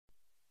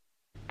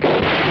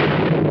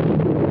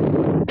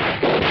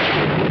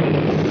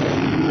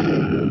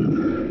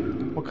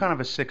kind of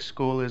a sick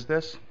school is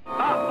this?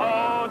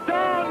 Uh-oh,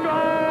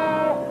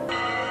 Dongo!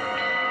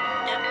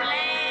 The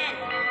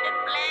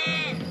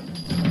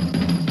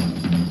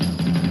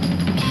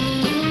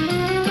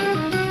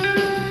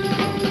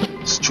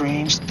plan.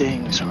 Strange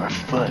things are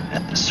afoot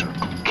at the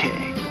Circle K.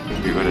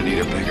 You're gonna need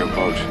a bigger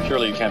boat.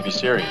 Surely you can't be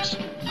serious.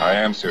 I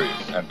am serious,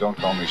 and don't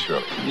call me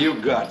Shirley. You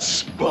got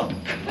spunk.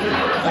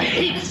 I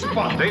hate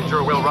spunk.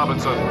 Danger, Will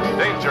Robinson.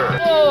 Danger.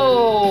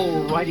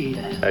 Oh, righty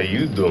then. How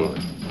you doing?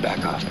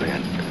 Back off,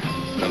 man.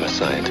 I'm a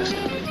scientist.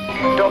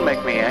 Don't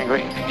make me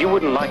angry. You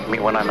wouldn't like me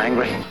when I'm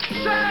angry.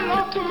 Say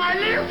hello to my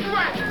little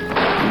friend!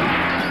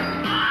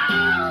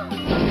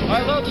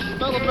 I love the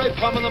smell of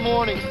napalm in the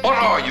morning. What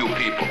are you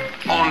people?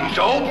 On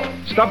dope?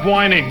 Stop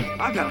whining.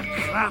 I got a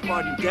crap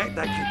on deck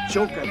that can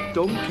choke a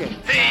donkey.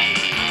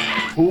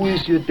 Who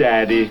is your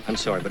daddy? I'm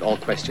sorry, but all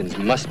questions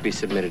must be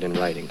submitted in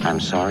writing. I'm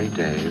sorry,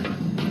 Dave.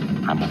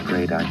 I'm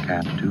afraid I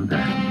can't do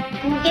that.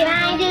 Can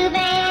I do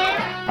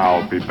that?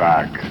 I'll be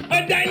back.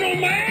 A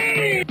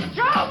dynamite!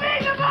 Show me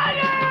the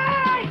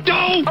money!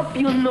 Don't! Up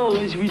your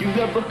nose with your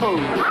rubber hose.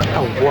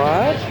 A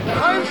what?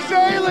 I'm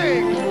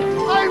sailing!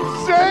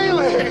 I'm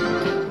sailing!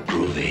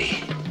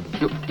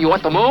 Groovy. You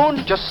want the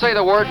moon? Just say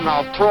the word and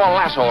I'll throw a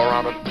lasso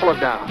around it and pull it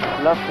down.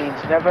 Love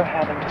means never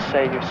having to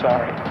say you're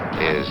sorry.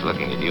 Is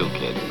looking at you,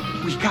 kid.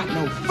 We got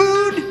no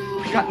food.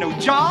 We got no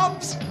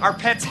jobs. Our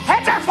pets'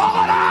 heads are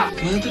falling off.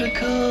 Come to the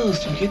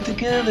coast and get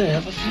together,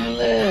 have a few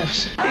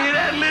laughs. Hear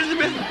that,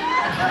 Elizabeth?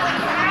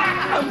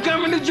 I'm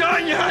coming to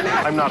join you, honey.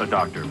 I'm not a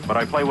doctor, but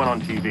I play one on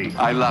TV.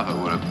 I love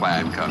it when a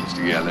plan comes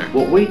together.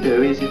 What we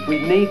do is if we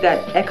need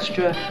that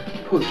extra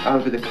push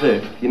over the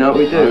cliff, you know what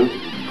we do?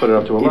 Put it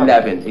up to 11.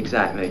 11,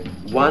 exactly.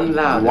 One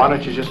louder. Why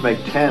don't you just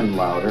make 10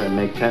 louder and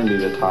make 10 be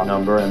the top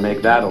number and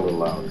make that a little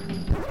louder?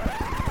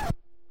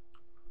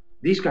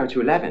 These go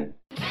to 11.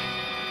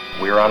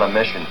 We're on a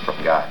mission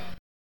from God.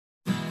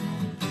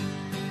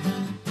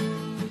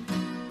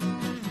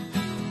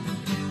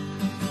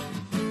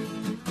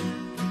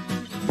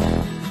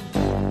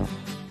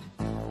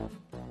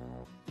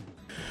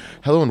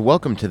 Hello and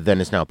welcome to the Then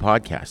Is Now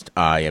podcast.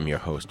 I am your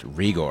host,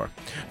 Rigor.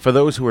 For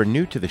those who are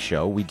new to the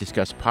show, we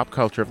discuss pop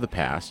culture of the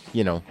past,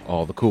 you know,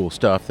 all the cool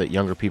stuff that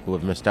younger people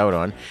have missed out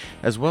on,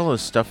 as well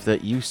as stuff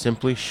that you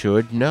simply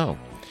should know.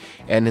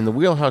 And in the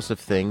wheelhouse of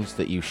things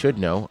that you should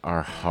know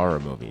are horror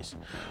movies.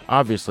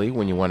 Obviously,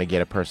 when you want to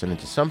get a person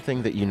into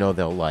something that you know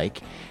they'll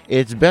like,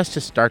 it's best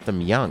to start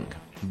them young.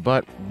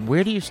 But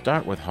where do you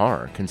start with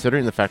horror,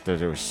 considering the fact that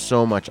there's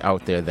so much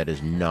out there that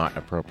is not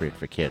appropriate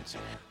for kids?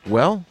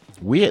 Well,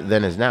 we at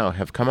Then Is Now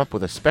have come up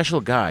with a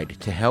special guide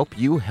to help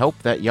you help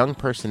that young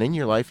person in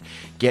your life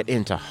get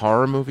into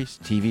horror movies,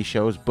 TV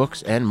shows,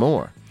 books, and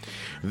more.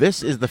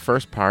 This is the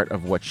first part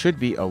of what should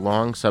be a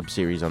long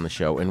sub-series on the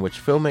show in which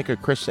filmmaker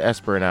Chris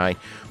Esper and I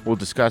will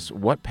discuss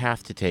what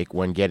path to take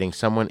when getting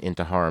someone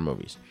into horror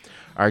movies.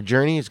 Our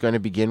journey is going to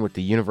begin with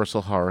the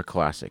Universal Horror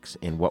Classics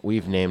in what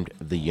we've named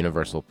the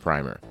Universal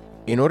Primer.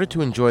 In order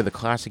to enjoy the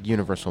classic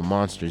Universal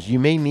monsters, you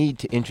may need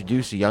to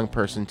introduce a young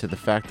person to the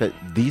fact that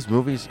these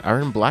movies are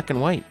in black and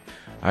white.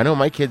 I know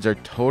my kids are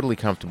totally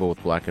comfortable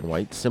with black and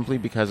white simply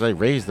because I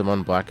raised them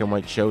on black and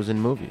white shows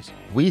and movies.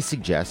 We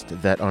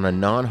suggest that on a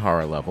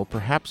non-horror level,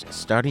 perhaps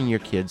starting your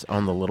kids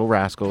on The Little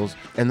Rascals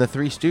and The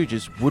Three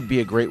Stooges would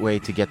be a great way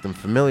to get them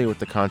familiar with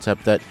the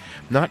concept that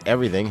not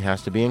everything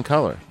has to be in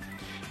color.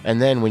 And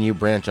then when you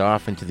branch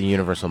off into the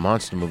Universal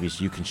Monster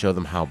movies, you can show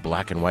them how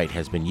black and white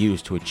has been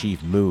used to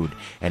achieve mood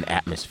and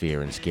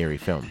atmosphere in scary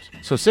films.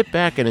 So sit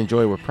back and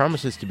enjoy what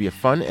promises to be a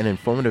fun and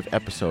informative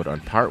episode on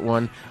part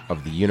 1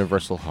 of the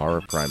Universal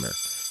Horror Primer.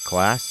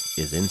 Class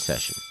is in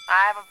session.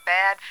 I have a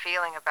bad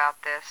feeling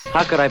about this.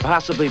 How could I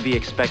possibly be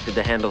expected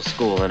to handle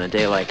school on a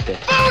day like this?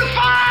 Food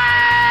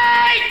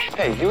fight!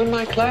 Hey, you in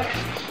my class?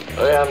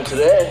 I am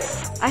today.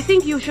 I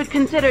think you should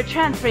consider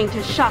transferring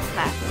to shop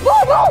class.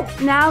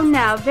 Woo!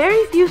 Now,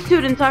 very few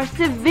students are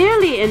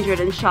severely injured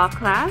in shop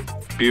class.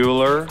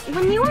 Bueller.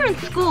 When you were in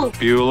school,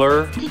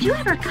 Bueller. did you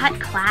ever cut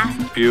class?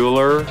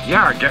 Bueller.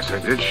 Yeah, I guess I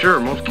did. Sure,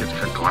 most kids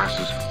cut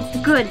classes.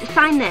 Good,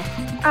 sign this.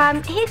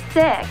 He's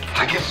sick.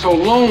 I get so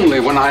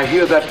lonely when I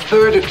hear that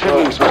third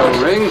attendance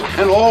bell ring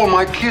and all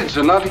my kids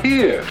are not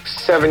here.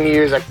 7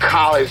 years of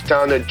college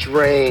down the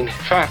drain.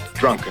 Fat,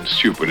 drunk, and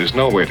stupid is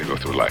no way to go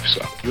through life,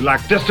 son. You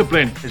lack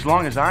discipline. As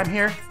long as I'm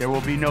here, there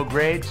will be no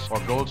grades or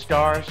gold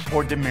stars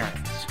or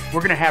demerits.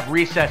 We're gonna have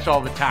recess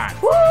all the time.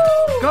 Woo!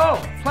 Go,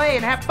 play,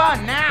 and have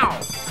fun now!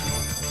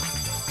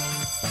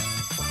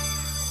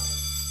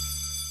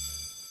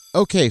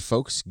 Okay,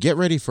 folks, get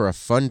ready for a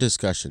fun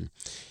discussion.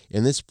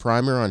 In this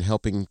primer on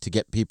helping to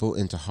get people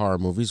into horror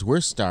movies,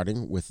 we're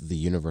starting with the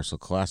Universal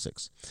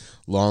Classics.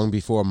 Long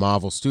before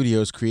Marvel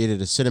Studios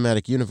created a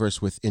cinematic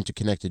universe with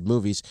interconnected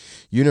movies,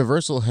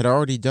 Universal had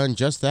already done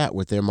just that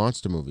with their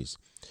monster movies.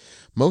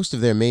 Most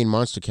of their main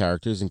monster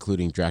characters,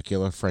 including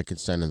Dracula,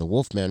 Frankenstein, and the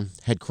Wolfman,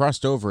 had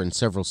crossed over in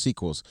several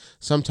sequels,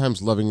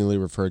 sometimes lovingly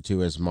referred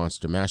to as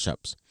monster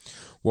mashups.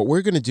 What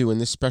we're going to do in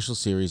this special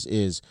series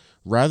is,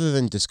 rather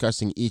than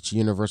discussing each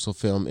Universal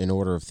film in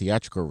order of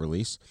theatrical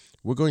release,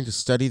 we're going to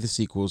study the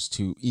sequels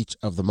to each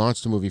of the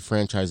monster movie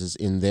franchises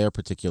in their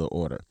particular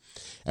order.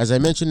 As I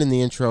mentioned in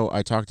the intro,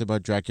 I talked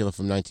about Dracula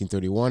from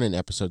 1931 in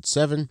episode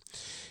 7,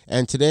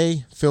 and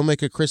today,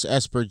 filmmaker Chris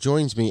Esper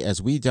joins me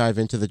as we dive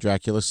into the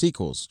Dracula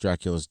sequels: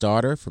 Dracula's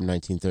Daughter from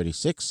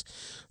 1936,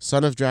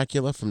 Son of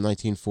Dracula from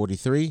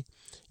 1943,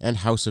 and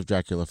House of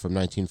Dracula from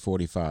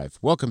 1945.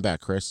 Welcome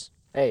back, Chris.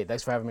 Hey,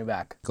 thanks for having me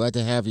back. Glad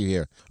to have you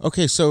here.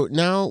 Okay, so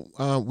now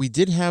we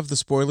did have the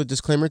spoiler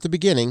disclaimer at the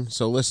beginning,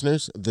 so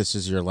listeners, this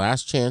is your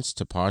last chance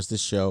to pause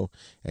this show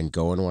and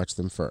go and watch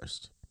them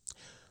first.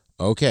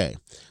 Okay,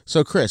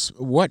 so Chris,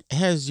 what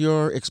has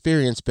your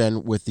experience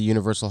been with the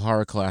Universal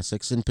horror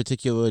classics, in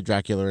particular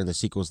Dracula and the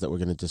sequels that we're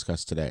going to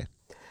discuss today?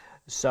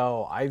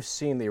 So, I've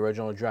seen the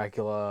original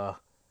Dracula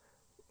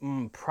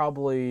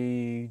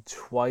probably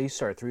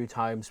twice or three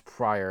times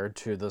prior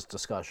to this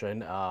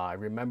discussion. I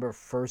remember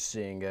first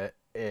seeing it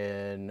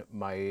in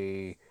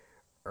my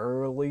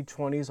early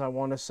 20s, I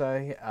want to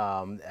say,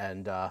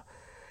 and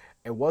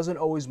it wasn't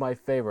always my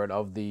favorite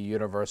of the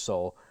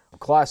Universal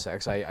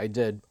classics. I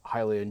did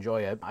highly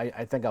enjoy it.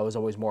 I think I was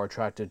always more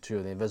attracted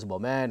to The Invisible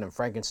Man and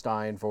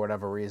Frankenstein for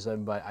whatever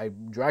reason, but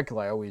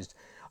Dracula I always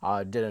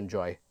did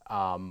enjoy.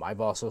 I've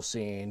also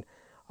seen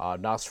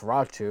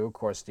Nosferatu, of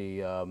course,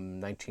 the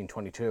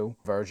 1922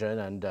 version,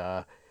 and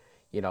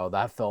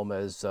that film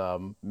is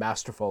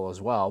masterful as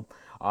well.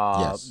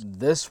 Yes.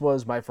 This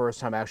was my first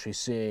time actually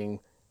seeing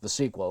the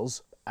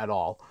sequels at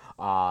all,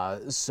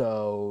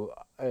 so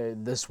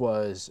this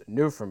was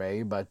new for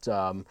me. But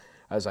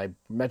as I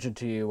mentioned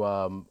to you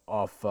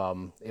off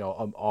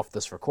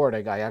this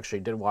recording, I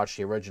actually did watch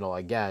the original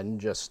again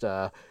just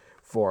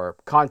for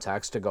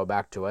context to go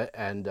back to it,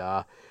 and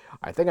I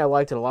think I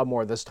liked it a lot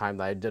more this time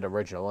than I did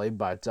originally.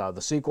 But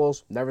the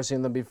sequels, never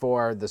seen them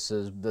before. This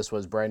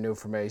was brand new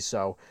for me,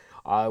 so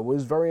it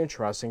was very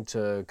interesting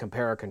to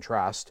compare and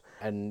contrast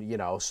and,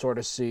 sort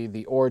of see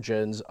the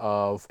origins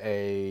of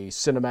a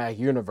cinematic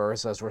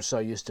universe as we're so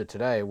used to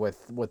today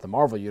with the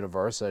Marvel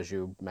Universe, as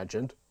you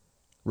mentioned.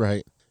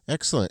 Right.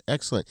 Excellent.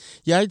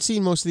 Yeah, I'd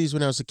seen most of these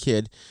when I was a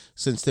kid,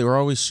 since they were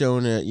always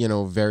shown at,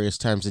 various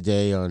times a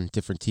day on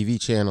different TV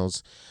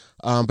channels.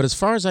 But as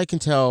far as I can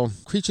tell,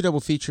 Creature Double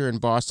Feature in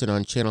Boston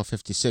on Channel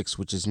 56,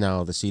 which is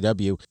now the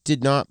CW,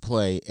 did not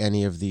play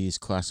any of these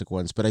classic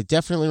ones. But I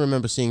definitely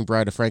remember seeing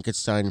Bride of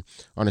Frankenstein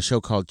on a show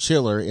called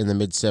Chiller in the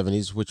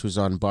mid-'70s, which was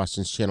on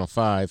Boston's Channel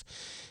 5.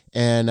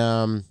 And,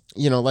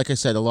 like I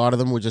said, a lot of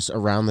them were just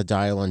around the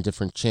dial on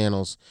different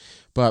channels.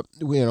 But,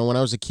 when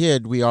I was a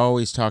kid, we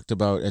always talked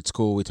about, at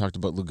school, we talked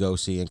about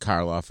Lugosi and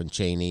Karloff and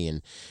Chaney.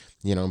 And,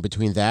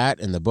 between that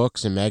and the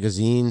books and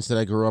magazines that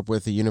I grew up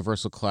with, the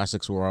Universal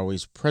classics were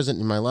always present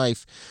in my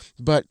life.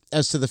 But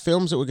as to the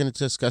films that we're going to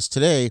discuss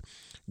today,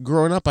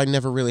 growing up, I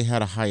never really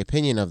had a high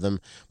opinion of them.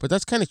 But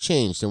that's kind of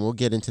changed, and we'll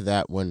get into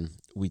that when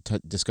we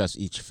discuss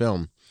each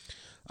film.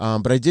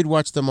 But I did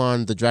watch them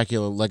on the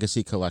Dracula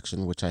Legacy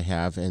Collection, which I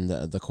have, and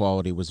the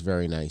quality was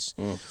very nice.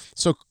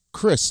 So,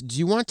 Chris, do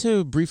you want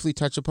to briefly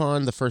touch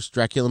upon the first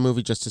Dracula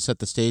movie just to set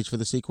the stage for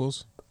the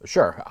sequels?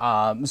 Sure.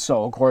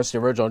 So, of course, the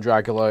original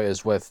Dracula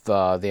is with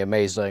the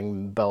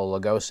amazing Bela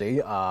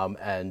Lugosi,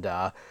 and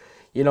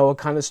it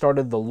kind of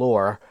started the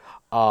lore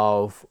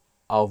of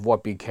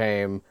what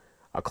became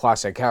a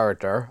classic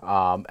character,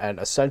 and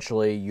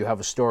essentially you have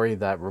a story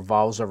that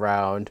revolves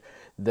around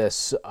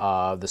this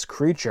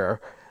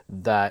creature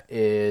that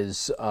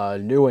is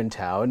new in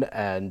town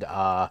and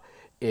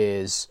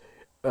is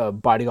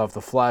biting off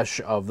the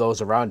flesh of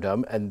those around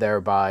him, and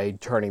thereby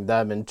turning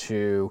them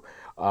into,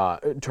 I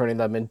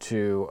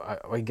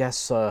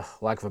guess,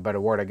 lack of a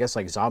better word, I guess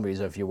like zombies,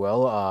 if you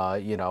will.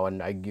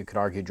 And you could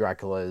argue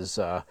Dracula is,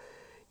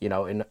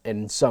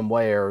 in some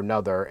way or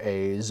another,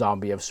 a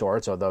zombie of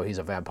sorts, although he's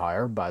a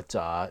vampire, but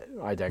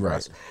I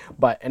digress. Right.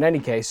 But in any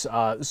case,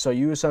 so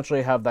you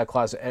essentially have that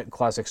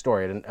classic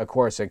story, and of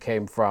course it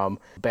came from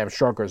Bram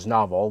Stoker's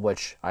novel,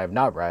 which I have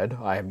not read.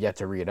 I have yet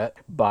to read it.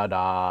 But,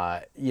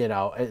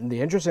 and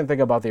the interesting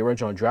thing about the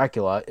original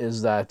Dracula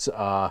is that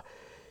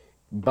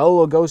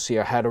Bela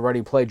Lugosi had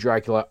already played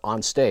Dracula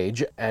on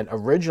stage, and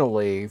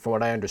originally, from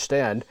what I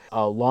understand,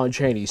 Lon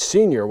Chaney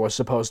Sr. was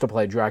supposed to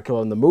play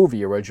Dracula in the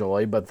movie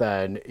originally, but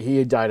then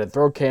he died of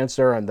throat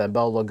cancer, and then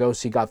Bela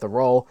Lugosi got the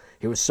role.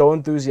 He was so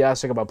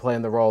enthusiastic about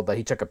playing the role that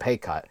he took a pay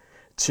cut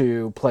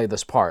to play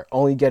this part,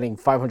 only getting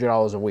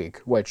 $500 a week,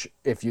 which,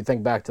 if you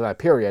think back to that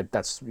period,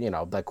 that's,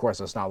 of course,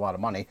 that's not a lot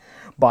of money,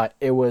 but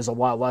it was a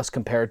lot less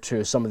compared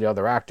to some of the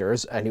other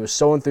actors, and he was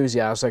so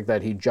enthusiastic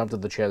that he jumped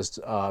at the chance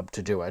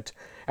to do it.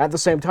 At the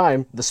same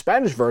time, the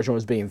Spanish version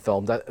was being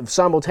filmed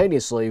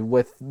simultaneously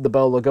with the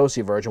Bela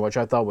Lugosi version, which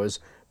I thought was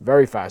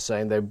very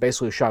fascinating. They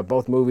basically shot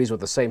both movies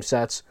with the same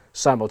sets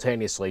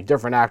simultaneously,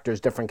 different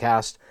actors, different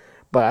cast,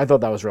 but I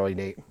thought that was really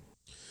neat.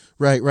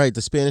 Right.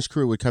 The Spanish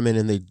crew would come in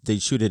and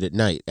they'd shoot it at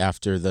night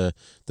after the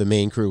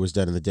main crew was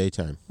done in the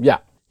daytime. Yeah.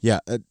 Yeah,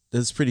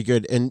 that's pretty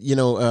good. And,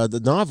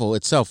 the novel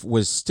itself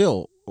was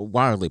still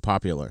wildly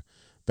popular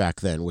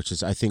back then, which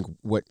is, I think,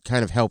 what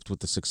kind of helped with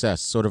the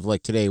success. Sort of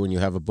like today when you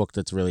have a book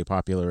that's really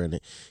popular and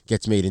it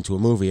gets made into a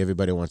movie,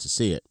 everybody wants to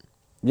see it.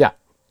 Yeah,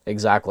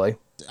 exactly.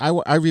 I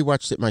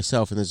rewatched it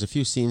myself, and there's a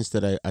few scenes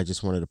that I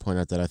just wanted to point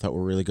out that I thought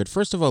were really good.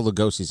 First of all,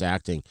 Lugosi's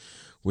acting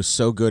was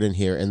so good in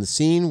here. And the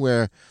scene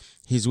where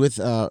he's with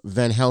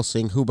Van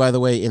Helsing, who, by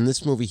the way, in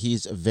this movie,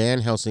 he's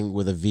Van Helsing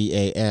with a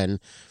V-A-N,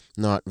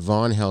 not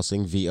Von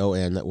Helsing,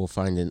 V-O-N, that we'll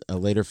find in a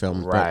later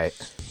film. Right.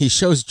 But he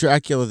shows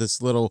Dracula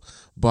this little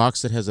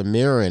box that has a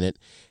mirror in it,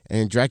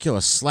 and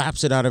Dracula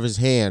slaps it out of his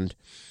hand,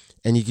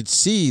 and you could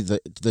see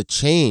the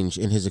change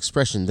in his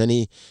expression. Then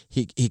he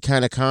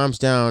kind of calms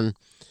down,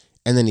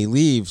 and then he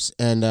leaves,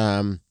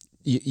 and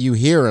you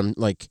hear him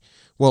like,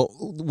 well,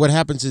 what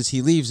happens is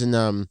he leaves,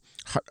 and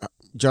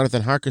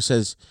Jonathan Harker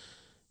says,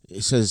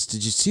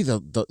 "Did you see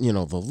the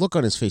look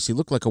on his face? He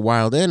looked like a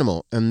wild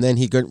animal." And then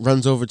he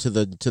runs over to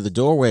the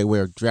doorway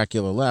where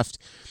Dracula left,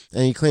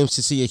 and he claims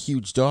to see a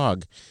huge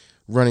dog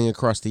running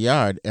across the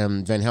yard.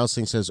 And Van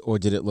Helsing says, "Or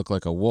did it look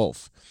like a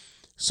wolf?"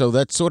 So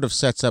that sort of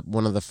sets up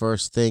one of the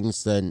first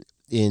things then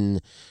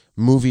in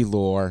movie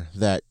lore,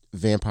 that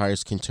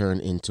vampires can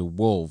turn into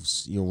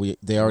wolves.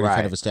 They already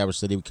kind of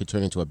established that he could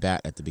turn into a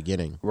bat at the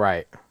beginning.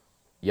 Right.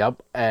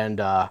 Yep.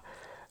 And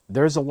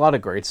there's a lot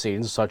of great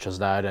scenes such as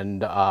that,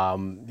 and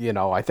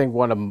I think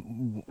one of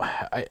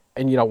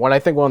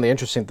the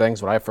interesting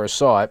things when I first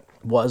saw it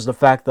was the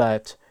fact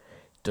that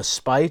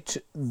despite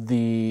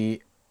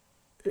the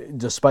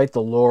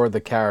lore of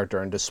the character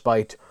and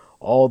despite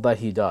all that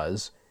he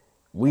does,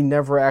 we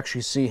never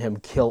actually see him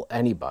kill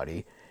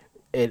anybody.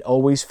 It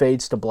always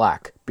fades to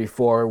black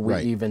before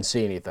we even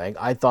see anything.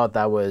 I thought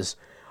that was,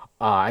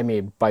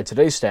 by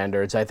today's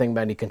standards, I think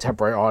many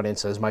contemporary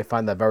audiences might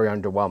find that very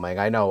underwhelming.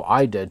 I know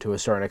I did to a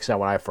certain extent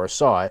when I first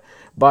saw it,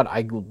 but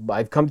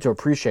I've come to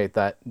appreciate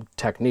that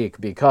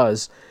technique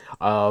because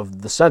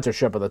of the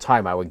censorship of the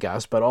time, I would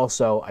guess, but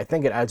also I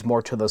think it adds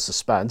more to the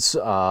suspense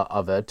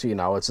of it.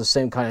 It's the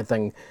same kind of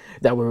thing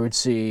that we would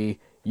see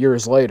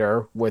years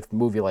later with a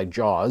movie like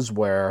Jaws,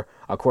 where,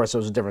 of course, it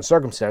was a different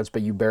circumstance,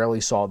 but you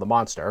barely saw the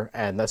monster,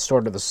 and that's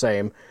sort of the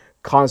same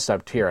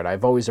concept here, and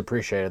I've always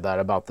appreciated that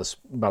about this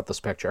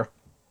picture.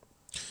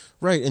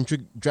 Right, and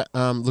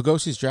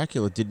Lugosi's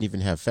Dracula didn't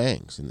even have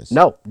fangs in this.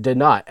 No, did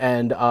not.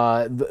 And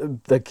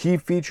the key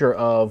feature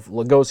of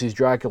Lugosi's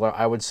Dracula,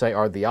 I would say,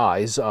 are the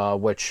eyes,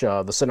 which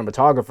the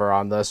cinematographer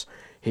on this,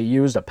 he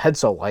used a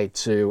pencil light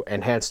to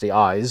enhance the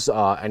eyes,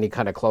 any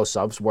kind of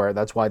close-ups, where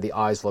that's why the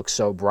eyes look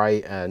so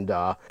bright and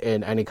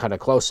in any kind of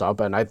close-up,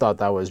 and I thought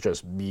that was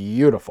just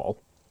beautiful.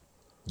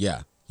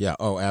 Yeah. Yeah,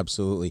 oh,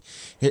 absolutely.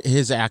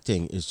 His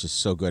acting is just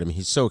so good. I mean,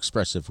 he's so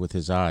expressive with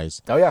his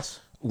eyes. Oh, yes.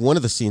 One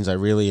of the scenes I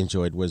really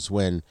enjoyed was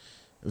when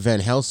Van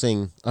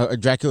Helsing,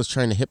 Dracula's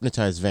trying to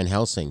hypnotize Van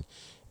Helsing,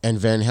 and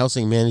Van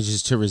Helsing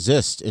manages to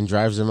resist and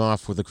drives him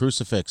off with a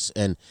crucifix.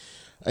 And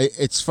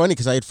it's funny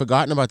because I had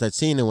forgotten about that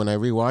scene, and when I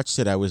rewatched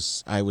it, I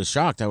was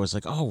shocked. I was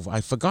like, "Oh,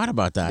 I forgot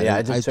about that." Yeah,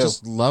 and I did too.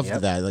 Just loved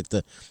that, like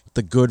the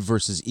good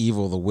versus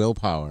evil, the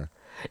willpower.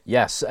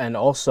 Yes, and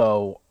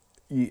also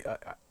the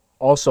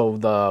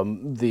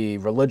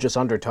religious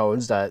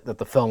undertones that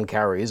the film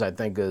carries, I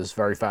think, is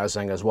very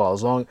fascinating as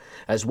well.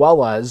 As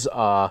well as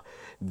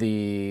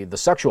the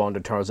sexual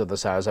undertones that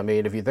this has. I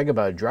mean, if you think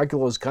about it,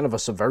 Dracula is kind of a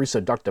very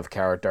seductive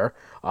character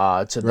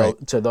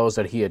to those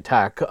that he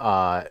attacks,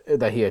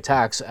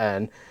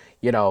 and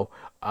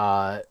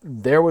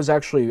there was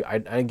actually,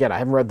 again, I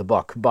haven't read the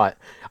book, but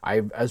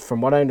from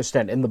what I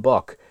understand in the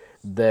book,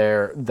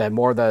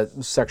 that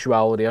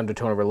sexuality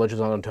undertone or religious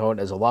undertone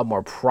is a lot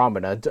more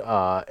prominent,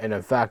 and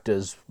in fact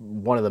is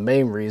one of the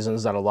main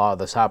reasons that a lot of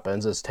this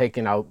happens, is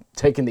taking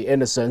the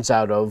innocence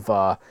out of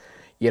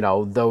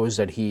those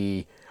that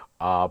he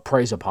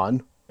preys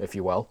upon, if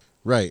you will.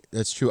 Right,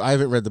 that's true. I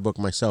haven't read the book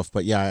myself,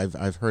 but yeah,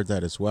 I've heard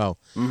that as well.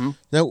 Mm-hmm.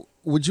 Now,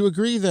 would you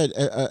agree that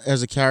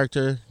as a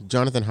character,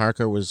 Jonathan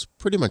Harker was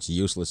pretty much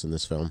useless in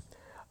this film?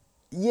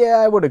 Yeah,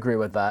 I would agree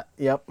with that.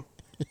 Yep.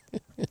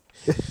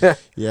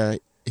 Yeah.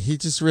 He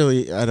just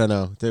really, I don't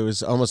know, there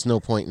was almost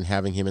no point in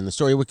having him in the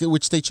story,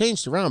 which they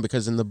changed around,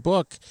 because in the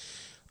book,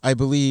 I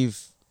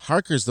believe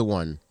Harker's the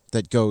one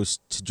that goes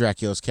to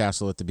Dracula's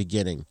castle at the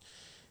beginning.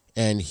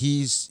 And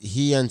he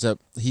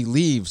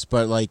leaves,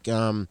 but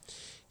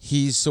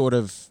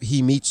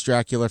he meets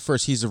Dracula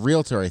first. He's a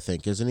realtor, I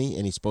think, isn't he?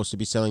 And he's supposed to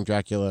be selling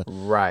Dracula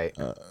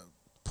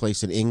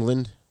place in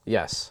England.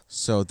 Yes.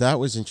 So that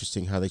was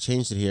interesting how they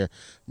changed it here.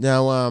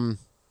 Now,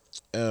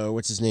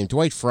 what's his name?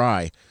 Dwight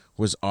Frye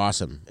was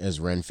awesome as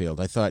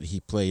Renfield. I thought he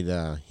played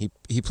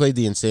he played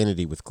the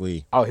insanity with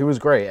glee. Oh, he was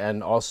great,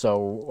 and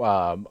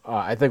also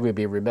I think we'd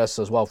be remiss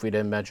as well if we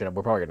didn't mention it.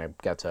 We're probably going to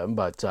get to him,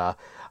 but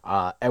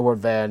Edward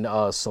Van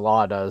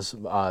Salade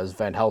as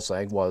Van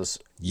Helsing was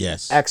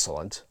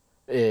excellent.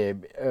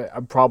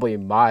 Probably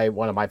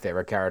one of my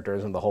favorite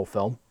characters in the whole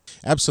film.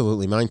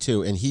 Absolutely, mine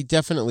too. And he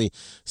definitely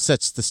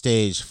sets the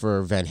stage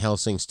for Van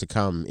Helsing's to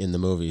come in the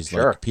movies,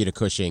 sure, like Peter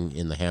Cushing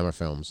in the Hammer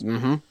films.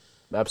 Mm-hmm.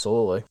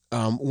 Absolutely.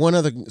 One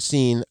other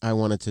scene I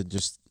wanted to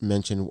just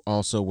mention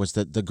also was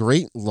that the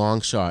great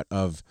long shot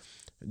of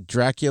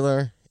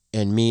Dracula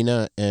and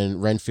Mina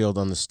and Renfield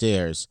on the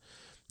stairs,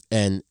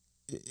 and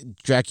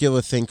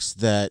Dracula thinks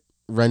that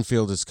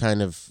Renfield has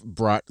kind of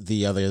brought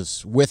the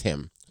others with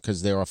him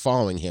because they were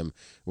following him,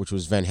 which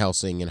was Van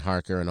Helsing and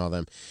Harker and all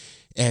them.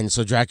 And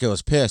so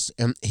Dracula's pissed,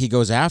 and he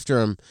goes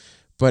after him,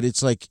 but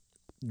it's like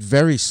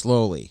very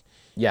slowly.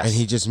 Yes. And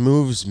he just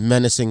moves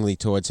menacingly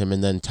towards him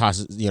and then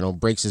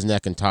breaks his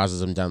neck and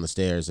tosses him down the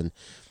stairs. And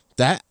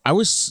that, I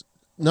was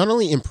not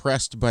only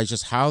impressed by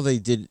just how they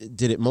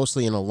did it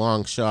mostly in a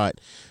long shot,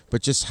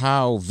 but just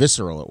how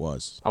visceral it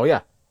was. Oh,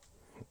 yeah.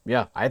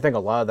 Yeah, I think a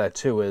lot of that,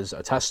 too, is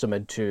a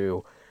testament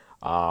to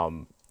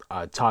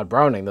Todd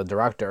Browning, the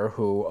director,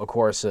 who, of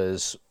course,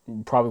 is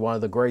probably one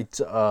of the great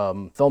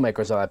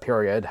filmmakers of that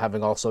period,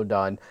 having also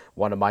done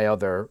one of my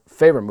other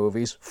favorite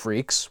movies,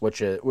 Freaks,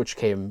 which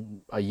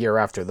came a year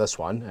after this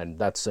one, and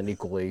that's an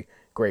equally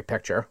great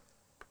picture.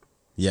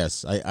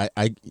 Yes, I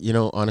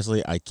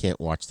honestly, I can't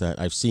watch that.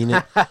 I've seen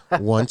it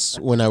once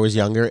when I was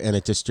younger, and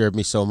it disturbed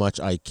me so much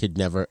I could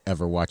never,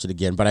 ever watch it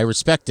again. But I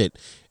respect it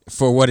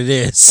for what it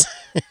is.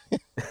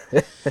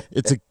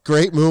 It's a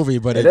great movie,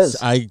 but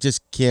I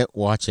just can't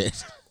watch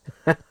it.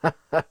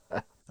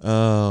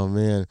 Oh,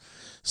 man.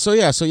 So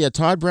yeah,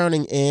 Todd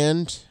Browning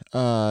and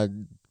Bela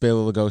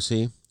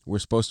Lugosi were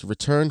supposed to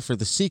return for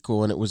the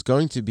sequel, and it was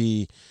going to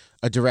be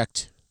a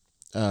direct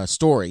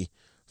story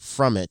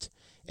from it,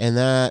 and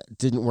that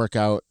didn't work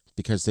out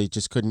because they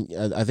just couldn't.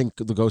 I think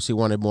Lugosi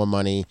wanted more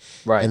money,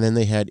 right? And then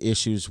they had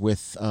issues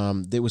with.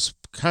 It was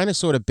kind of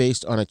sort of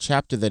based on a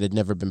chapter that had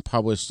never been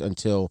published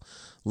until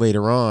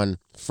later on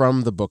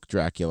from the book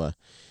Dracula.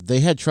 They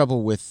had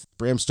trouble with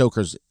Bram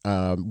Stoker's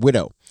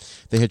widow.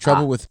 They had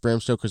trouble with Bram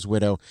Stoker's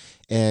widow,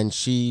 and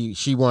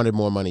she wanted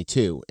more money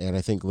too. And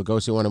I think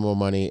Lugosi wanted more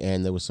money,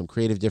 and there was some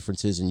creative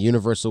differences, and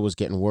Universal was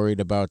getting worried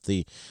about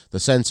the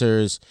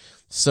censors,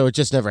 so it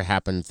just never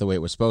happened the way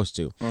it was supposed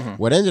to. Mm-hmm.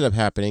 What ended up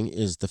happening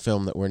is the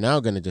film that we're now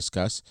going to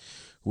discuss,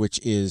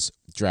 which is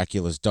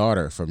Dracula's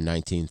Daughter from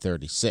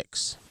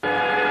 1936.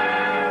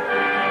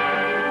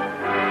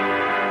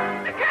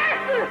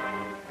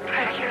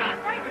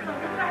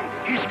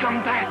 He's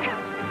come back.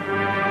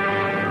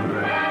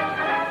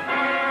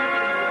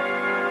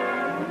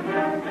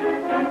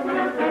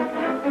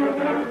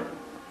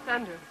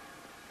 Sandra,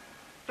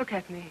 look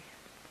at me.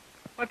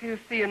 What do you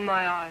see in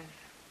my eyes?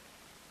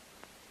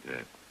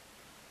 Death.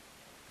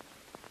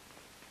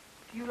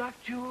 Do you like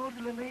jewels,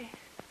 Lily?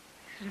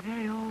 This is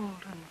very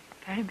old and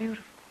very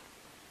beautiful.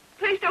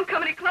 Please don't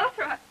come any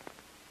closer.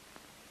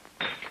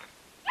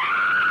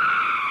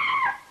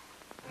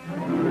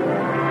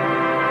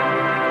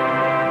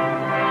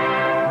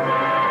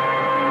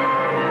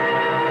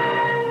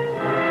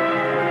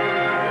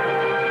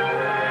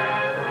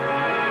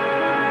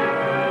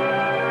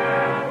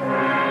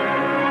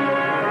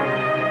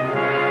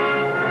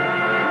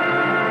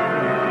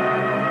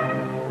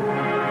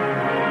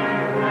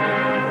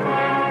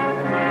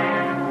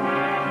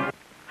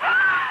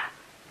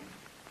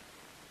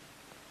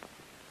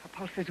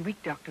 Is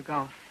weak, Dr.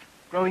 Goss.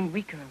 Growing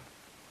weaker.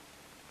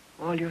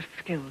 All your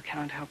skill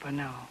can't help her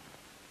now.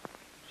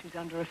 She's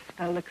under a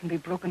spell that can be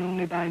broken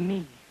only by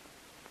me.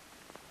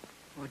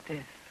 Or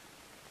death.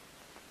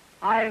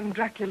 I am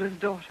Dracula's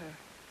daughter.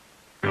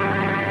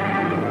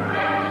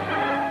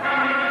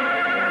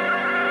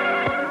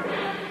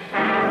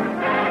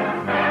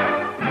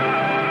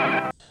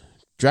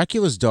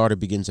 Dracula's Daughter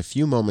begins a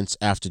few moments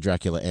after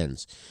Dracula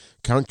ends.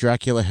 Count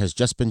Dracula has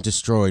just been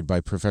destroyed by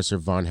Professor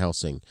Van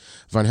Helsing.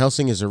 Van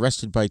Helsing is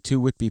arrested by two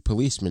Whitby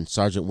policemen,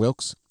 Sergeant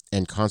Wilkes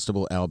and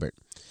Constable Albert.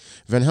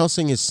 Van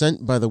Helsing is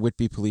sent by the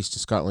Whitby police to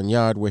Scotland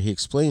Yard, where he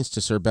explains to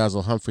Sir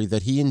Basil Humphrey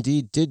that he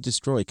indeed did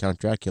destroy Count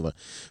Dracula,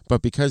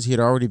 but because he had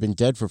already been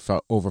dead for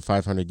over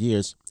 500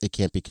 years, it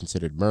can't be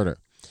considered murder.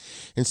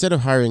 Instead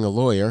of hiring a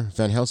lawyer,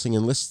 Van Helsing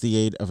enlists the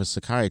aid of a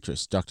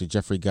psychiatrist, Dr.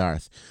 Geoffrey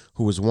Garth,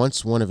 who was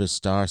once one of his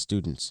star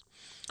students.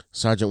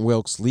 Sergeant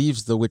Wilkes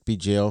leaves the Whitby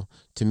jail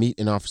to meet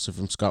an officer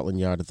from Scotland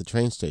Yard at the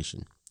train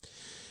station.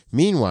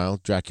 Meanwhile,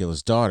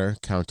 Dracula's daughter,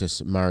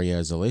 Countess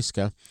Maria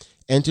Zaleska,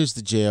 enters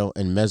the jail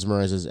and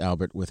mesmerizes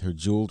Albert with her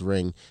jeweled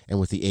ring, and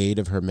with the aid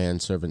of her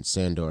manservant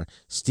Sandor,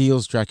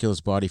 steals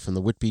Dracula's body from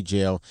the Whitby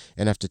jail,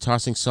 and after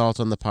tossing salt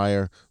on the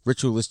pyre,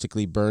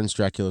 ritualistically burns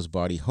Dracula's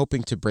body,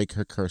 hoping to break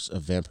her curse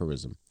of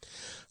vampirism.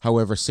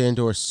 However,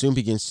 Sandor soon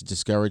begins to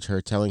discourage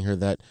her, telling her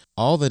that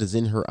all that is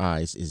in her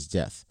eyes is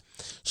death.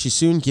 She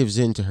soon gives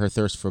in to her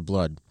thirst for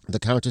blood. The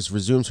Countess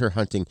resumes her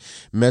hunting,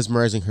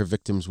 mesmerizing her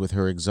victims with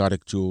her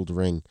exotic jeweled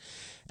ring.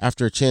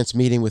 After a chance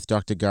meeting with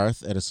Dr.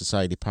 Garth at a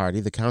society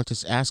party, the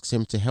Countess asks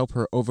him to help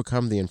her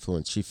overcome the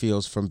influence she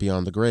feels from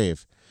beyond the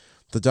grave.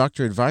 The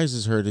doctor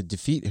advises her to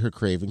defeat her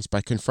cravings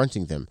by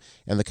confronting them,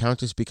 and the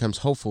Countess becomes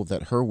hopeful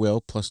that her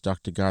will plus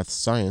Dr. Garth's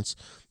science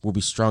will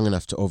be strong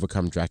enough to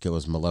overcome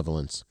Dracula's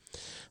malevolence.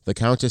 The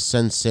Countess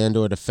sends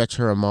Sandor to fetch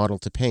her a model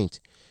to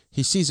paint.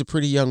 He sees a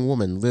pretty young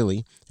woman,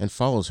 Lily, and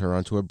follows her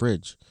onto a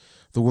bridge.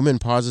 The woman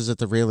pauses at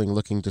the railing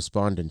looking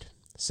despondent.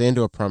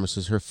 Sandor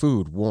promises her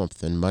food,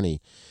 warmth, and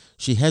money.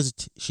 She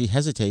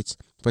hesitates,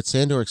 but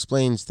Sandor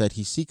explains that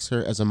he seeks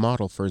her as a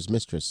model for his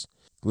mistress.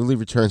 Lily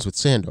returns with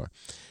Sandor.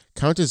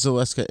 Countess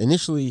Zaleska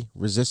initially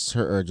resists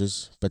her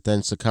urges, but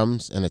then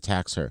succumbs and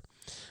attacks her.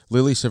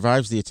 Lily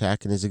survives the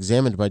attack and is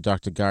examined by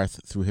Dr. Garth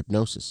through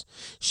hypnosis.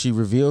 She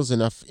reveals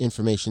enough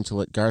information to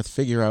let Garth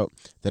figure out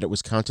that it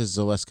was Countess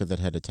Zaleska that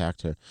had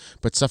attacked her,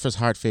 but suffers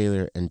heart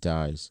failure and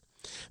dies.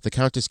 The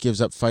Countess gives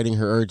up fighting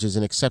her urges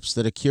and accepts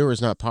that a cure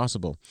is not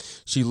possible.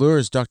 She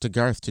lures Dr.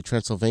 Garth to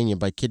Transylvania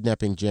by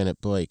kidnapping Janet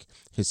Blake,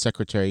 his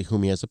secretary,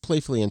 whom he has a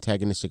playfully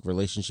antagonistic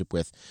relationship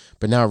with,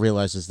 but now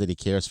realizes that he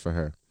cares for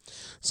her.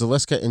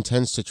 Zaleska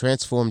intends to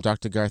transform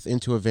Dr. Garth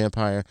into a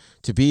vampire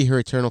to be her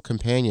eternal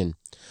companion.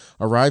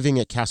 Arriving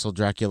at Castle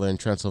Dracula in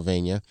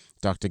Transylvania,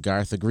 Dr.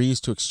 Garth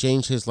agrees to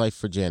exchange his life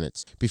for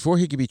Janet's. Before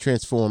he can be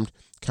transformed,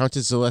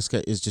 Countess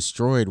Zaleska is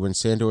destroyed when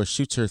Sandor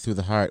shoots her through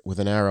the heart with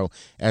an arrow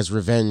as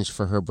revenge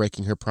for her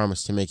breaking her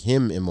promise to make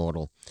him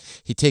immortal.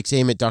 He takes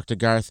aim at Dr.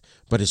 Garth,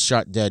 but is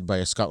shot dead by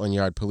a Scotland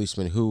Yard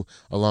policeman who,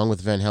 along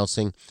with Van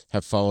Helsing,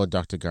 have followed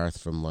Dr. Garth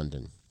from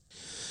London.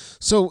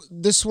 So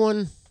this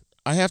one,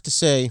 I have to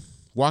say,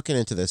 walking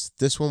into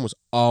this one was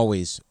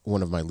always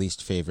one of my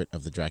least favorite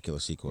of the Dracula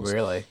sequels.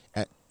 Really?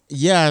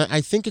 Yeah, and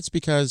I think it's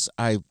because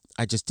I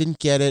just didn't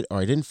get it, or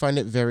I didn't find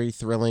it very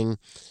thrilling.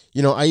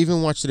 You know, I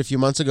even watched it a few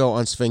months ago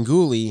on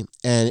Svengoolie,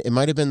 and it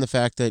might have been the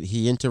fact that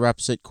he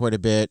interrupts it quite a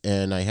bit,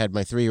 and I had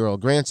my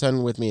 3-year-old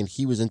grandson with me, and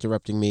he was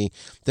interrupting me.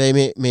 They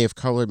may have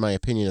colored my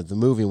opinion of the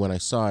movie when I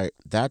saw it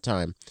that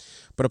time.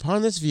 But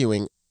upon this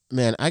viewing,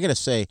 man, I gotta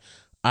say,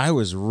 I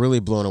was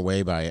really blown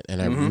away by it,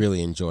 and I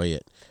really enjoy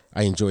it.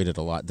 I enjoyed it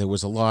a lot. There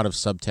was a lot of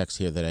subtext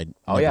here that I'd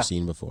never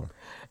seen before.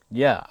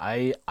 Yeah,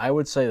 I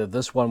would say that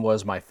this one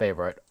was my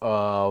favorite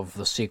of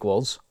the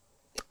sequels.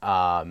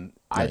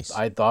 Nice.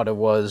 I thought it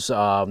was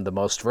the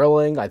most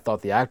thrilling. I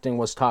thought the acting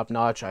was top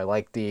notch. I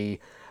like the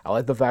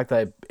fact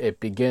that it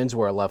begins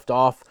where it left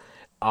off,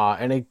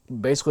 and it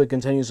basically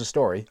continues the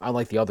story.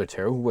 Unlike the other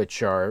two,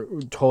 which are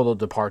total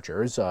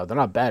departures. They're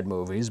not bad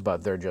movies,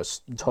 but they're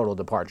just total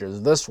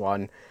departures. This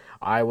one,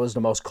 I was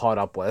the most caught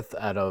up with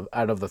out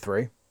of the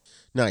three.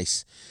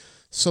 Nice.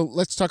 So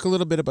let's talk a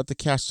little bit about the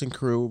cast and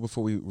crew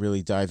before we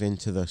really dive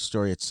into the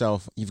story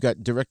itself. You've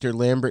got director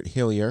Lambert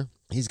Hillier.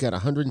 He's got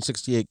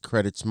 168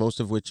 credits, most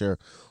of which are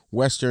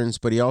Westerns,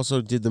 but he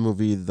also did the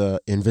movie The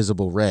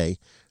Invisible Ray,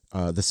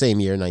 the same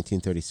year,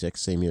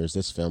 1936, same year as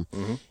this film.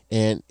 Mm-hmm.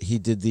 And he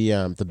did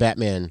the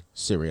Batman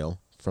serial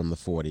from the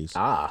 40s.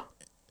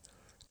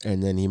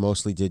 And then he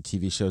mostly did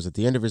TV shows at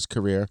the end of his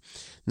career.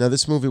 Now,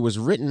 this movie was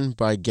written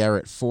by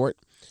Garrett Fort,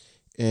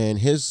 and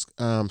his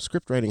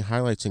script writing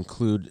highlights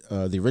include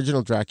the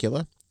original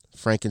Dracula,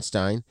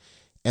 Frankenstein,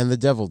 and The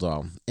Devil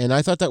Doll. And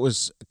I thought that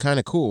was kind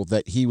of cool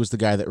that he was the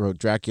guy that wrote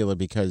Dracula,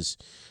 because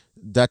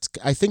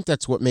I think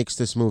that's what makes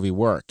this movie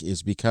work,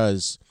 is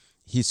because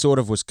he sort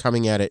of was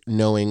coming at it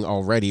knowing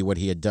already what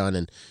he had done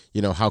and,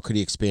 you know, how could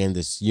he expand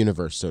this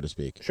universe, so to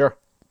speak. Sure.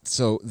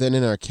 So then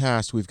in our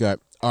cast, we've got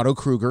Otto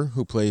Kruger,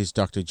 who plays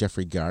Dr.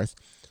 Jeffrey Garth.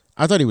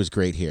 I thought he was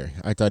great here.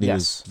 I thought he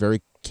was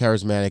very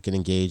charismatic and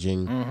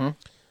engaging. Mm-hmm.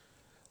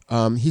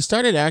 He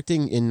started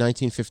acting in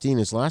 1915.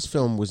 His last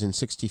film was in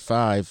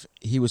 1965.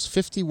 He was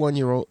 51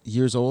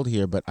 years old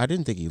here, but I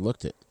didn't think he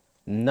looked it.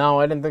 No,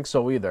 I didn't think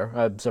so either.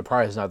 I'm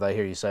surprised now that I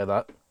hear you say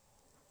that.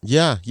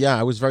 Yeah,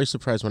 I was very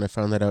surprised when I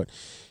found that out.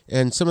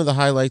 And some of the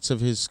highlights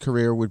of his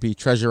career would be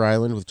Treasure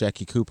Island with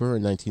Jackie Cooper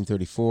in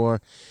 1934.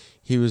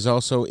 He was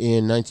also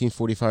in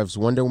 1945's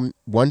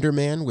Wonder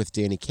Man with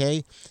Danny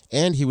Kaye,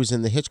 and he was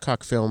in the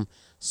Hitchcock film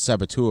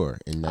Saboteur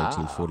in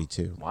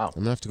 1942. Wow. I'm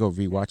going to have to go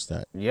rewatch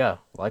that. Yeah,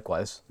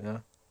 likewise. Yeah.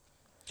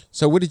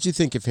 So what did you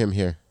think of him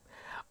here?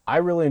 I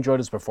really enjoyed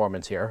his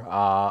performance here.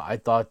 I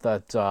thought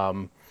that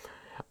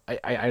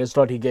I just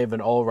thought he gave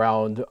an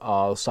all-around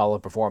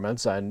solid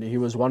performance, and he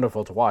was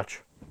wonderful to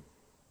watch.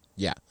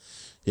 Yeah,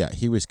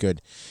 he was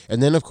good.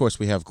 And then, of course,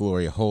 we have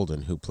Gloria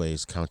Holden, who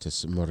plays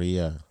Countess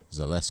Maria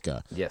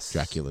Zaleska,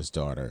 Dracula's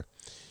daughter.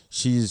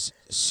 She's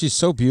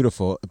so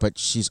beautiful, but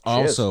she's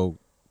also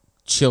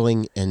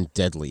chilling and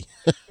deadly.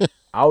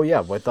 Oh yeah,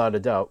 without a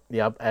doubt.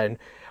 Yep, and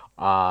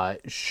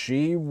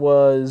she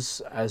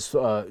was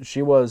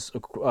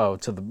according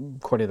to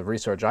the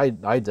research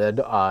I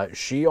did,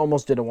 she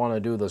almost didn't want to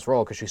do this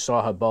role because she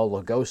saw how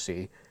Bela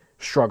Lugosi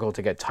struggle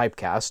to get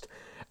typecast,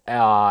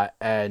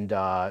 and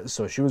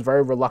so she was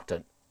very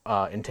reluctant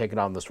in taking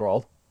on this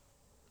role.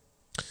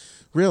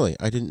 Really?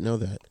 I didn't know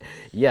that.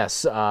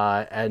 Yes,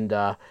 and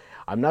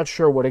I'm not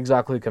sure what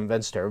exactly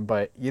convinced her,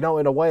 but, you know,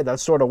 in a way that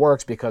sort of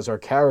works because her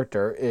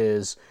character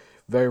is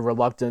very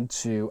reluctant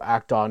to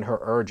act on her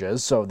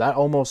urges, so that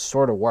almost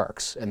sort of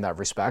works in that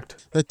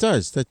respect. That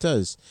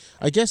does.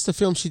 I guess the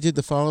film she did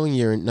the following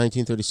year in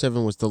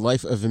 1937 was The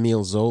Life of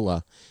Emile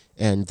Zola,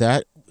 and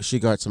that she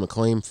got some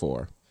acclaim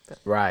for.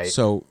 Right.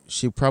 So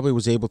she probably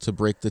was able to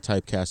break the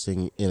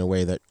typecasting in a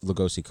way that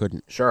Lugosi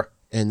couldn't. Sure.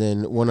 And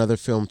then one other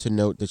film to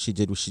note that she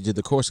did was she did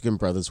The Corsican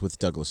Brothers with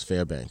Douglas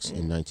Fairbanks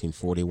in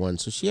 1941.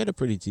 So she had a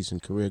pretty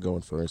decent career going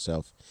for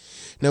herself.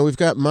 Now we've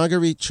got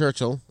Marguerite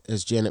Churchill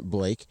as Janet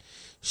Blake.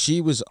 She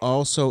was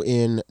also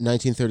in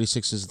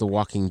 1936's The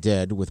Walking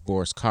Dead with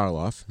Boris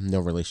Karloff.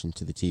 No relation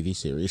to the TV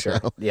series. Sure.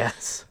 Now.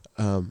 Yes.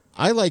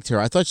 I liked her.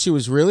 I thought she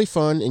was really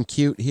fun and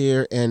cute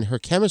here, and her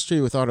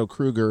chemistry with Otto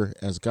Kruger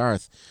as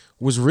Garth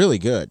was really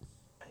good.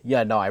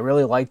 Yeah, no, I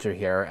really liked her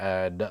here,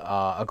 and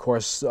of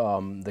course,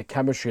 the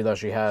chemistry that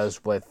she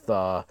has with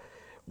the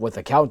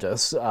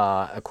Countess,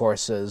 of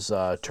course, is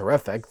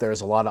terrific.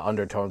 There's a lot of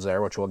undertones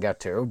there, which we'll get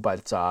to,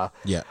 but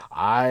yeah,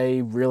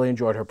 I really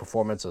enjoyed her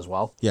performance as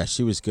well. Yeah,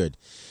 she was good.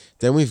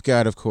 Then we've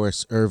got, of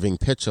course, Irving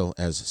Pitchell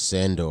as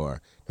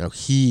Sandor. Now,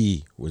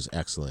 he was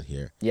excellent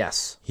here.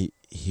 Yes.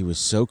 He was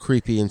so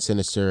creepy and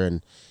sinister,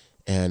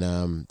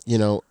 and you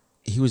know,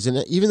 he was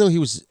even though he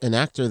was an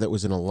actor that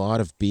was in a lot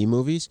of B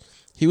movies,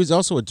 he was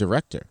also a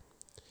director.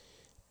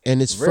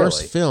 And his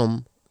first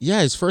film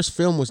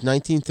was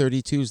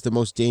 1932's The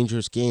Most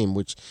Dangerous Game,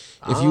 which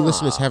if you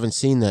listeners haven't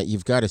seen that,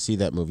 you've got to see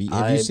that movie.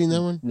 Have you seen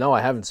that one? No,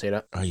 I haven't seen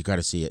it. Oh, you got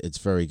to see it. It's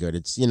very good.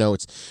 It's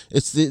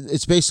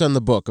it's based on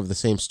the book of the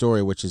same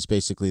story, which is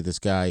basically this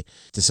guy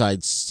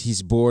decides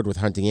he's bored with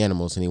hunting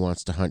animals and he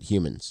wants to hunt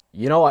humans.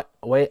 You know what?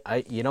 Wait,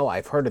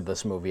 I've heard of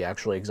this movie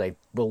actually because I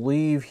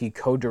believe he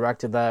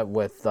co-directed that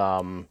with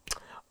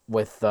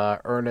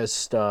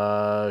Ernest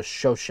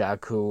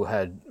Shostak, who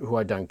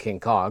had done King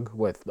Kong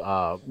with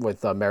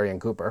Marion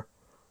Cooper.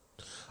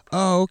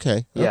 Oh,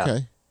 okay. Yeah.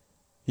 Okay.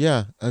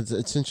 Yeah,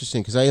 it's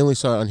interesting because I only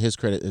saw on his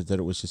credit that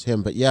it was just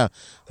him, but yeah,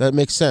 that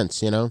makes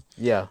sense, you know?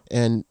 Yeah.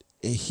 And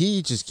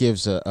he just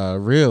gives a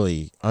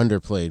really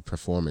underplayed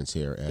performance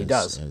here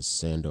as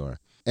Sandor.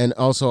 And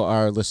also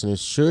our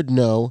listeners should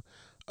know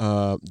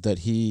that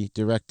he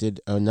directed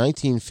a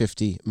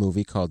 1950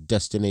 movie called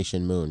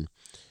Destination Moon,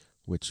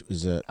 which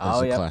is a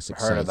classic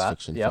science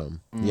fiction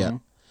film. Mm-hmm. Yeah.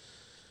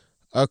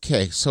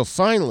 Okay, so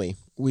finally,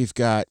 we've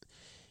got...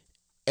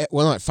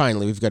 Well, not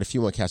finally, we've got a few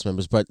more cast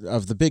members, but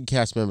of the big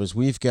cast members,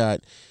 we've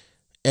got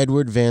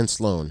Edward Van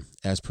Sloan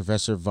as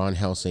Professor Von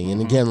Helsing. Mm-hmm.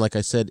 And again, like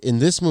I said, in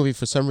this movie,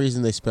 for some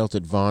reason, they spelt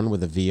it Von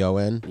with a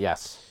V-O-N.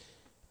 Yes.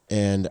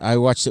 And I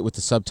watched it with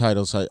the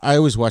subtitles. I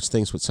always watch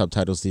things with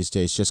subtitles these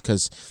days just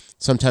because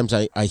sometimes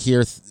I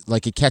hear,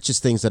 it catches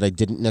things that I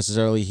didn't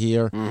necessarily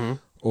hear. Mm-hmm.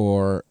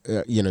 Or,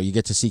 you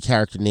get to see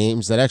character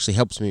names. That actually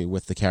helps me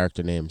with the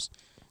character names,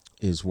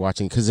 is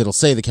watching, because it'll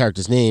say the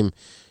character's name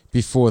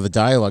before the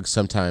dialogue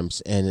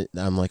sometimes, and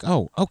I'm like,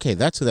 oh, okay,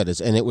 that's who that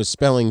is. And it was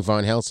spelling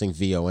Von Helsing,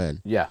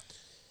 V-O-N. Yeah.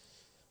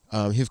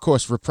 He, of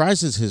course,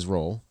 reprises his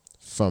role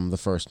from the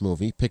first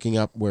movie, picking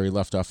up where he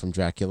left off from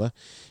Dracula.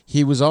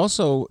 He was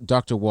also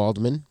Dr.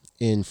 Waldman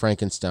in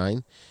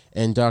Frankenstein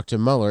and Dr.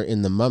 Muller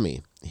in The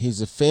Mummy. He's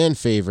a fan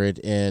favorite,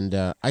 and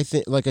I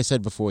think, like I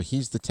said before,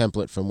 he's the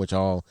template from which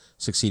all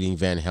succeeding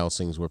Van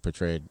Helsings were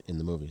portrayed in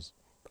the movies.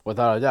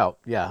 Without a doubt,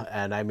 yeah.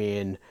 And I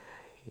mean,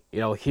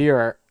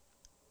 here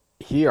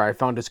I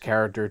found his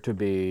character to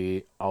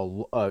be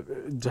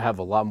to have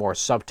a lot more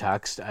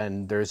subtext,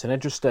 and there's an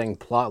interesting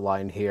plot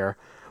line here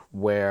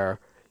where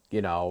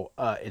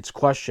it's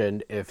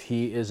questioned if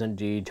he is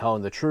indeed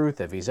telling the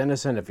truth, if he's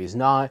innocent, if he's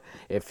not,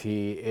 if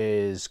he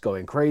is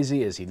going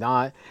crazy, is he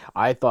not?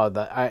 I thought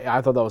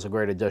that was a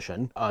great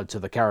addition to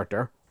the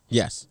character.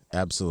 Yes,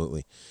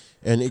 absolutely,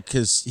 and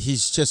because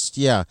he's just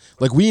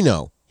we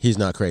know he's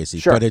not crazy,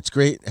 sure. But it's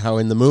great how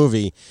in the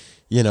movie,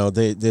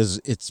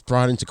 it's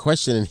brought into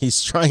question, and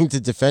he's trying to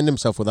defend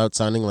himself without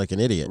sounding like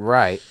an idiot.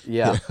 Right.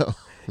 Yeah.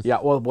 Yeah.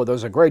 Well,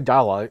 there's a great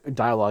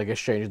dialogue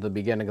exchange at the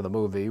beginning of the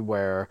movie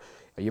where.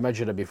 You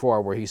mentioned it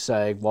before, where he's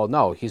saying, "Well,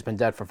 no, he's been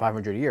dead for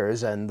 500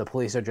 years," and the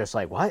police are just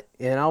like, "What?"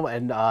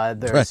 And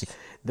there's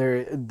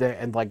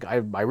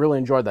I really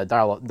enjoyed that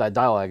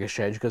dialogue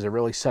exchange because it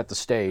really set the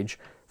stage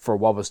for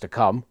what was to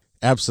come.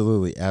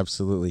 Absolutely,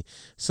 absolutely.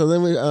 So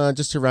then we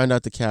just to round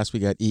out the cast, we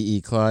got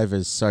E.E. Clive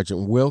as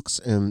Sergeant Wilkes,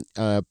 and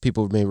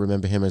people may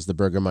remember him as the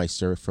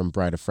Burgermeister from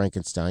Bride of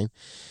Frankenstein.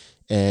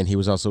 And he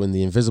was also in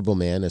The Invisible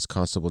Man as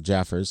Constable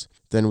Jaffers.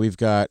 Then we've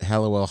got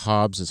Hallowell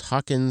Hobbs as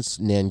Hawkins,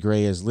 Nan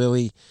Gray as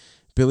Lily,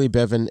 Billy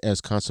Bevan as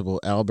Constable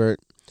Albert,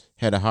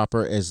 Hedda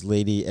Hopper as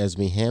Lady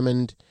Esme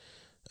Hammond,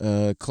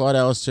 Claude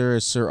Allister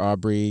as Sir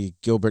Aubrey,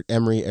 Gilbert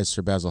Emery as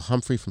Sir Basil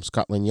Humphrey from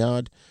Scotland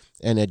Yard,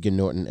 and Edgar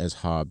Norton as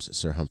Hobbs,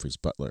 Sir Humphrey's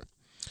butler.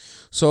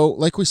 So,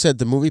 like we said,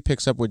 the movie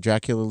picks up where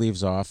Dracula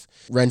leaves off.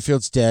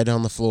 Renfield's dead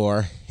on the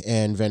floor,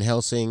 and Van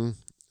Helsing,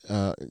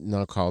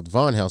 now called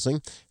Von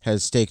Helsing,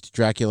 has staked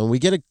Dracula, and we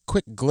get a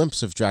quick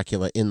glimpse of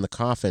Dracula in the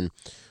coffin,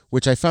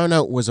 which I found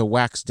out was a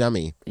wax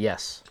dummy.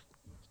 Yes.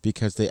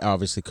 Because they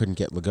obviously couldn't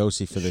get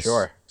Lugosi for this.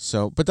 Sure.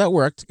 So, but that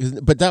worked.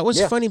 But that was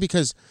funny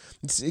because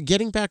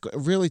getting back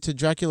really to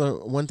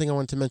Dracula, one thing I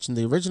wanted to mention,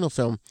 the original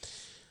film,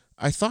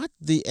 I thought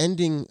the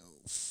ending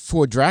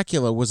for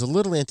Dracula was a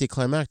little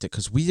anticlimactic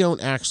because we don't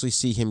actually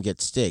see him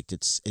get staked.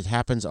 It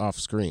happens off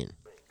screen.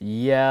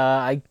 Yeah,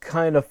 I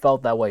kind of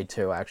felt that way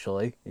too,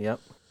 actually.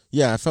 Yep.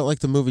 Yeah, I felt like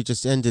the movie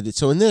just ended.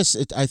 So in this,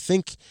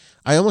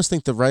 I almost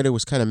think the writer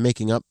was kind of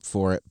making up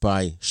for it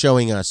by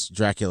showing us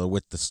Dracula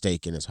with the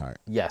stake in his heart.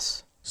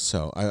 Yes.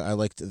 So I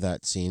liked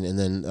that scene. And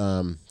then,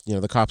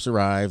 the cops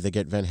arrive, they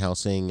get Van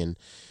Helsing, and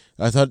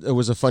I thought it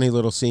was a funny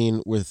little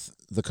scene with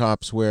the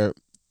cops where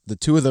the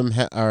two of them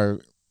are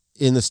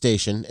in the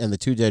station, and the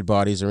 2 dead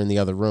bodies are in the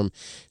other room.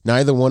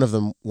 Neither one of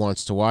them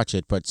wants to watch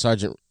it, but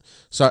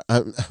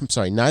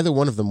neither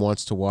one of them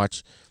wants to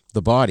watch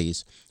the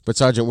bodies, but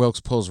Sergeant Wilkes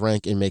pulls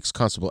rank and makes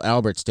Constable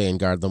Albert stay and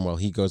guard them while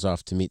he goes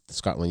off to meet the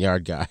Scotland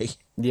Yard guy.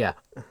 Yeah.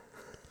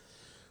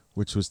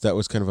 That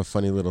was kind of a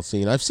funny little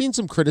scene. I've seen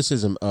some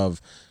criticism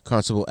of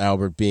Constable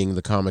Albert being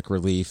the comic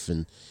relief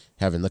and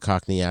having the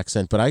Cockney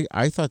accent, but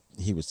I thought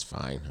he was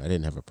fine. I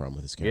didn't have a problem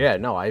with his character. Yeah,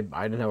 no, I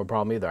didn't have a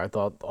problem either. I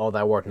thought all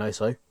that worked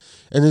nicely.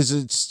 And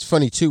it's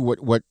funny, too,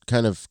 what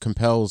kind of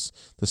compels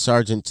the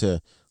sergeant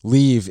to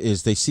leave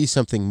is they see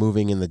something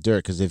moving in the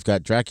dirt, because they've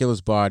got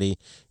Dracula's body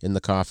in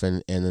the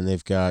coffin, and then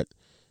they've got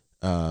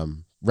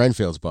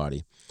Renfield's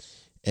body.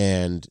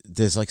 And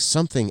there's like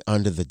something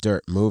under the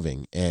dirt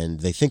moving, and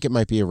they think it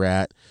might be a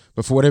rat,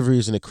 but for whatever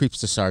reason it creeps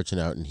the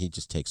sergeant out and he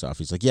just takes off.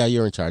 He's like, yeah,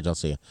 you're in charge, I'll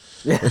see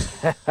you.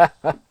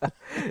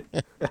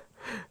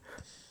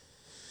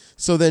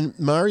 So then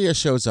Maria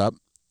shows up,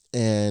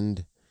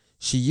 and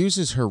she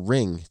uses her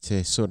ring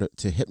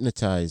to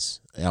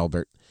hypnotize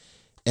Albert.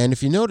 And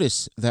if you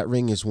notice, that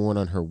ring is worn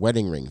on her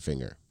wedding ring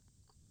finger.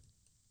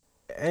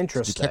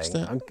 Interesting. Did you catch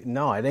that?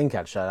 No, I didn't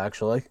catch that,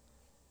 actually.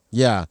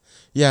 Yeah,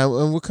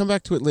 and we'll come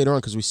back to it later on,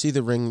 because we see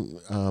the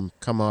ring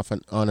come off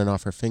and on and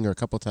off her finger a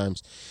couple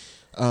times.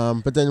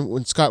 But then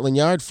when Scotland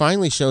Yard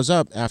finally shows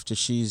up after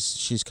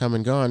she's come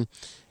and gone,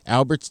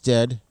 Albert's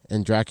dead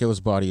and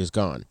Dracula's body is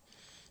gone.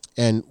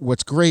 And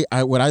what's great,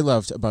 what I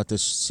loved about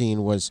this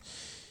scene was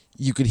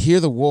you could hear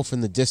the wolf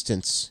in the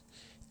distance,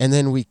 and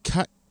then we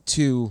cut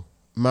to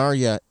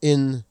Maria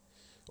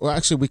I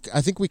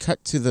think we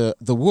cut to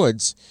the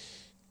woods,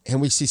 and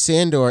we see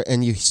Sandor,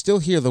 and you still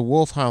hear the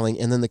wolf howling,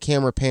 and then the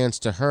camera pans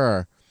to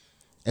her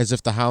as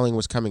if the howling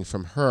was coming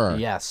from her.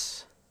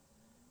 Yes.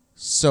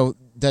 So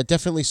that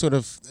definitely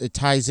it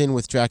ties in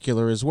with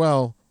Dracula as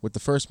well, with the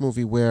first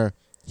movie where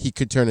he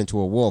could turn into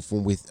a wolf,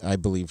 I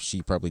believe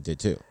she probably did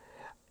too.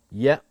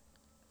 Yeah.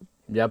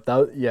 Yep.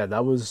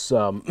 That was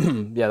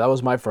that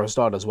was my first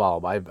thought as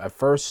well. I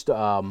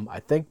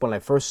think when I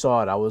first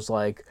saw it, I was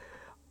like,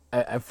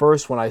 at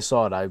first when I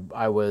saw it,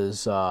 I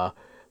was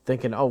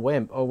thinking, oh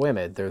wait a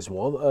minute, there's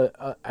wolf,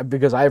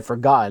 because I had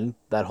forgotten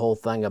that whole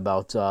thing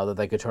about that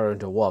they could turn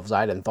into wolves.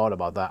 I hadn't thought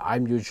about that.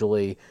 I'm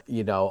usually,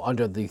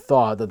 under the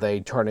thought that they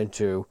turn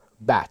into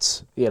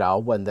bats,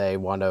 when they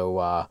want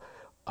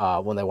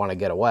to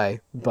get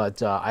away.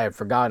 But I had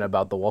forgotten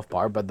about the wolf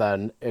part. But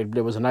then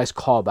it was a nice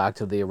callback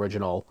to the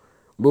original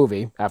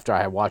movie after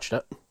I had watched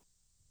it.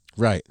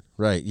 Right.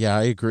 Yeah,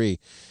 I agree.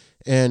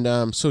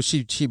 And so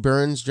she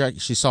burns,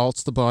 she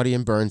salts the body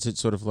and burns it,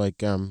 sort of like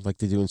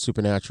they do in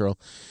Supernatural.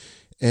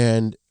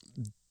 And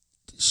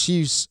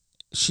she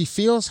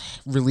feels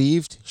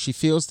relieved. She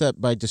feels that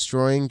by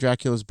destroying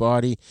Dracula's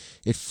body,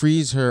 it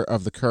frees her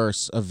of the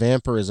curse of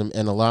vampirism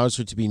and allows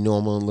her to be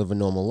normal and live a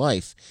normal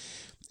life.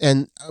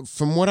 And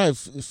from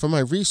my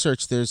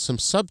research, there's some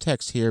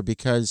subtext here,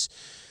 because,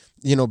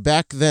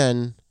 back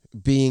then,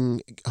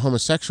 being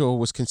homosexual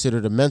was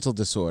considered a mental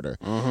disorder.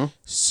 Mm-hmm.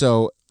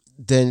 So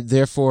then,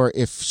 therefore,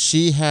 if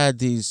she had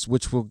these,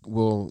 which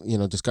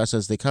we'll discuss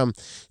as they come,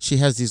 she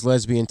has these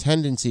lesbian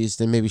tendencies,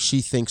 then maybe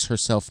she thinks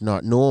herself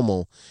not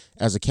normal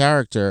as a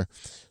character.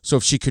 So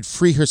if she could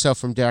free herself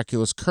from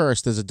Dracula's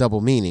curse, there's a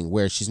double meaning,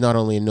 where she's not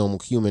only a normal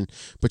human,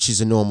 but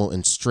she's a normal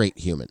and straight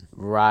human.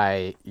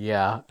 Right.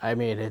 Yeah. I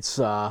mean, it's.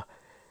 I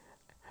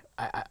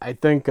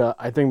think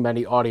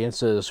many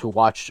audiences who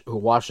watch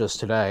this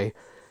today,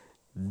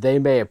 they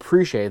may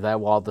appreciate that,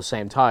 while at the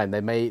same time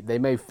they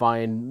may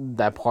find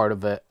that part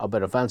of it a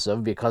bit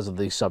offensive because of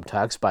the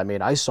subtext. But I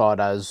mean, I saw it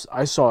as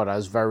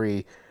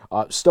very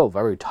still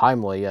very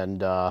timely,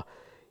 and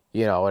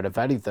and if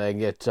anything,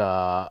 it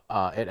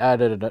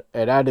added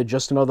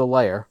just another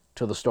layer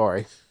to the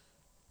story.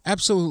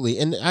 Absolutely,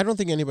 and I don't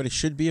think anybody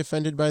should be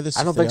offended by this.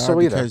 I don't think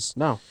so either.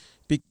 No,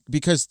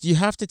 because you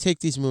have to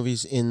take these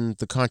movies in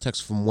the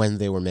context from when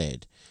they were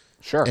made.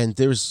 Sure. And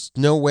there's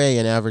no way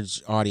an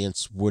average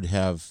audience would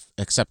have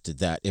accepted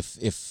that if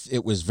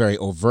it was very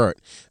overt.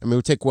 I mean, it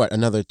would take,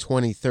 another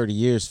 20, 30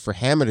 years for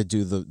Hammer to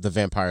do the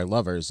Vampire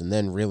Lovers and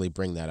then really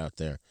bring that out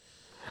there.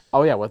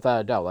 Oh, yeah,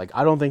 without a doubt. Like,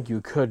 I don't think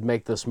you could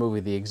make this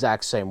movie the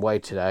exact same way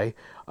today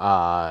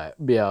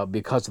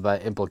because of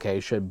that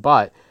implication.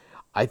 But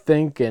I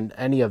think in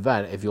any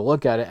event, if you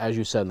look at it, as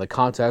you said, in the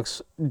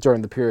context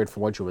during the period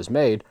from which it was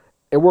made,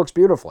 it works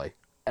beautifully.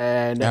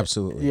 And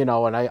absolutely.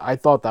 And I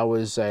thought that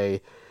was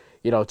a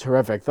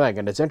terrific thing.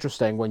 And it's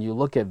interesting when you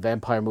look at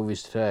vampire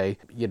movies today,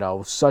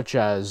 such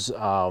as,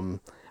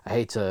 I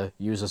hate to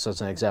use this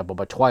as an example,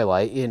 but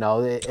Twilight,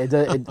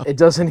 it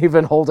doesn't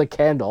even hold a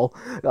candle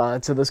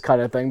to this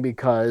kind of thing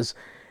because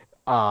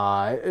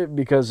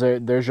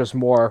there's just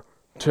more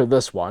to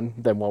this one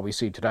than what we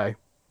see today.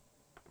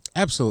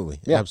 Absolutely.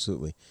 Yeah.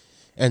 Absolutely.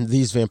 And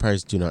these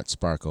vampires do not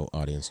sparkle,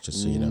 audience,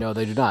 just so you know. No,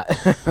 they do not.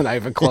 Not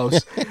even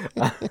close.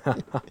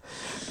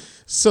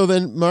 So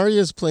then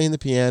Maria's playing the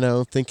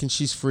piano, thinking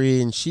she's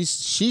free, and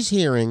she's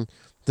hearing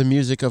the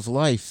music of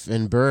life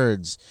and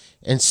birds.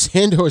 And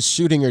Sandor's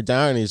shooting her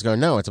down, and he's going,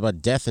 no, it's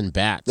about death and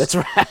bats. That's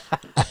right.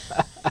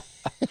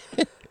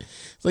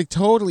 Like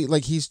totally,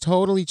 like he's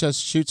totally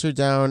just shoots her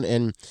down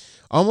and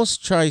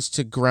almost tries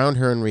to ground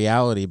her in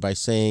reality by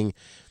saying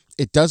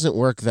it doesn't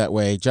work that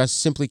way. Just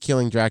simply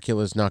killing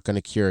Dracula is not going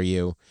to cure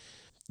you,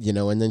 you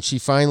know. And then she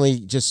finally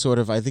just sort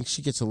of, I think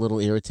she gets a little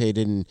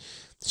irritated and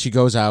she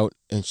goes out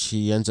and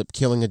she ends up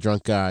killing a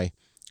drunk guy.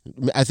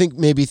 I think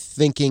maybe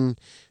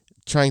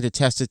trying to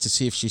test it to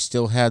see if she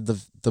still had the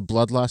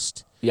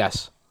bloodlust.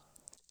 Yes.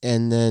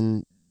 And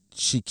then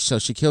she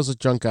kills a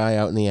drunk guy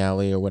out in the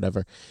alley or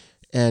whatever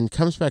and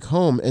comes back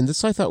home. And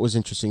this I thought was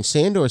interesting.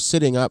 Sandor is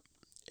sitting up,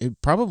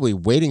 probably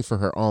waiting for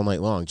her all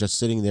night long, just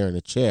sitting there in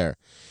a chair.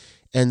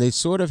 And they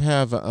sort of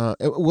have,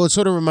 it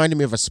sort of reminded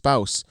me of a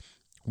spouse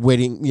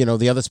waiting, you know,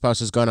 the other spouse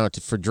has gone out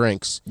for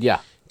drinks.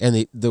 Yeah. And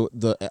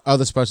the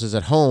other spouse is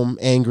at home,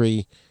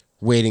 angry,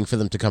 waiting for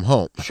them to come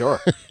home. Sure.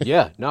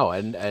 Yeah. No.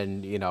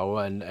 And you know,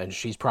 and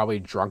she's probably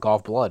drunk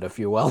off blood, if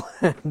you will.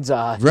 And,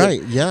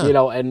 right. Yeah. You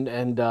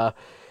know,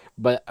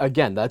 but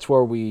again, that's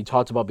where we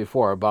talked about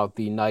before about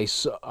the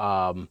nice,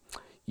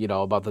 you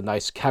know, about the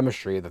nice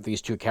chemistry that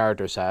these two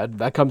characters had.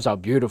 That comes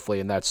out beautifully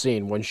in that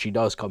scene when she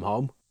does come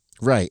home.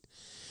 Right.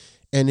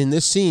 And in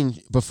this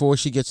scene, before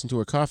she gets into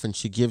her coffin,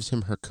 she gives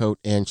him her coat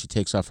and she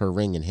takes off her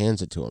ring and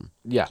hands it to him.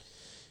 Yeah.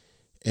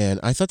 And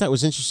I thought that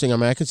was interesting. I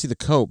mean, I can see the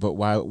coat, but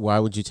why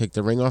would you take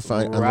the ring off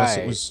unless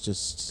it was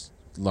just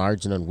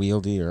large and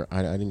unwieldy? Or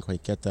I didn't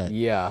quite get that.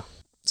 Yeah.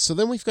 So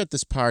then we've got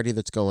this party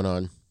that's going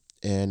on,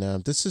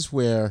 and this is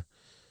where,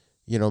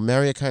 you know,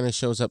 Maria kind of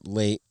shows up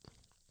late,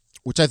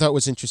 which I thought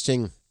was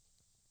interesting.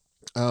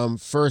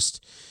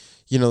 First,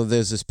 you know,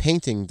 there's this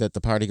painting that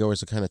the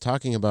partygoers are kind of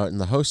talking about, and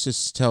the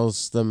hostess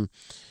tells them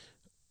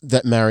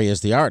that Maria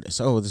is the artist.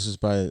 Oh, this is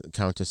by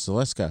Countess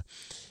Zaleska.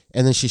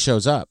 And then she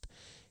shows up.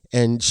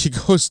 And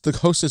the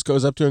hostess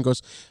goes up to her and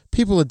goes,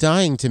 "People are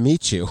dying to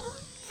meet you."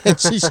 And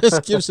she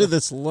just gives her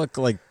this look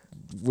like,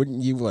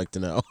 wouldn't you like to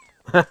know?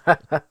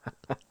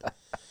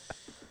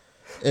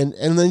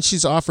 And then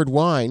she's offered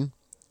wine,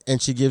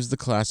 and she gives the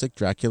classic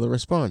Dracula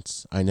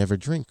response, "I never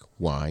drink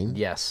wine."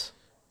 Yes.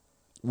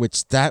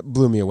 Which that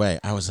blew me away.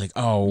 I was like,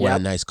 oh, what Yep.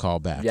 a nice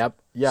callback.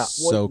 Yep. Yeah.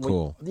 So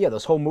cool. Yeah,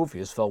 this whole movie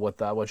is filled with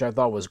that, which I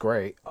thought was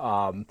great.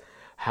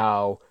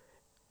 How,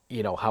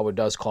 you know, how it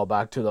does call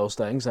back to those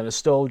things, and it's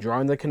still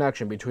drawing the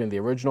connection between the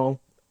original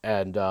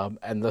and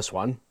this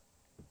one.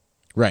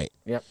 Right.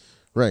 Yep.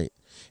 Right.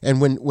 And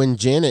when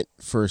Janet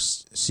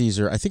first sees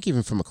her, I think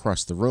even from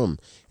across the room,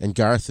 and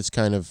Garth is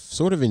kind of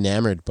sort of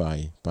enamored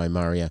by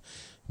Maria,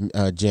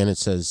 Janet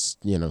says,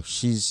 you know,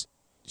 she's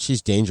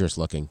dangerous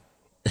looking.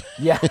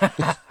 Yeah.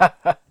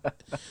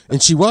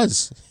 And she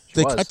was.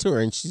 They was. cut to her,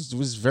 and she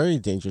was very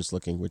dangerous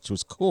looking, which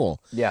was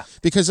cool. Yeah.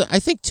 Because I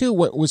think, too,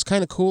 what was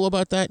kind of cool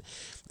about that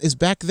is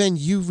back then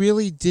you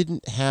really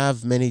didn't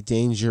have many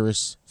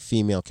dangerous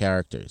female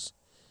characters.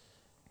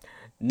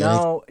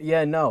 No.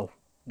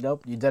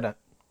 Nope, you didn't.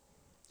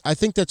 I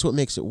think that's what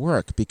makes it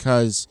work,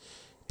 because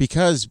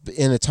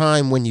in a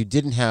time when you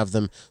didn't have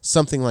them,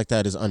 something like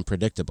that is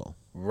unpredictable.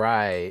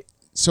 Right.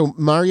 So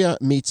Maria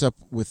meets up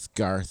with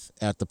Garth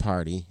at the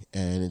party,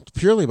 and it's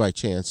purely by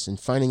chance, and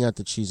finding out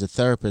that she's a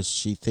therapist,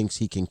 she thinks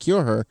he can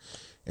cure her,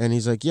 and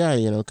he's like, yeah,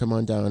 you know, come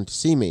on down to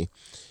see me.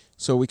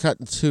 So we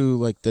cut to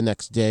like the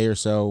next day or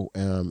so,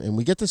 and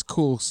we get this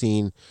cool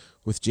scene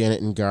with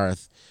Janet and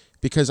Garth,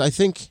 because I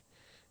think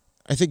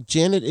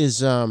Janet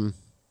is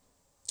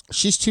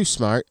she's too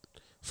smart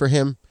for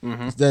him.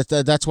 Mm-hmm.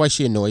 That's why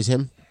she annoys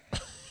him.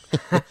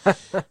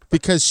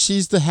 Because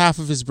she's the half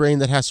of his brain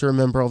that has to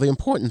remember all the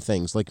important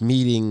things, like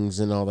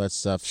meetings and all that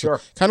stuff. Sure.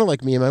 So, kind of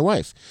like me and my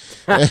wife.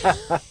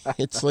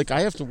 It's like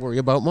I have to worry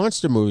about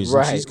monster movies,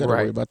 and she's got to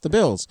worry about the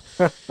bills.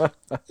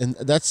 And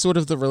that's sort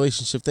of the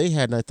relationship they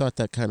had, and I thought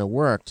that kind of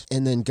worked.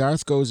 And then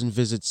Garth goes and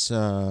visits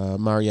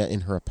Maria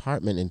in her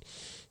apartment, and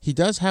he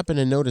does happen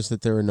to notice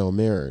that there are no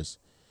mirrors.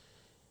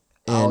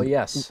 And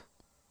yes.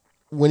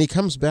 When he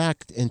comes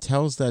back and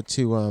tells that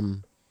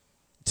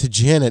to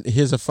Janet,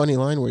 here's a funny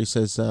line where he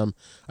says,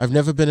 "I've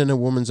never been in a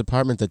woman's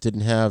apartment that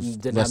didn't have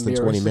less than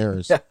 20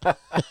 mirrors."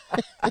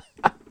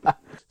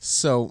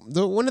 So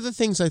one of the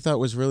things I thought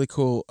was really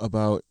cool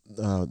about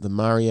the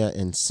Maria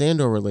and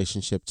Sandor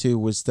relationship too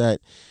was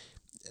that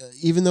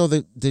even though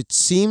it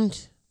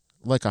seemed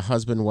like a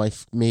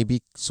husband-wife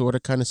maybe sort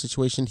of kind of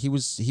situation, he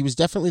was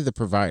definitely the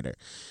provider,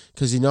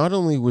 because he not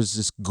only was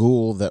this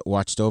ghoul that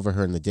watched over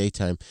her in the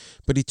daytime,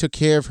 but he took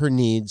care of her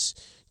needs,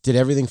 did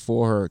everything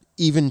for her,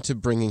 even to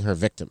bringing her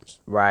victims.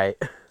 Right.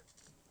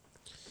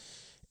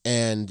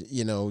 And,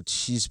 you know,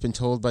 she's been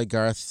told by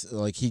Garth,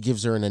 like, he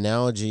gives her an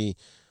analogy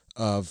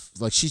of,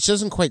 like, she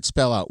doesn't quite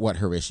spell out what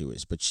her issue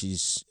is, but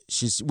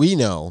we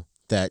know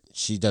that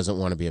she doesn't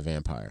want to be a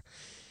vampire.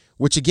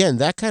 Which, again,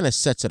 that kind of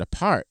sets it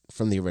apart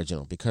from the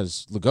original,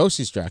 because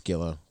Lugosi's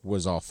Dracula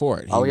was all for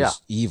it. He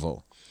was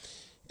evil.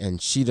 And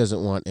she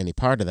doesn't want any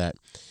part of that.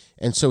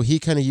 And so he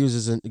kind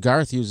of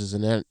Garth uses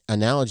an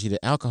analogy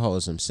to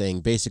alcoholism,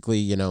 saying basically,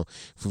 you know,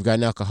 if we've got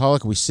an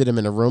alcoholic, we sit him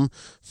in a room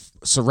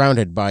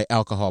surrounded by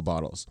alcohol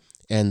bottles.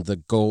 And the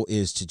goal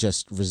is to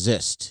just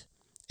resist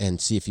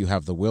and see if you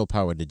have the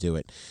willpower to do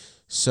it.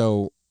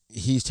 So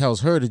he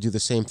tells her to do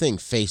the same thing,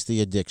 face the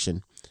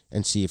addiction,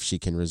 and see if she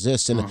can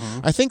resist. And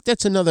I think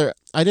that's another.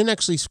 I didn't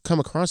actually come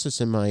across this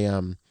in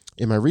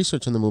my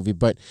research on the movie,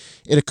 but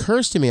it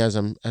occurs to me as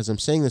I'm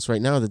saying this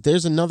right now that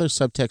there's another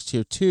subtext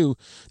here too.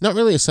 Not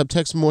really a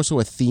subtext, more so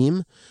a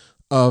theme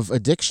of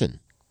addiction.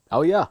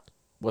 Oh yeah,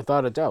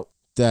 without a doubt.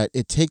 That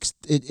it takes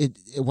it.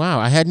 Wow,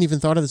 I hadn't even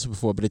thought of this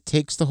before, but it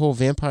takes the whole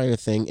vampire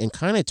thing and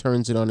kind of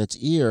turns it on its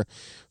ear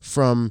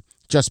from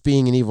just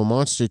being an evil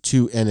monster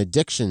to an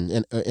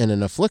addiction and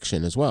an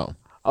affliction as well.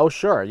 Oh,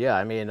 sure. Yeah.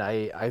 I mean,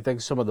 I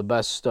think some of the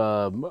best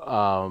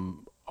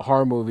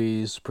horror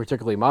movies,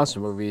 particularly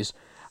monster movies,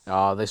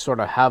 they sort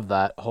of have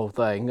that whole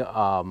thing,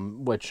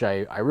 which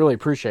I really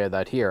appreciated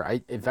that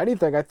here. If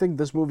anything, I think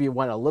this movie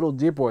went a little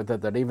deeper with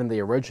it than even the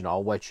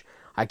original, which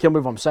I can't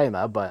believe I'm saying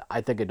that, but I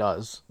think it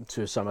does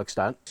to some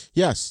extent.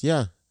 Yes.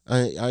 Yeah.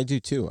 I do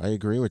too. I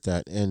agree with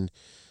that. And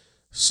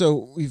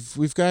so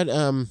we've got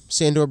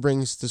Sandor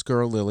brings this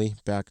girl Lily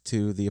back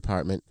to the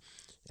apartment,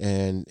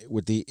 and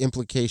with the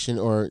implication,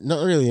 or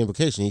not really the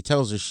implication, he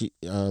tells her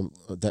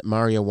that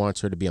Maria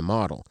wants her to be a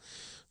model,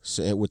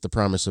 so, with the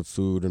promise of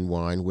food and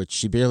wine, which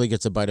she barely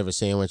gets a bite of a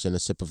sandwich and a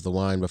sip of the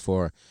wine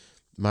before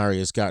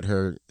Maria's got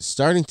her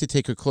starting to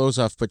take her clothes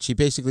off, but she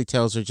basically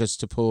tells her just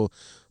to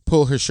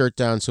pull her shirt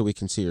down so we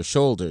can see her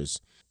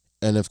shoulders.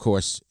 And of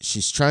course,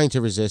 she's trying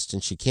to resist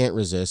and she can't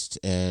resist,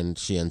 and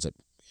she ends up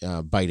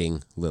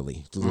biting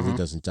Lily. Lily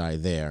doesn't die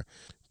there.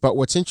 But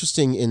what's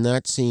interesting in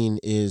that scene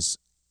is,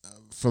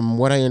 from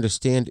what I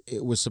understand,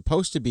 it was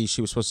supposed to be she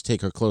was supposed to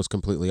take her clothes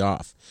completely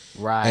off.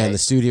 Right. And the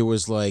studio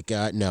was like,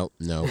 no,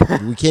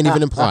 we can't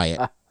even imply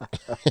it.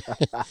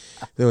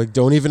 They're like,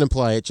 don't even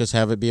imply it, just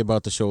have it be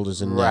about the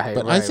shoulders and neck.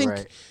 But I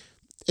think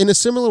in a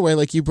similar way,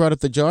 like you brought up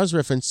the Jaws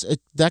reference,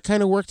 that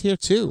kind of worked here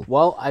too.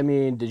 Well, I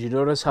mean, did you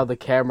notice how the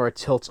camera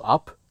tilts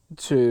up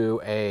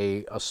to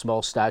a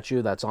small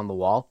statue that's on the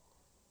wall?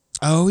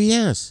 Oh,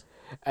 yes.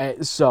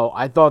 So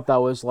I thought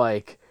that was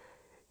like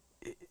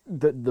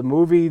the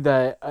movie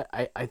that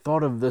I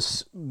thought of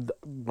this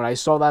when I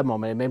saw that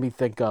moment. It made me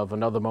think of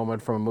another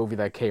moment from a movie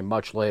that came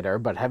much later.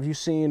 But have you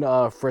seen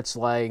Fritz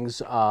Lang's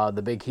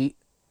The Big Heat?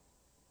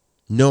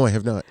 No, I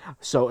have not.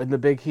 So in The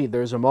Big Heat,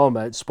 there's a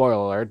moment, spoiler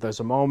alert, there's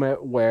a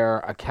moment where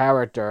a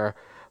character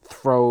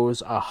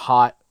throws a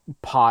hot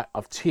pot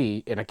of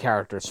tea in a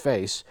character's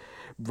face.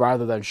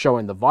 Rather than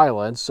showing the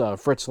violence,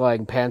 Fritz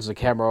Lang pans the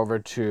camera over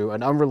to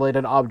an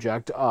unrelated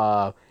object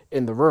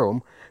in the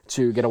room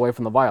to get away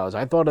from the violence.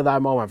 I thought of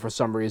that moment for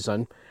some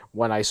reason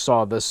when I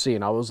saw this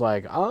scene. I was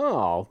like,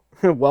 oh,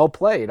 well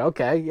played.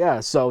 Okay,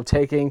 yeah. So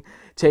taking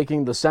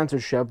the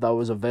censorship that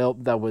was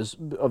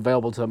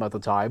available to them at the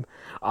time,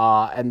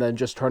 and then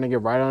just turning it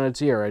right on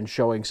its ear and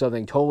showing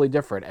something totally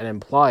different and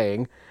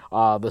implying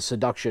the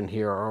seduction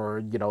here, or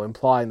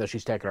implying that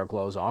she's taking her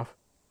clothes off.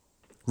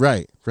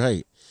 Right.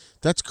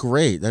 That's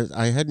great.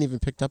 I hadn't even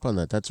picked up on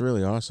that. That's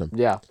really awesome.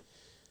 Yeah.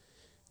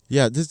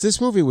 Yeah, this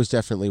movie was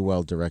definitely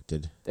well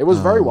directed. It was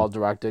very well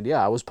directed.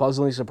 Yeah, I was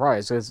pleasantly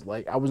surprised. It's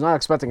like I was not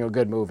expecting a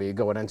good movie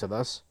going into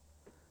this.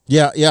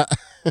 Yeah.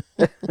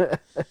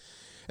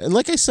 And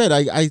like I said,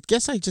 I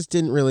guess I just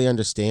didn't really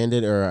understand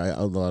it, or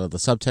a lot of the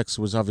subtext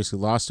was obviously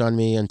lost on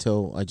me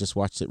until I just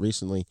watched it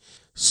recently.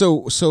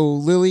 So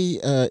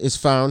Lily is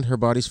found, her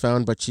body's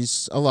found, but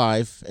she's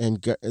alive,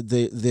 and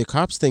the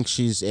cops think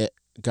she's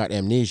got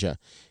amnesia,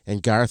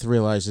 and Garth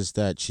realizes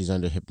that she's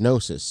under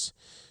hypnosis.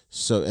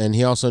 So, and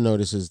he also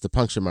notices the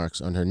puncture marks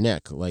on her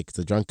neck, like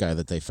the drunk guy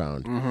that they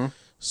found. Mm-hmm.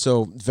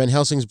 So Van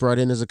Helsing's brought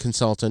in as a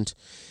consultant,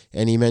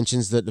 and he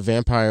mentions that the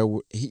vampire,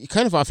 he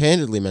kind of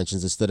offhandedly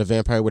mentions this, that a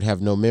vampire would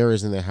have no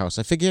mirrors in their house.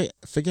 I forget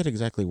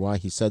exactly why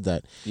he said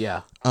that.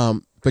 Yeah.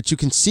 But you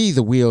can see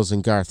the wheels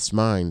in Garth's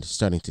mind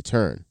starting to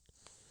turn,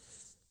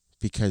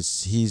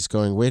 because he's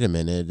going, wait a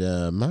minute,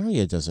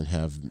 Maria doesn't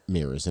have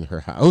mirrors in her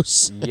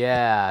house.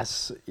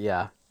 Yes,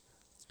 yeah.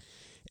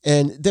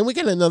 And then we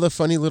get another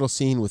funny little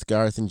scene with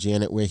Garth and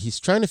Janet where he's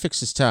trying to fix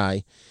his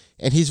tie,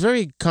 and he's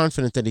very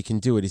confident that he can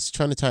do it. He's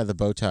trying to tie the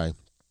bow tie,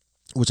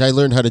 which I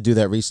learned how to do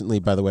that recently,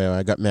 by the way.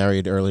 I got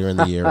married earlier in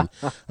the year, and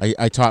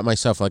I taught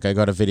myself, like I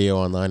got a video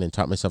online and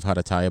taught myself how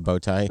to tie a bow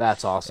tie.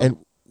 That's awesome.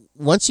 And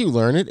once you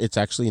learn it, it's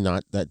actually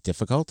not that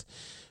difficult.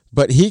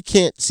 But he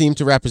can't seem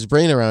to wrap his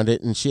brain around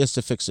it, and she has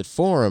to fix it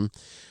for him.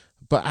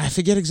 But I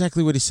forget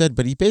exactly what he said,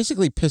 but he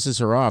basically pisses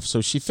her off.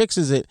 So she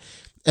fixes it,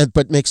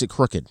 but makes it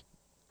crooked.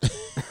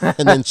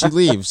 And then she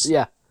leaves.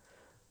 Yeah.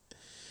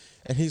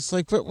 And he's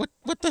like, but what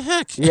the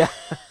heck? Yeah.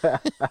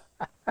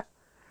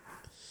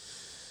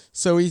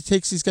 So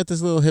he's got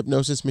this little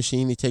hypnosis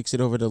machine. He takes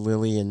it over to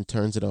Lily and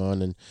turns it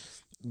on. And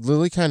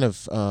Lily kind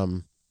of,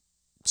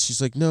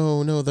 she's like,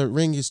 no, the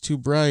ring is too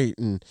bright.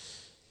 And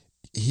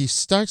he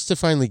starts to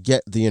finally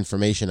get the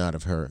information out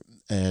of her.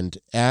 And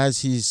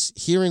as he's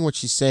hearing what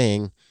she's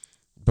saying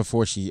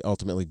before she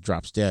ultimately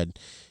drops dead,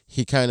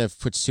 he kind of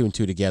puts two and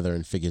two together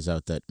and figures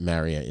out that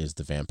Maria is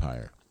the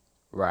vampire.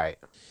 Right.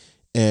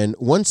 And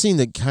one scene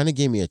that kind of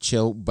gave me a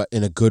chill, but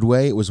in a good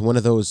way, it was one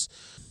of those,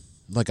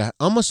 like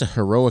almost a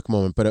heroic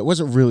moment, but it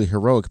wasn't really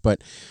heroic.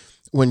 But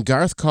when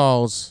Garth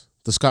calls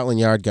the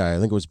Scotland Yard guy, I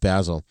think it was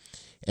Basil,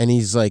 and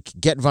he's like,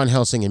 "Get Van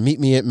Helsing and meet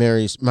me at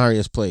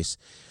Maria's place."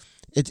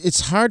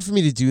 It's hard for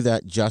me to do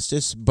that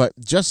justice, but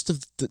just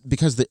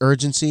because the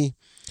urgency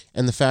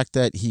and the fact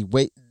that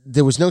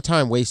there was no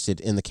time wasted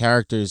in the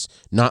characters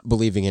not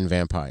believing in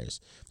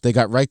vampires. They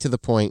got right to the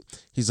point.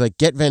 He's like,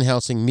 "Get Van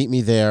Helsing, meet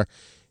me there."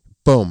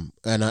 Boom.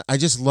 And I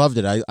just loved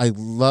it. I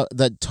love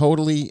that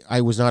totally.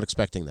 I was not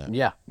expecting that.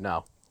 Yeah,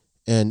 no.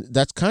 And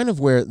that's kind of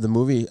where the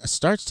movie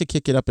starts to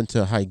kick it up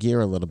into high gear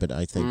a little bit,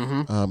 I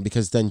think,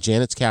 because then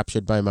Janet's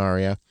captured by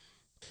Maria,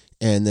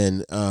 and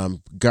then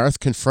Garth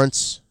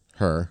confronts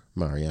her,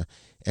 Maria,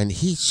 and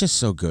he's just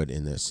so good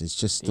in this. It's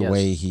just the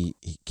way he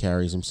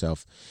carries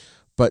himself.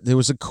 But there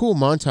was a cool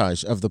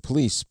montage of the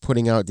police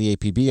putting out the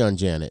APB on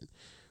Janet,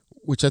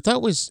 which I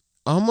thought was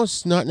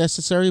almost not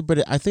necessary,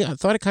 but I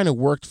thought it kind of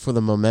worked for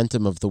the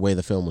momentum of the way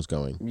the film was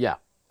going. Yeah,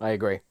 I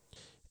agree.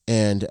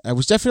 And I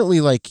was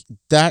definitely like,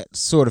 that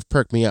sort of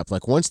perked me up.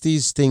 Like once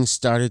these things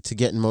started to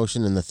get in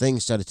motion and the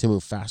things started to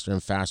move faster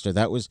and faster,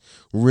 that was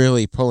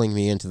really pulling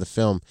me into the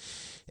film.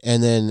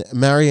 And then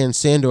Maria and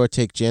Sandor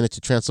take Janet to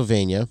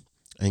Transylvania,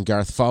 and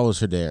Garth follows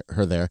her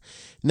there.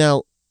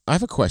 Now, I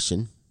have a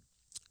question.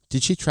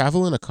 Did she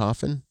travel in a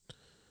coffin?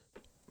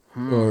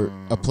 Or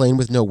a plane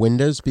with no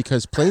windows?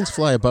 Because planes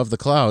fly above the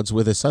clouds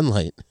with the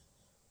sunlight.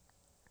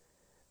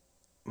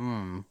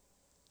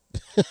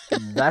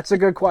 That's a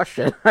good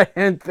question. I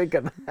didn't think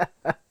of that.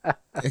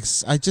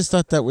 I just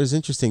thought that was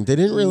interesting. They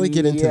didn't really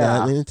get into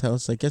that. They didn't tell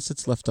us. I guess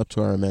it's left up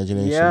to our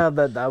imagination. Yeah,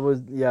 that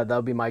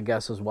would be my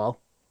guess as well.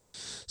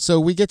 So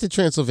we get to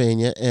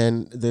Transylvania,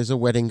 and there's a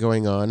wedding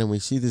going on, and we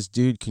see this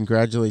dude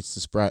congratulates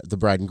the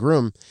bride and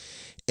groom.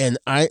 And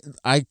I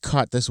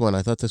caught this one.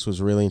 I thought this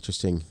was really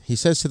interesting. He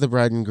says to the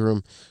bride and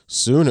groom,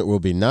 "Soon it will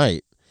be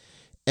night."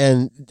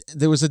 And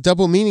there was a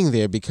double meaning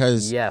there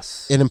because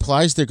it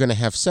implies they're going to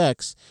have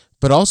sex,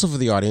 but also for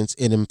the audience,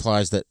 it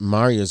implies that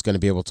Maria is going to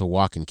be able to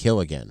walk and kill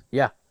again.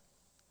 Yeah.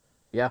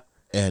 Yeah.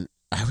 And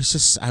I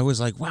was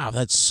like, wow,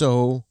 that's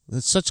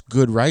such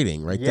good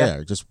writing right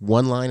there. Just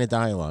one line of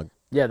dialogue.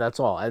 Yeah, that's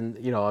all. And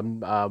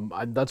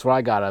that's what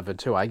I got out of it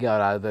too. I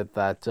got out of it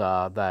that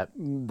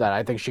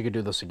I think she could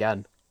do this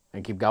again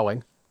and keep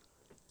going.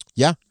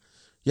 Yeah.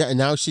 Yeah, and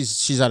now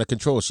she's out of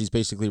control. She's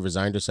basically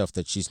resigned herself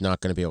that she's not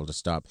going to be able to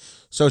stop.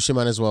 So she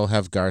might as well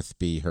have Garth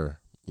be her,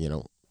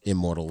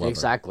 immortal lover.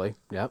 Exactly.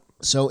 Yep.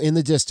 So in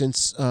the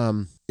distance,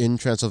 in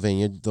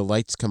Transylvania, the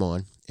lights come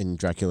on in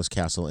Dracula's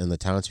castle, and the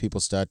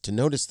townspeople start to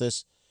notice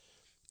this,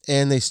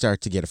 and they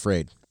start to get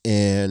afraid.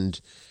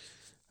 And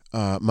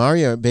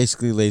Maria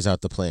basically lays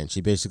out the plan. She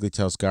basically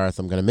tells Garth,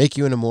 "I'm going to make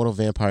you an immortal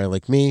vampire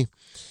like me,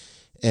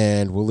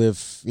 and we'll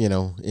live,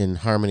 in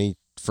harmony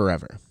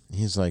forever."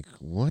 He's like,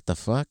 "What the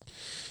fuck?"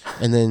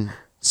 And then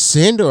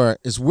Sandor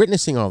is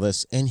witnessing all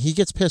this, and he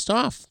gets pissed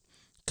off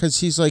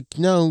because he's like,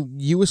 "No,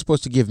 you were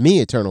supposed to give me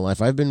eternal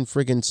life. I've been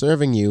friggin'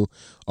 serving you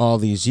all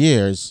these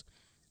years.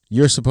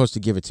 You're supposed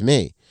to give it to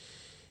me."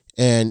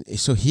 And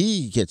so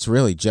he gets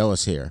really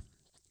jealous here.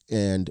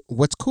 And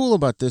what's cool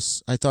about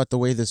this, I thought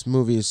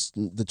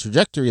the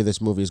trajectory of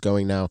this movie is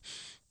going now,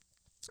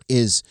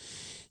 is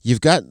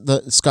you've got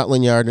the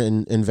Scotland Yard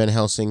and Van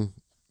Helsing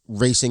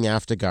racing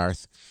after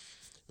Garth,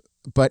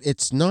 but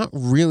it's not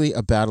really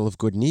a battle of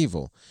good and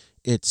evil.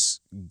 It's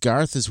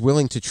Garth is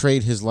willing to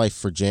trade his life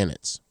for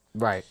Janet's.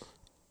 Right.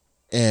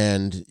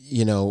 And,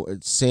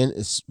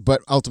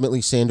 but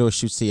ultimately Sandor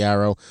shoots the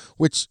arrow,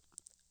 which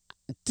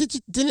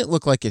didn't it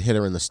look like it hit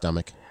her in the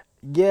stomach?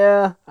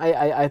 Yeah,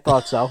 I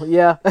thought so.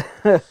 Yeah.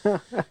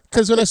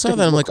 Because when I saw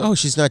that, I'm like, oh,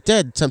 she's not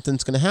dead.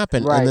 Something's going to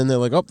happen. Right. And then they're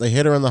like, oh, they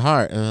hit her in the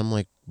heart. And I'm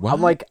like, what?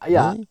 I'm like,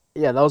 yeah. Really?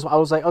 Yeah, I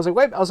was like,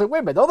 wait a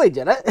minute, no, they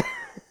didn't.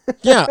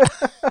 Yeah.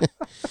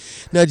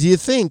 Now, do you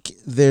think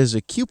there's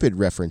a Cupid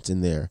reference in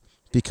there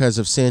because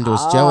of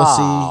Sandor's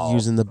jealousy,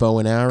 using the bow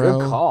and arrow?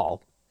 Good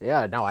call.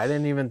 Yeah, no, I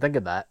didn't even think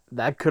of that.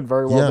 That could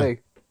very well be.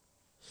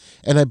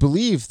 And I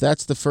believe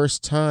that's the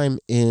first time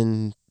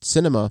in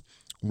cinema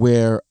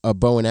where a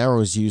bow and arrow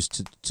is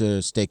used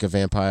to stake a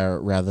vampire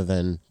rather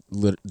than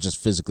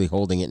just physically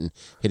holding it and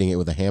hitting it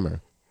with a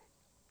hammer.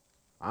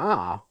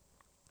 Ah.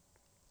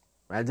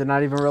 I did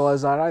not even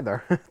realize that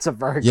either. It's a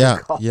very good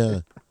call. Yeah.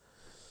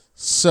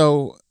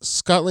 So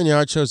Scotland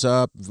Yard shows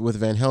up with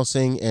Van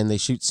Helsing, and they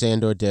shoot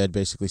Sandor dead,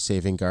 basically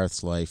saving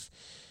Garth's life.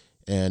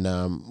 And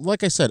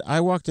like I said, I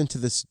walked into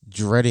this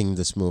dreading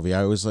this movie.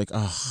 I was like,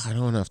 oh, I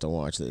don't have to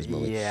watch this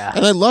movie. Yeah.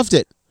 And I loved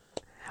it.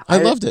 I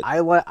loved it. I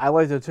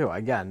liked it too.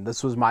 Again,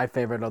 this was my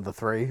favorite of the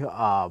three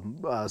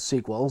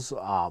sequels.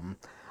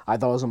 I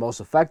thought it was the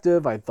most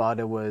effective. I thought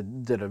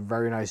it did a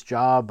very nice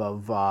job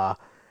of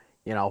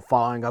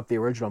following up the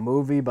original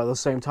movie, but at the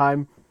same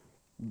time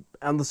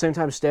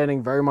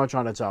standing very much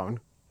on its own.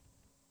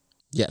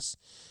 Yes,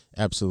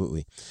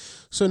 absolutely.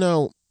 So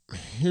now,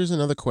 here's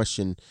another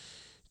question.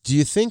 Do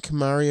you think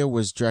Maria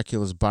was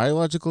Dracula's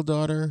biological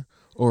daughter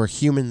or a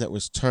human that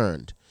was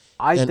turned?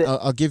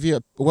 I'll give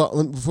you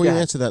before you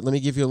answer that, let me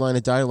give you a line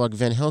of dialogue.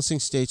 Van Helsing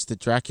states that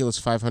Dracula's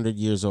 500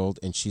 years old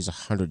and she's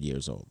 100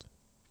 years old.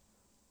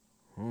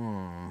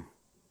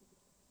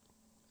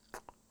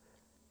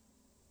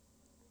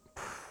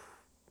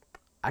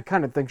 I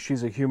kind of think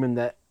she's a human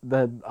that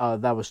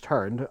was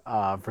turned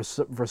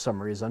for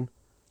some reason.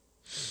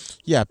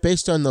 Yeah,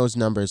 based on those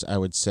numbers, I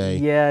would say.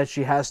 Yeah,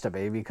 she has to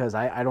be, because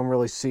I don't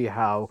really see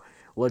how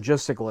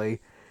logistically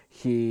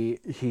he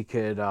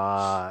could.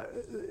 I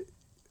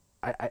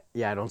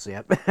don't see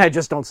it. I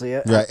just don't see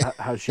it. Right.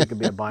 How she could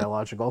be a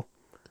biological.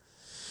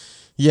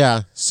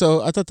 Yeah,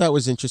 so I thought that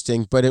was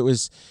interesting, but a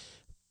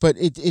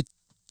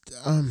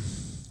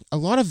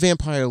lot of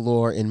vampire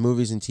lore in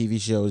movies and TV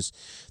shows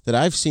that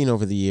I've seen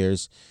over the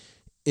years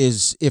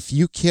is if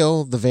you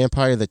kill the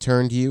vampire that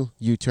turned you,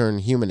 you turn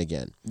human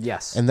again.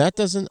 Yes. And that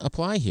doesn't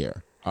apply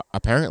here,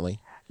 apparently.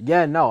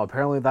 Yeah, no,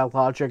 apparently that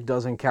logic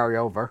doesn't carry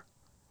over.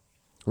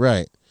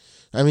 Right.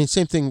 I mean,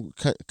 same thing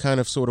kind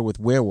of sort of with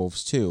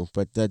werewolves too,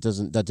 but that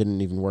didn't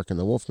even work in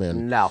the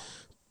Wolfman. No.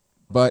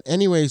 But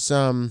anyways,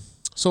 so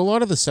a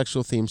lot of the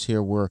sexual themes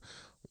here were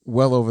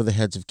well over the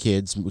heads of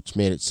kids, which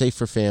made it safe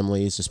for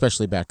families,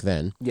 especially back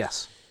then.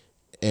 Yes.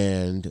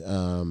 And,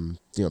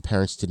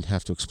 parents didn't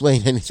have to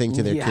explain anything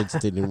to their kids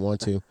that they didn't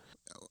want to.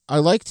 I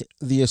liked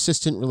the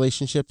assistant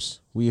relationships.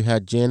 We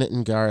had Janet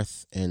and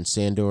Garth and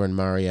Sandor and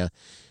Maria.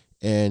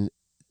 And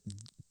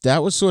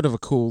that was sort of a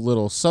cool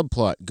little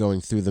subplot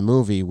going through the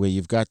movie where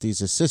you've got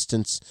these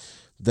assistants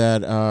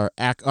that are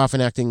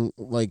often acting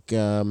like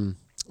the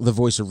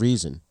voice of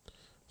reason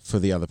for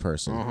the other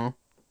person. Mm-hmm.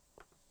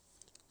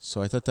 So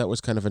I thought that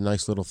was kind of a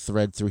nice little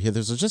thread through here.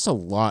 There's just a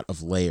lot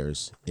of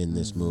layers in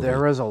this movie.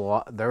 There is a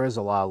lot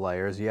of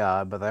layers,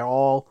 yeah, but they're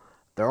all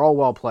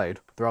well played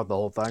throughout the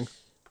whole thing.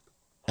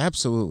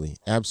 Absolutely.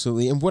 And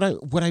what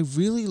I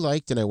really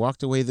liked, and I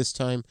walked away this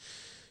time,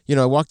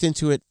 I walked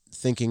into it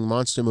thinking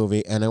monster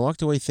movie, and I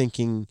walked away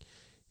thinking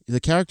the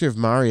character of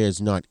Maria is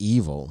not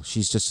evil.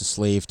 She's just a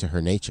slave to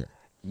her nature.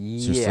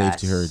 She's a slave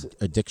to her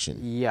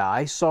addiction. Yeah,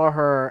 I saw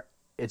her.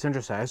 It's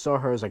interesting. I saw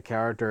her as a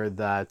character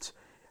that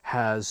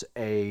has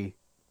a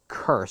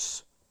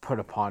curse put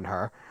upon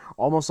her,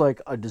 almost like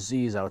a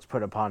disease that was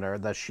put upon her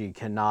that she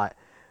cannot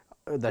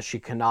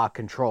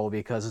control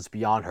because it's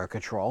beyond her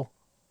control.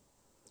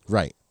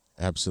 Right.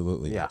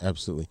 Absolutely. Yeah.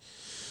 Absolutely.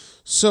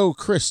 So,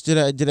 Chris, did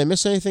I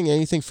miss anything?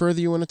 Anything further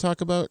you want to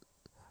talk about?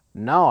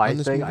 No, I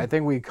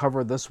think we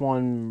covered this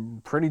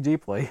one pretty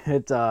deeply.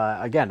 It's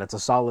a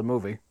solid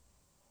movie.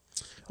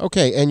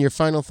 Okay, and your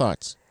final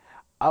thoughts?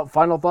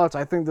 Final thoughts.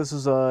 I think this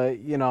is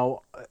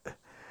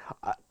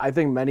I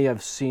think many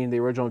have seen the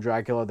original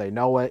Dracula. They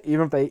know it.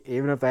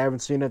 Even if they haven't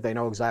seen it, they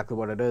know exactly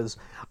what it is.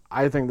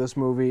 I think this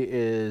movie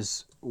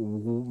is.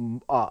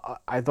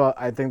 I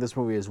think this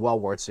movie is well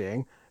worth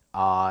seeing,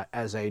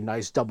 as a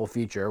nice double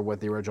feature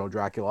with the original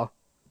Dracula.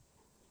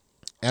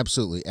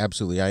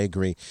 Absolutely, I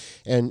agree.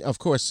 And of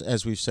course,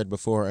 as we've said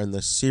before, in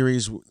the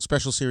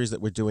special series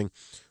that we're doing,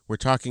 we're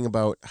talking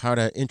about how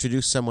to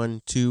introduce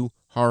someone to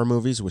horror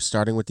movies. We're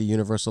starting with the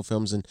Universal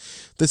films, and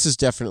this is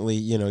definitely,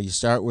 you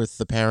start with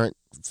the parent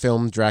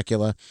film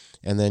Dracula,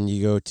 and then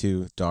you go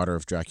to Daughter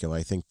of Dracula.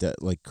 I think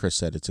that, like Chris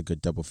said, it's a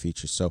good double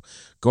feature. So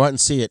go out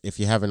and see it if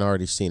you haven't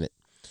already seen it.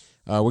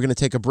 We're going to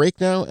take a break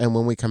now, and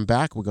when we come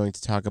back, we're going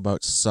to talk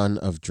about Son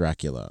of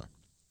Dracula.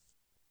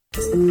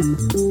 Hello,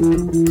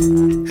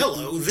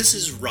 this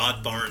is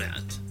Rod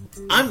Barnett.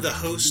 I'm the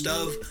host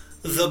of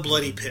The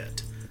Bloody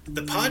Pit,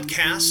 the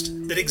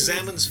podcast that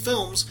examines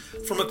films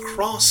from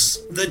across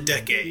the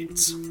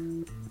decades.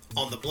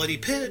 On The Bloody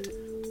Pit,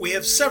 we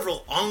have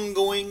several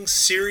ongoing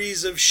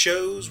series of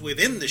shows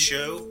within the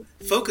show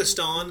focused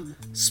on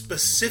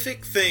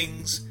specific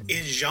things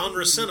in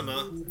genre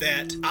cinema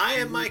that I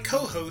and my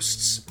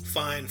co-hosts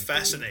find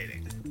fascinating.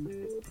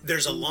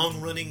 There's a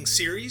long-running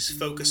series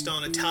focused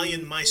on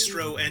Italian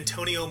maestro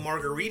Antonio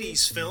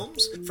Margheriti's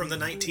films from the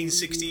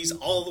 1960s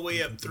all the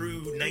way up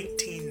through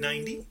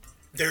 1990.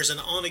 There's an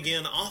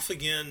on-again,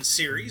 off-again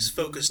series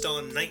focused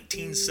on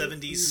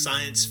 1970s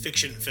science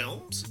fiction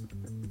films.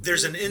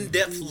 There's an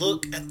in-depth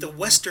look at the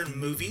Western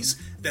movies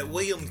that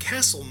William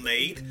Castle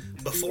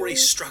made before he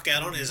struck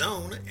out on his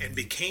own and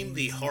became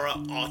the horror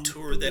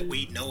auteur that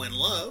we know and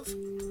love.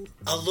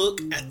 A look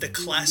at the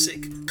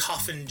classic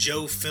Coffin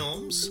Joe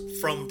films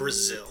from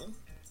Brazil.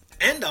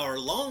 And our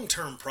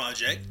long-term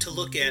project to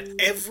look at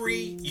every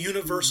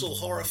Universal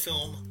horror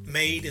film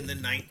made in the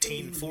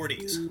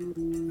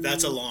 1940s.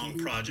 That's a long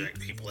project,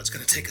 people. It's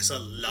going to take us a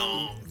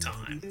long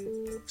time.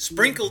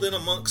 Sprinkled in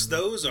amongst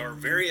those are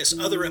various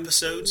other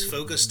episodes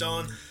focused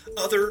on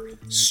other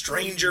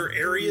stranger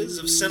areas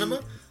of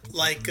cinema,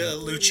 like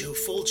Lucio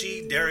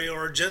Fulci, Dario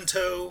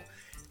Argento,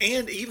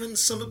 and even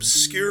some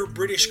obscure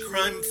British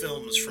crime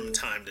films from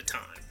time to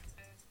time.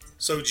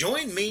 So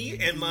join me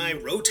and my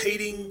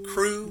rotating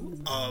crew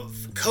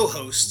of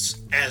co-hosts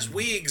as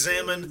we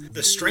examine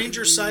the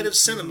stranger side of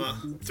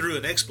cinema through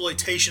an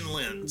exploitation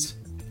lens.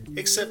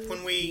 Except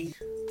when we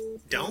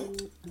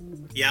don't?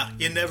 Yeah,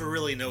 you never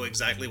really know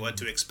exactly what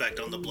to expect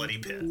on The Bloody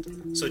Pit.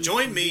 So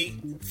join me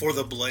for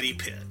The Bloody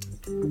Pit.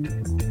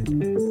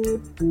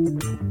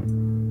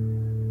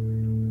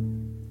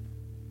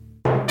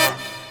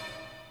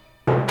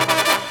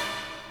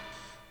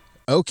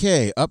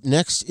 Okay, up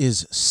next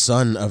is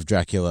Son of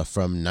Dracula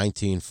from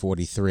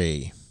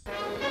 1943.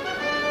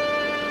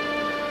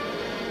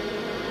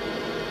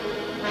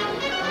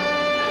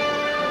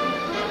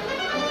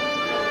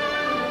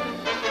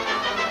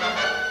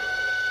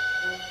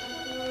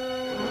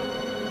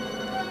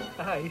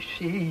 I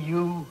see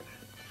you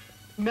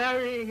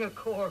marrying a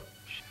corpse,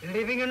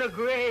 living in a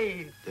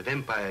grave. The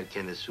vampire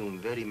can assume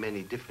very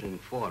many different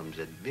forms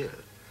at will.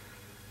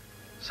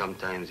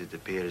 Sometimes it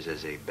appears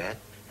as a bat,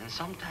 and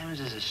sometimes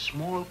as a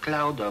small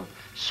cloud of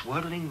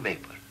swirling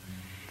vapor.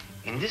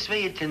 In this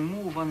way, it can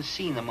move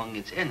unseen among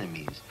its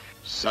enemies.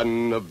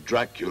 Son of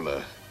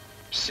Dracula,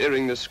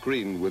 searing the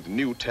screen with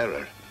new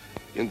terror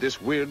in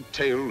this weird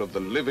tale of the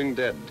living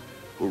dead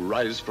who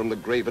rise from the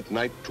grave at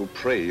night to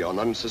prey on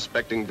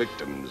unsuspecting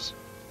victims.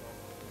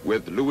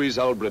 With Louise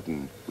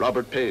Albritton,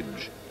 Robert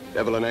Page,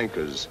 Evelyn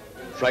Ankers,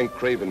 Frank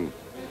Craven,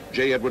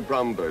 J. Edward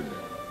Bromberg,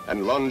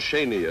 and Lon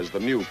Chaney as the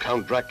new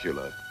Count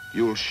Dracula,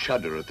 you'll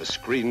shudder at the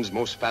screen's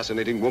most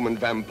fascinating woman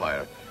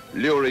vampire,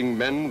 luring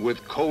men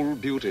with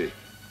cold beauty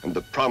and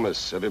the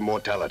promise of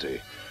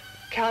immortality.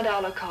 Count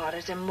Alucard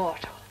is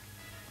immortal.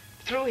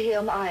 Through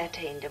him, I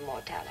attained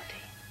immortality.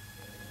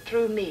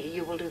 Through me,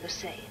 you will do the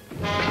same.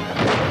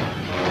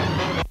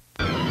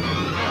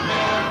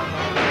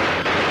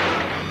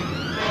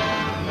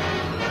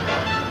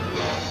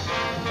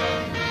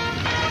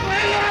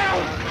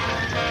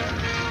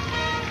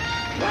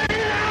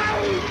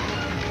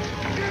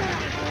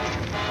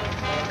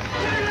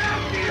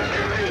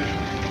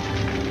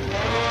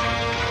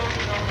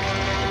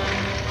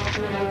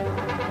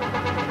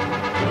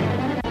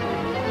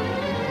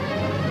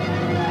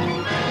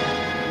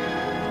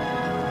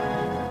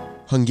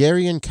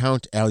 Hungarian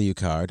Count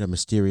Alucard, a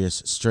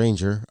mysterious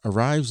stranger,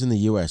 arrives in the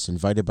U.S.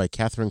 invited by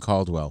Catherine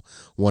Caldwell,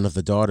 one of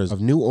the daughters of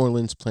New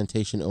Orleans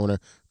plantation owner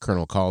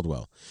Colonel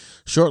Caldwell.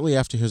 Shortly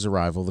after his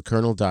arrival, the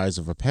colonel dies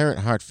of apparent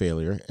heart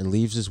failure and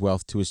leaves his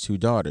wealth to his two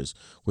daughters,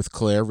 with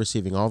Claire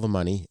receiving all the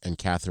money and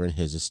Catherine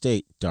his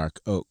estate,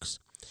 Dark Oaks.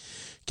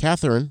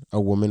 Catherine,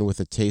 a woman with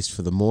a taste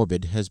for the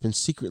morbid, has been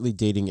secretly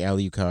dating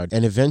Alucard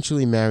and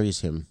eventually marries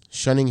him,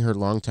 shunning her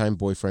longtime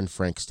boyfriend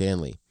Frank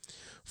Stanley.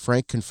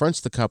 Frank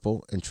confronts the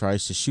couple and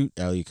tries to shoot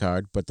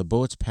Alucard, but the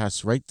bullets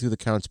pass right through the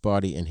Count's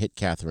body and hit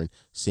Catherine,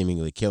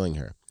 seemingly killing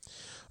her.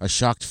 A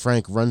shocked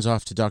Frank runs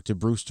off to Dr.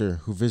 Brewster,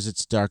 who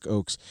visits Dark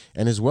Oaks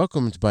and is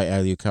welcomed by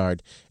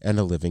Alucard and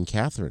a living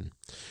Catherine.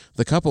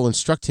 The couple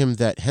instruct him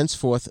that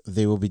henceforth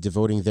they will be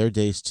devoting their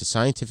days to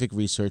scientific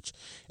research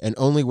and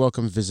only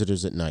welcome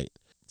visitors at night.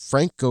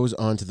 Frank goes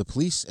on to the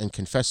police and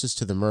confesses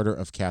to the murder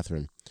of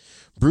Catherine.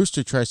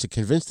 Brewster tries to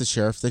convince the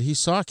sheriff that he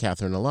saw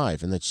Catherine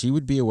alive and that she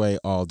would be away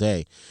all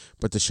day,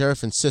 but the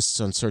sheriff insists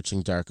on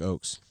searching Dark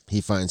Oaks.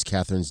 He finds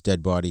Catherine's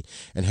dead body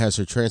and has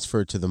her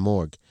transferred to the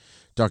morgue.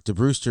 Dr.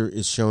 Brewster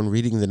is shown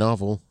reading the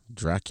novel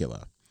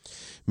Dracula.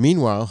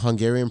 Meanwhile,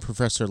 Hungarian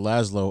Professor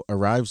Laszlo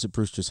arrives at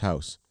Brewster's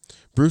house.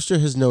 Brewster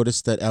has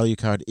noticed that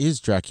Alucard is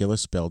Dracula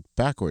spelled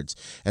backwards,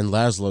 and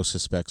Laszlo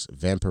suspects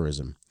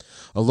vampirism.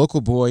 A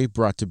local boy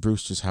brought to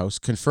Brewster's house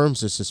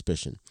confirms his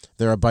suspicion.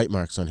 There are bite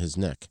marks on his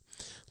neck.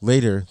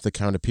 Later, the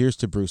Count appears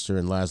to Brewster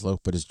and Laszlo,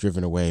 but is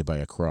driven away by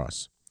a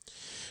cross.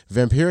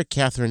 Vampiric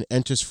Catherine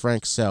enters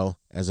Frank's cell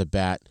as a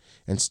bat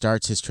and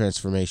starts his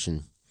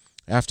transformation.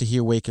 After he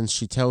awakens,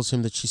 she tells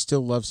him that she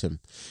still loves him.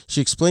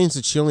 She explains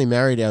that she only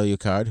married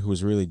Alucard, who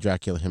was really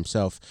Dracula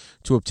himself,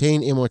 to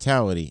obtain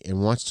immortality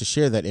and wants to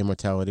share that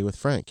immortality with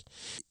Frank.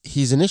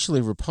 He's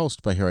initially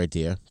repulsed by her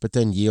idea, but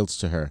then yields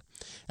to her.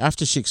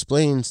 After she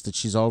explains that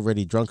she's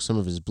already drunk some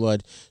of his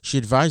blood, she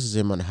advises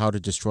him on how to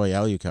destroy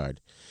Alucard.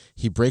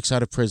 He breaks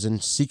out of prison,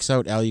 seeks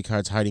out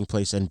Alucard's hiding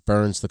place, and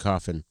burns the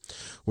coffin.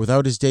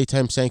 Without his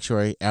daytime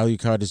sanctuary,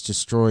 Alucard is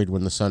destroyed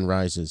when the sun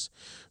rises.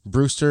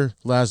 Brewster,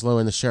 Laszlo,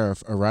 and the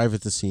sheriff arrive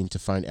at the scene to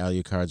find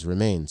Alucard's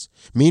remains.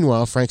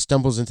 Meanwhile, Frank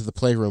stumbles into the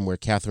playroom where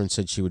Catherine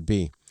said she would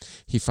be.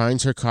 He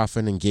finds her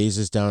coffin and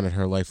gazes down at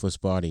her lifeless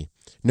body.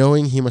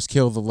 Knowing he must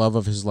kill the love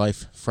of his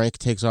life, Frank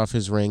takes off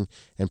his ring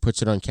and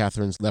puts it on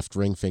Catherine's left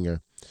ring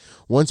finger.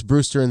 Once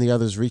Brewster and the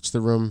others reach the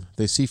room,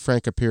 they see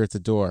Frank appear at the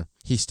door.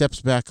 He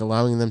steps back,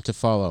 allowing them to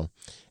follow.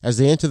 As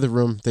they enter the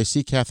room, they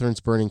see Catherine's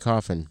burning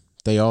coffin.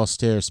 They all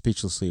stare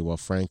speechlessly while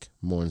Frank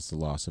mourns the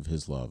loss of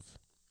his love.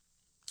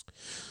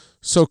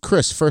 So,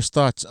 Chris, first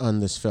thoughts on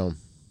this film?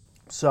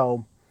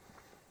 So,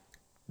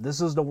 this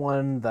is the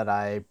one that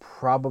I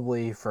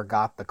probably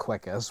forgot the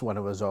quickest when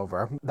it was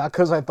over. Not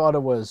because I thought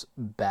it was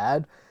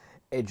bad.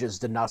 It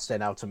just did not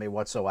stand out to me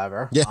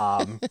whatsoever.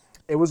 Yeah.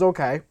 It was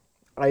okay.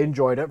 I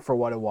enjoyed it for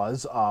what it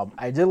was.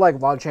 I did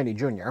like Lon Chaney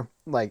Jr.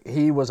 Like,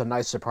 he was a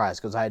nice surprise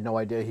because I had no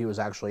idea he was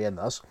actually in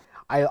this.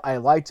 I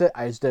liked it.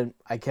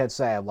 I can't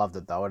say I loved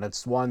it, though, and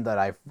it's one that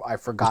I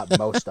forgot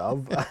most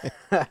of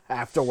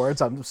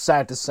afterwards, I'm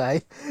sad to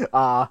say.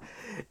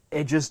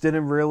 It just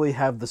didn't really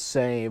have the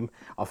same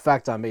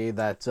effect on me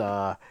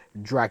that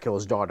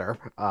Dracula's Daughter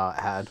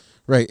had.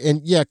 Right,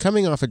 and yeah,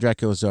 coming off of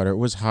Dracula's Daughter, it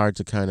was hard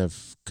to kind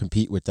of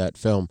compete with that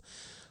film.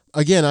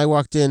 Again, I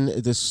walked in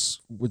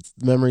this with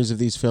memories of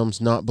these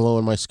films not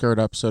blowing my skirt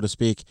up, so to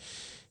speak,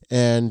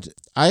 and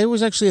I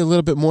was actually a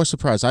little bit more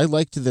surprised. I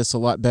liked this a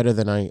lot better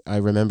than I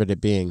remembered it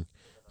being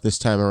this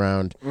time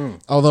around.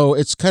 Although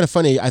it's kind of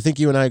funny, I think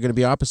you and I are going to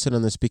be opposite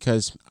on this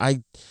because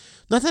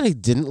not that I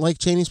didn't like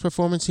Chaney's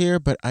performance here,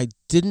 but I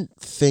didn't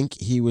think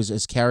he was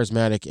as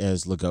charismatic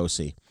as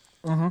Lugosi.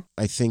 Mm-hmm.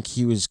 I think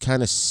he was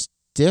kind of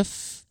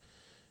stiff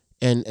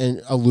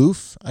and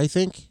aloof, I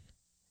think,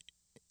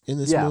 in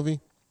this movie.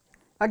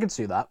 I can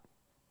see that.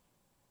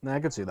 I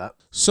could see that.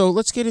 So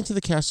let's get into the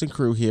cast and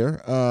crew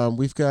here.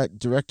 We've got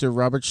director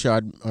Robert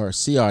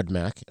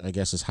Siodmak, I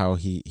guess is how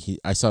he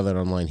I saw that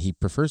online. He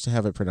prefers to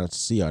have it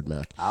pronounced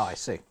Siodmak. Oh, I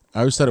see. I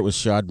always thought it was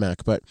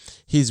Siodmak, but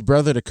he's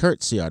brother to Kurt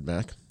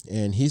Siodmak,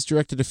 and he's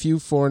directed a few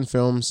foreign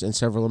films and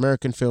several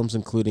American films,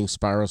 including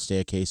Spiral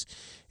Staircase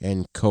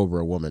and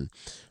Cobra Woman.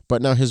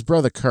 But now his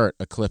brother Kurt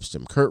eclipsed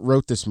him. Kurt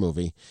wrote this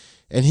movie,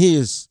 and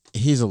he's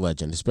a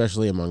legend,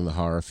 especially among the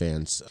horror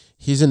fans.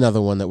 He's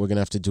another one that we're going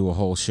to have to do a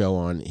whole show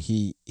on.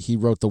 He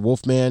wrote The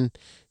Wolfman.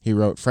 He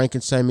wrote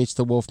Frankenstein Meets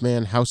the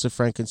Wolfman, House of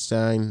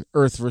Frankenstein,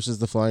 Earth versus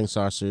the Flying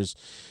Saucers.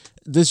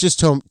 There's just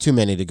too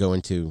many to go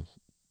into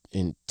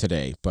in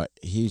today, but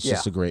he's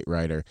just a great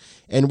writer.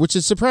 And which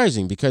is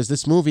surprising because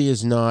this movie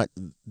is not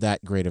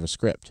that great of a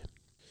script.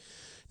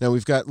 Now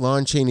we've got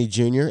Lon Chaney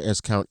Jr. as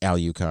Count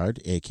Alucard,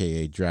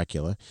 a.k.a.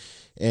 Dracula.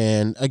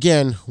 And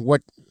again,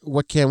 what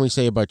can we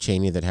say about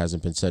Chaney that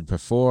hasn't been said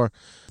before?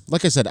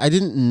 Like I said, I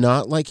didn't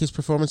not like his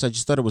performance. I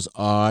just thought it was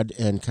odd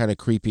and kind of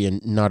creepy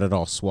and not at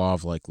all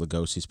suave like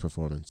Lugosi's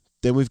performance.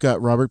 Then we've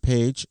got Robert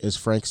Page as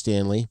Frank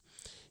Stanley.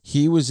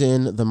 He was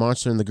in The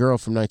Monster and the Girl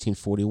from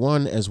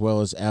 1941, as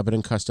well as Abbott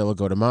and Costello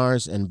Go to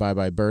Mars and Bye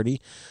Bye Birdie.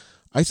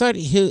 I thought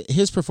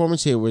his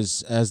performance here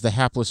was as the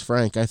hapless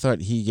Frank. I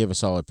thought he gave a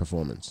solid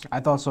performance. I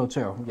thought so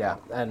too. Yeah,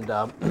 and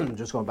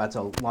just going back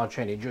to Lon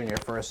Chaney Jr.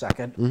 for a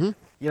second. Mm-hmm.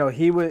 You know,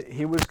 he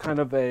was kind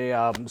of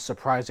a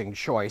surprising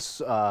choice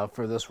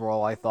for this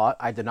role. I thought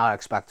I did not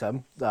expect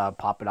him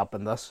popping up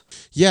in this.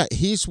 Yeah,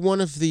 he's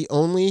one of the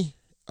only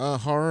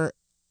horror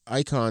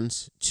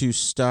icons to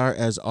star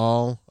as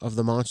all of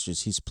the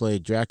monsters. He's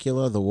played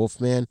Dracula, the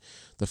Wolfman,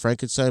 the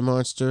Frankenstein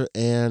monster,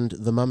 and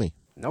the Mummy.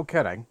 No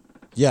kidding.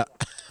 Yeah.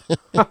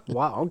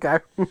 Wow, okay.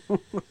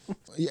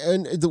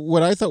 And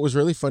what I thought was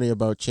really funny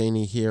about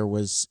Chaney here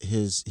was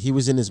he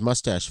was in his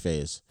mustache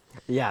phase.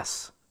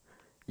 Yes.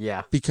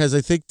 Yeah. Because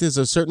I think there's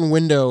a certain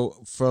window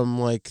from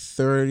like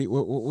 30...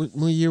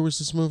 What year was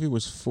this movie?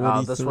 Was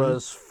 43? This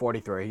was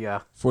 43, yeah.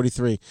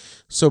 43.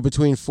 So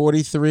between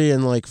 43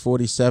 and like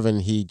 47,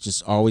 he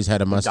just always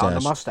had a mustache. Donned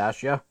a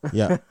mustache, yeah.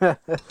 Yeah.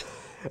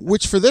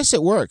 Which for this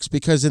it works,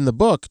 because in the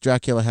book,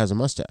 Dracula has a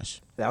mustache.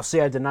 Now,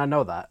 see, I did not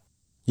know that.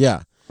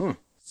 Yeah.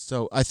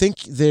 So I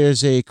think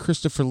there's a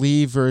Christopher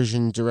Lee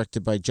version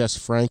directed by Jess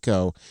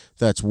Franco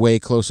that's way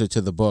closer to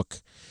the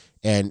book,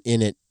 and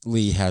in it,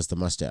 Lee has the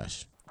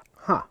mustache.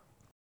 Huh.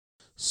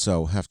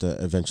 So have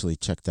to eventually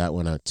check that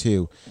one out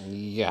too.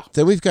 Yeah.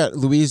 Then we've got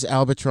Louise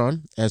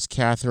Albitron as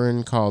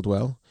Catherine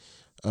Caldwell,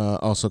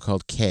 also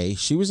called Kay.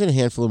 She was in a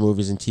handful of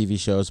movies and TV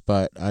shows,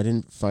 but I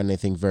didn't find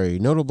anything very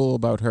notable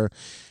about her.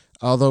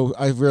 Although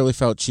I really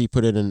felt she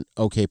put in an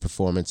okay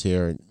performance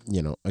here.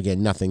 You know,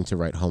 again, nothing to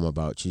write home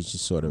about. She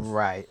just sort of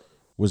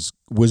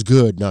was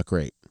good, not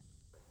great.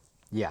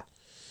 Yeah.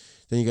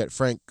 Then you got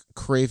Frank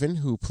Craven,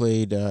 who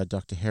played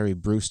Dr. Harry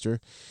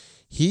Brewster.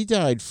 He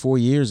died 4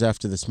 years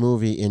after this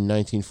movie in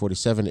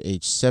 1947 at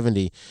age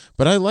 70.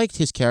 But I liked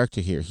his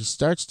character here. He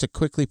starts to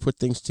quickly put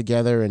things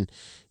together, and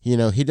you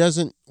know, he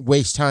doesn't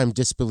waste time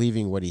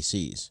disbelieving what he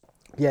sees.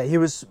 Yeah, he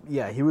was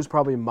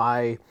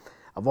probably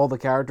of all the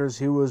characters,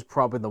 he was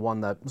probably the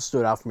one that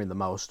stood out for me the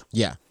most.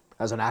 Yeah.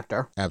 As an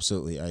actor.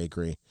 Absolutely, I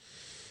agree.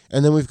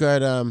 And then we've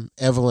got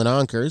Evelyn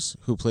Ankers,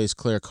 who plays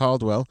Claire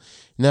Caldwell.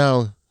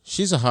 Now,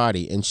 she's a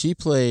hottie, and she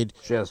played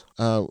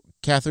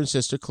Catherine's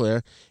sister,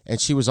 Claire, and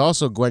she was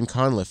also Gwen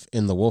Conliffe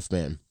in The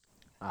Wolfman.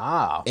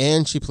 Ah.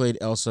 And she played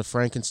Elsa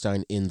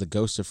Frankenstein in The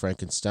Ghost of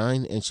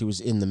Frankenstein, and she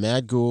was in The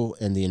Mad Ghoul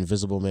and The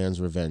Invisible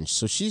Man's Revenge.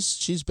 So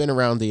she's been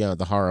around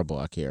the horror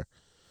block here.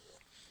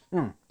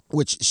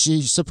 Which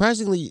she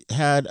surprisingly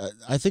had.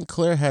 I think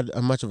Claire had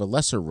a much of a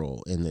lesser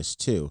role in this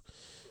too.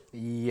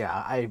 Yeah,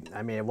 I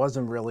mean, it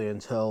wasn't really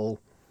until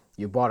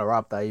you brought her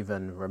up that I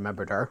even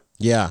remembered her.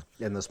 Yeah.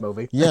 In this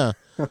movie. Yeah.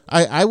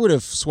 I would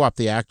have swapped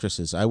the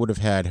actresses. I would have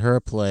had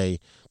her play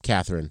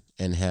Catherine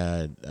and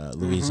had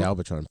Louise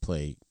Albitron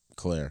play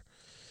Claire.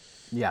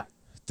 Yeah.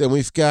 Then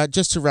we've got,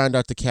 just to round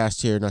out the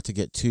cast here, not to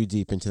get too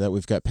deep into that,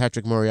 we've got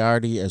Patrick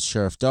Moriarty as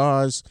Sheriff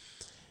Dawes,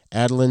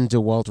 Adeline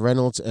DeWalt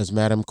Reynolds as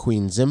Madam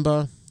Queen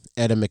Zimba,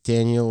 Etta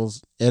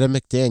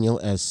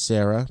McDaniel as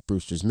Sarah,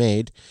 Brewster's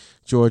maid,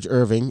 George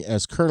Irving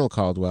as Colonel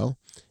Caldwell,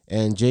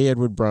 and J.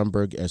 Edward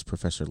Bromberg as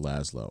Professor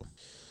Laszlo.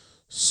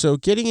 So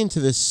getting into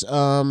this,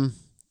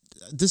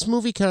 this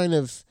movie kind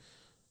of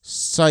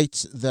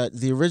cites that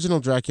the original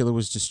Dracula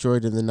was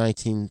destroyed in the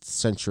 19th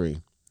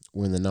century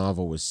when the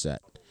novel was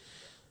set.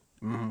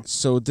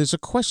 So there's a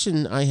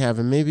question I have,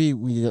 and maybe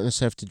we don't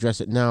necessarily have to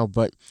address it now,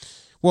 but,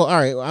 well, all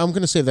right, I'm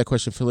going to save that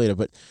question for later.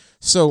 But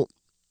so,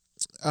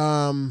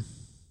 in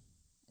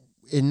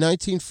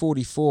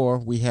 1944,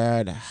 we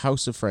had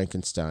House of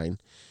Frankenstein,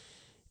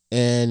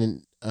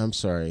 and I'm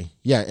sorry,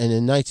 yeah, and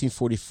in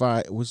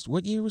 1945,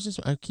 what year was this?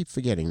 I keep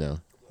forgetting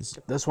now.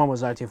 This one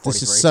was 1943.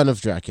 This is Son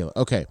of Dracula.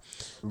 Okay,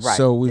 right.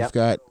 So we've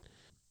got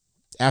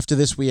After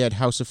this, we had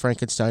House of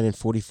Frankenstein in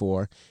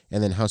 44,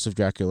 and then House of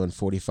Dracula in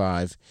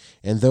 45,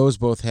 and those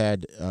both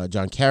had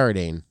John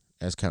Carradine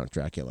as Count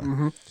Dracula.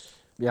 Mm-hmm.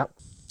 Yep.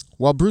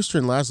 While Brewster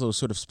and Laszlo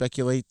sort of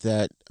speculate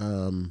that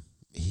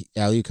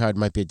Alucard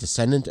might be a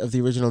descendant of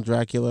the original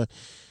Dracula,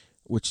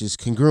 which is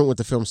congruent with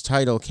the film's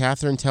title,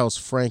 Catherine tells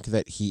Frank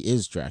that he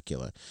is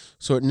Dracula.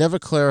 So it never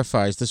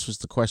clarifies. This was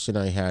the question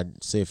I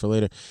had, save for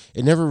later.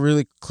 It never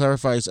really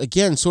clarifies.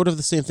 Again, sort of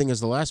the same thing as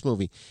the last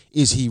movie.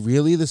 Is he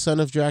really the son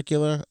of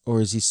Dracula,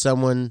 or is he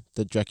someone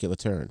that Dracula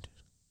turned?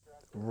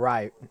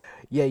 Right.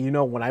 Yeah,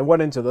 when I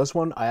went into this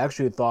one, I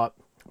actually thought,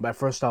 my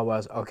first thought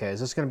was, okay, is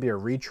this going to be a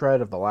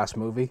retread of the last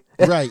movie?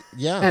 Right,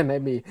 yeah. and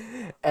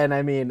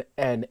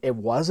it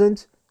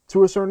wasn't,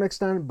 to a certain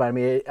extent, but I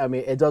mean,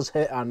 it does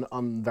hit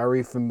on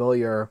very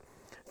familiar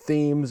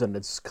themes, and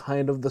it's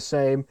kind of the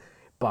same,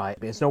 but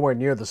it's nowhere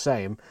near the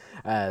same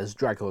as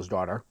Dracula's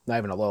Daughter, not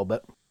even a little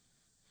bit.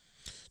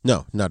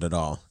 No, not at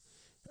all.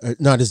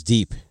 Not as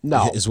deep.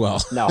 No, as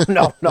well.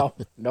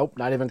 Nope,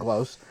 not even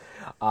close.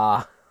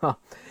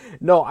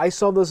 No, I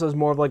saw this as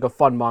more of like a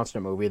fun monster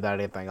movie than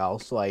anything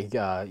else. Like,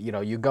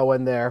 you go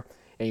in there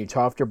and you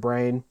turn off your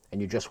brain and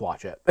you just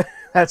watch it.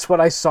 That's what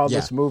I saw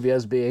this movie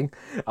as being.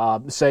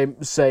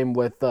 Same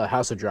with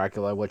House of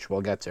Dracula, which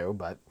we'll get to.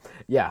 But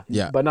yeah.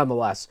 But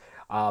nonetheless,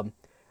 not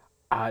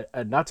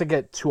to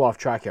get too off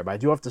track here, but I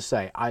do have to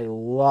say I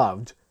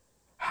loved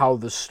how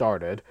this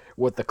started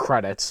with the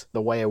credits,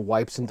 the way it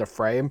wipes into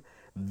frame.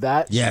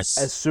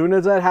 As soon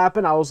as that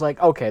happened, I was like,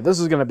 okay, this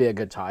is going to be a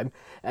good time.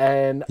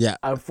 And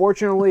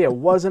unfortunately, it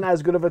wasn't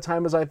as good of a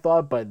time as I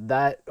thought, but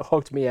that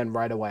hooked me in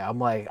right away. I'm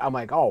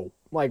like,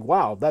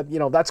 wow,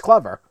 that's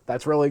clever.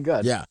 That's really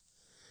good.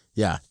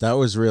 Yeah, that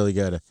was really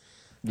good.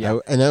 Yeah.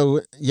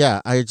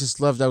 I just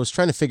loved, I was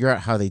trying to figure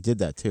out how they did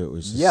that too. It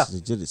was just,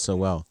 they did it so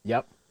well.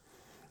 Yep.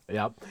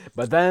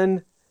 But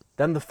then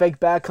the fake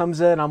bat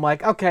comes in. I'm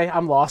like, okay,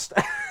 I'm lost.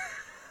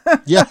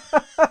 Yeah.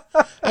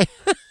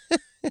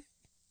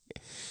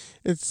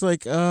 It's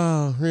like,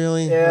 oh,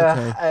 really?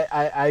 Yeah, okay.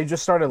 I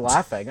just started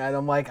laughing, and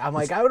I'm like, I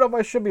don't know if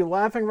I should be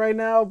laughing right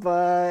now,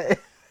 but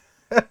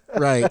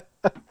right,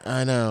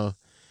 I know.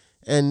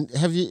 And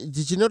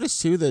did you notice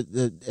too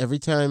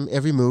that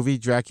every movie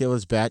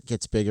Dracula's bat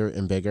gets bigger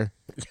and bigger?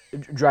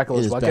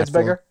 Dracula's what gets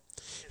bigger?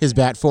 His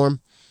bat form.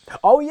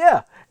 Oh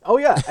yeah,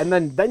 and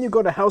then you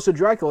go to House of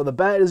Dracula, the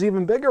bat is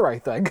even bigger, I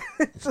think.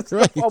 It's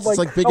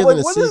like bigger than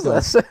a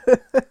seagull.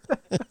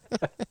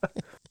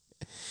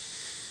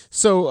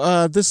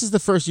 So this is the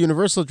first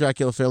Universal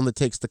Dracula film that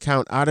takes the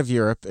Count out of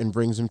Europe and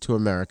brings him to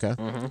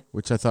America,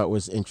 which I thought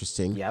was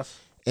interesting. Yes.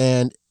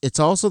 And it's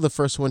also the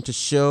first one to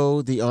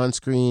show the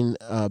on-screen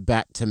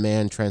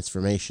bat-to-man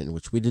transformation,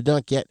 which we did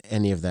not get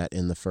any of that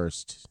in the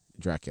first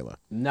Dracula.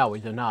 No, we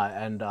did not.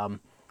 And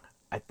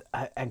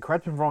and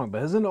correct me if I'm wrong,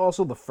 but isn't it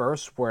also the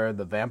first where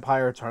the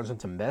vampire turns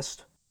into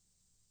mist?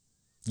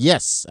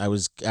 Yes, I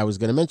was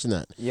going to mention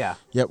that. Yeah,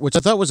 which I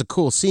thought was a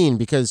cool scene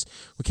because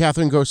when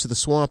Catherine goes to the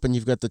swamp and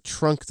you've got the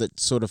trunk that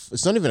sort of,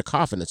 it's not even a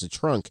coffin, it's a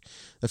trunk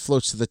that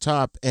floats to the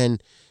top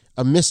and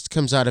a mist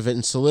comes out of it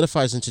and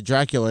solidifies into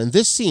Dracula. And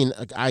this scene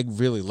I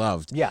really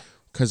loved. Yeah.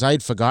 Because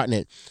I'd forgotten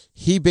it.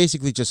 He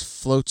basically just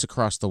floats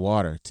across the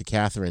water to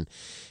Catherine.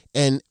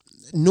 And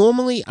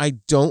normally I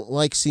don't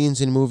like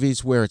scenes in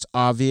movies where it's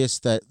obvious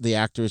that the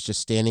actor is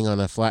just standing on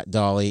a flat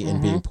dolly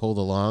and being pulled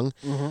along.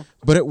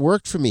 But it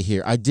worked for me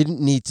here. I didn't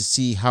need to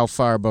see how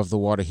far above the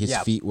water his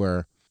feet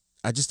were.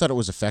 I just thought it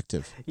was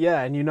effective.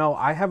 Yeah, and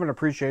I have an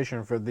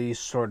appreciation for these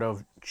sort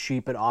of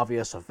cheap and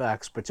obvious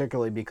effects,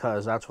 particularly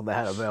because that's what they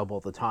had available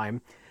at the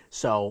time.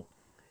 So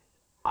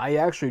I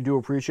actually do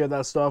appreciate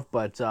that stuff,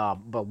 but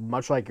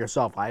much like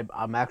yourself,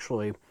 I'm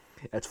actually,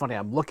 it's funny,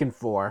 I'm looking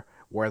for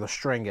where the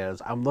string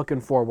is. I'm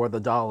looking for where the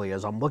dolly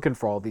is. I'm looking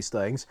for all these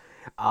things.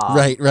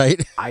 Right.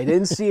 I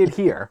didn't see it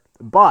here,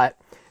 but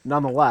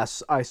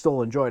nonetheless, I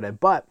still enjoyed it.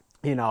 But,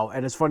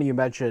 and it's funny you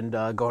mentioned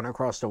going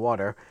across the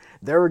water.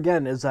 There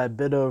again is that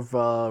bit of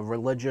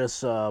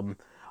religious,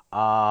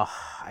 I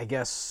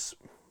guess,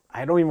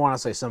 I don't even want to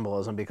say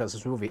symbolism because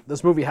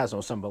this movie has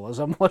no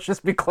symbolism. Let's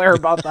just be clear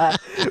about that.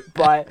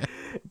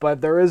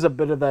 but there is a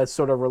bit of that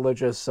sort of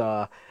religious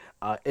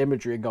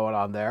imagery going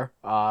on there,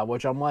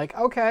 which I'm like,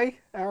 okay,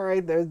 all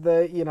right. There's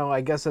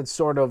I guess it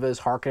sort of is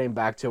harkening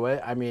back to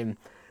it. I mean,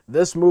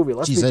 this movie.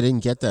 I didn't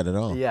get that at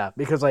all. Yeah,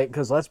 because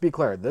let's be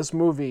clear, this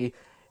movie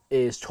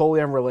is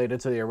totally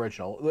unrelated to the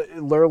original.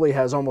 It literally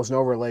has almost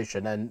no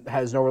relation and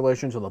has no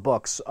relation to the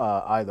books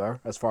either,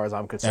 as far as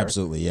I'm concerned.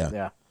 Absolutely,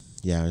 yeah.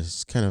 Yeah,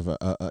 it's kind of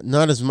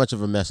not as much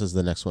of a mess as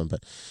the next one,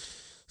 but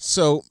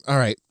so all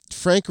right.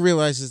 Frank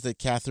realizes that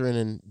Catherine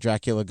and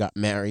Dracula got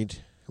married.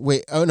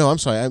 Wait, oh no, I'm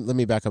sorry. Let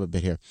me back up a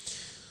bit here.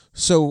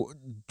 So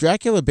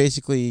Dracula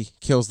basically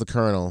kills the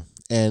Colonel,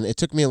 and it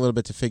took me a little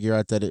bit to figure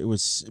out that it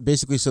was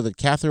basically so that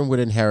Catherine would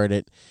inherit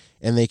it,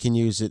 and they can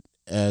use it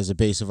as a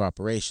base of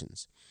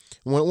operations.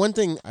 One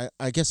thing,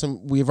 I guess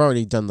we've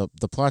already done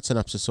the plot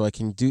synopsis, so I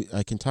can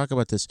talk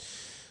about this.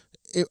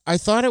 I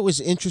thought it was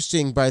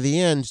interesting by the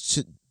end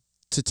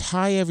to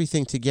tie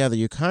everything together.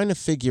 You kind of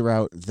figure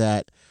out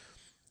that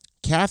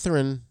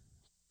Catherine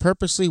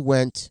purposely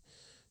went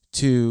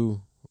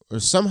to, or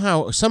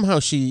somehow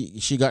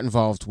she got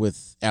involved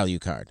with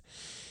Alucard,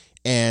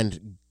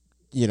 and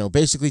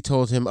basically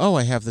told him, "Oh,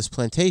 I have this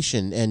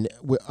plantation," and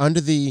we're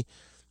under the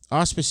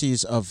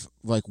auspices of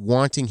like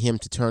wanting him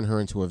to turn her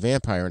into a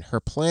vampire. And her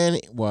plan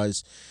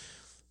was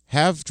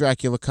have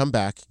Dracula come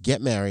back,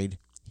 get married,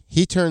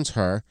 he turns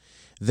her,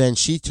 then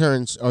she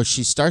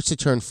starts to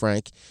turn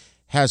Frank,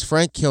 has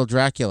Frank kill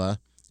Dracula,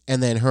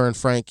 and then her and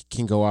Frank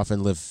can go off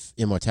and live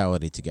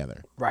immortality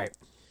together. Right.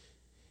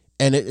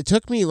 And it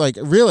took me, like,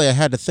 really, I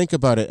had to think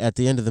about it at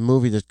the end of the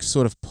movie to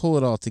sort of pull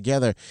it all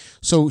together.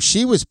 So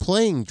she was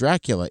playing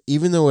Dracula,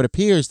 even though it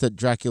appears that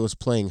Dracula's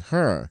playing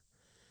her,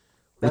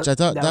 which I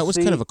thought that was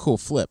kind of a cool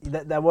flip.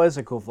 That was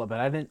a cool flip, and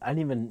I didn't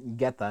even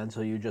get that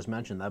until you just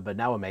mentioned that, but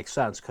now it makes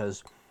sense,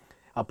 because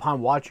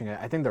upon watching it,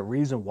 I think the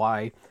reason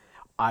why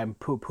I'm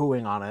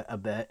poo-pooing on it a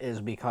bit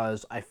is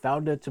because I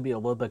found it to be a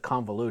little bit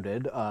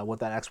convoluted with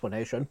that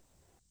explanation.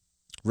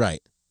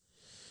 Right.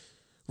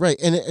 Right,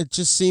 and it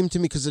just seemed to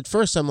me, because at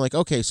first I'm like,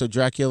 okay, so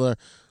Dracula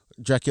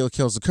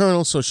kills the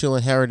Colonel, so she'll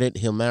inherit it,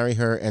 he'll marry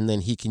her, and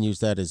then he can use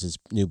that as his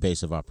new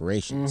base of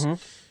operations.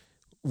 Mm-hmm.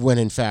 When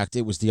in fact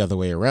it was the other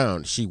way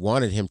around. She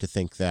wanted him to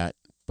think that,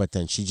 but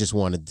then she just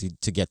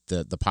wanted to get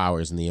the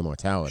powers and the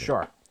immortality.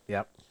 Sure,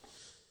 yep.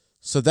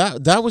 So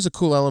that was a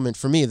cool element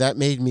for me. That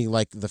made me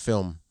like the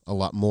film a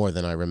lot more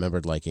than I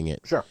remembered liking it.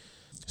 Sure.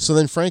 So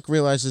then Frank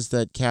realizes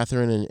that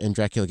Catherine and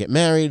Dracula get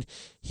married.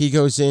 He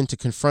goes in to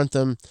confront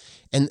them.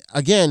 And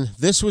again,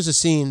 this was a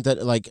scene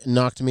that like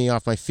knocked me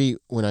off my feet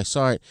when I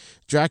saw it.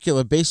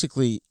 Dracula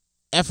basically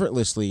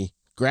effortlessly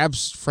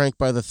grabs Frank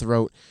by the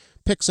throat,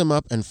 picks him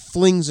up, and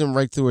flings him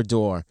right through a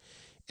door.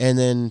 And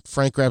then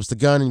Frank grabs the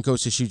gun and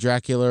goes to shoot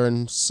Dracula,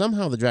 and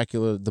somehow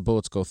the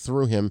bullets go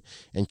through him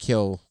and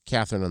kill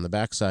Catherine on the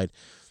backside.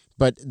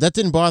 But that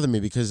didn't bother me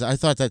because I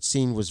thought that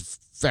scene was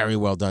very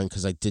well done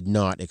because I did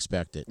not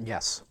expect it.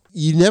 Yes.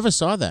 You never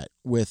saw that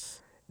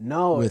with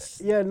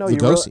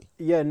Lugosi.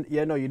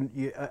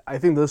 I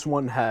think this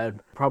one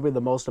had probably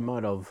the most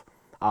amount of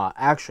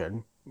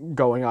action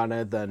going on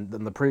it than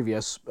the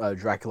previous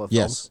Dracula films.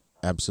 Yes,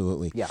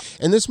 absolutely. Yeah.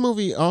 And this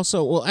movie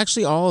also, well,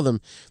 actually all of them,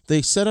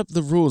 they set up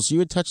the rules. You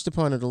had touched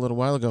upon it a little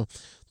while ago.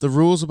 The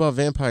rules about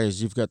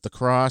vampires, you've got the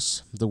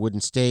cross, the wooden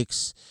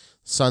stakes,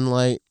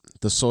 sunlight,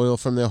 the soil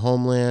from their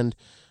homeland,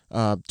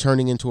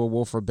 turning into a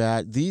wolf or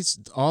bat.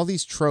 All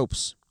these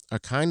tropes are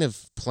kind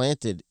of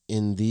planted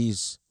in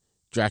these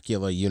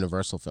Dracula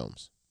Universal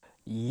films.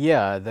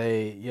 Yeah,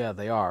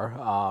 they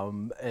are.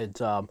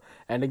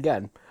 And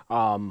again,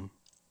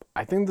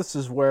 I think this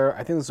is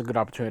a good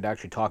opportunity to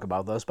actually talk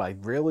about this. But I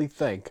really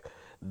think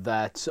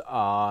that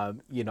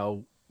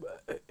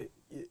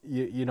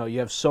you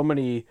have so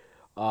many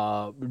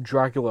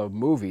Dracula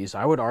movies.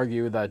 I would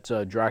argue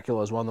that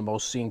Dracula is one of the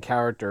most seen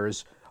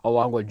characters,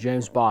 along with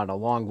James Bond,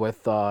 along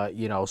with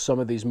some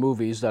of these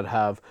movies that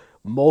have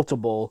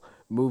multiple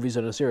movies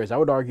in a series. I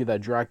would argue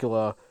that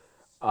Dracula,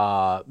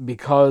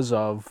 because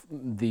of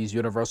these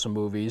Universal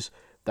movies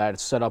that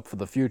set up for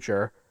the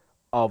future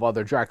of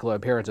other Dracula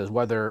appearances,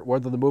 whether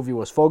the movie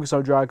was focused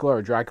on Dracula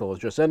or Dracula was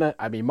just in it.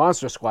 I mean,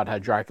 Monster Squad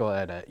had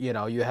Dracula in it.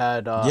 You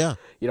had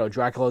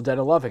Dracula Dead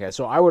and Loving It.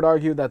 So I would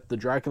argue that the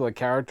Dracula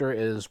character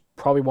is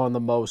probably one of the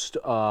most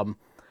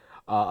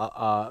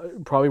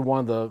probably one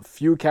of the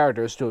few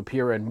characters to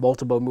appear in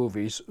multiple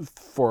movies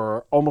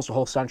for almost a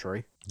whole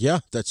century. Yeah,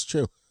 that's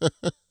true.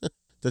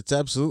 That's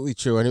absolutely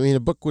true. And I mean, the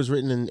book was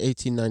written in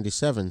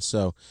 1897,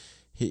 so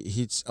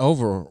he's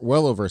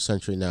well over a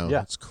century now.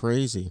 Yeah. It's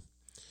crazy.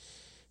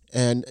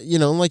 And,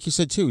 like you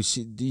said, too,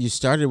 you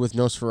started with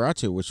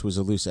Nosferatu, which was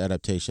a loose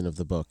adaptation of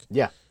the book.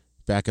 Yeah.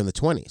 Back in the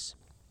 20s.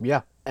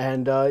 Yeah.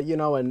 And, I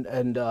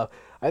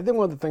think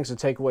one of the things to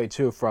take away,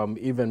 too, from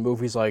even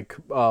movies like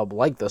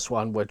this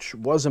one, which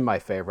wasn't my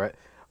favorite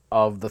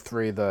of the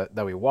three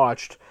that we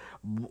watched,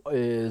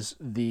 is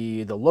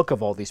the look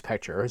of all these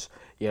pictures.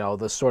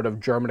 The sort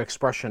of German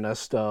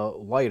expressionist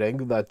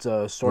lighting that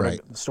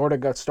sort of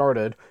got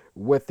started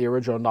with the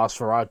original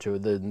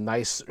Nosferatu, the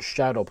nice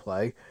shadow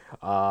play.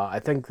 I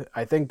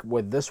think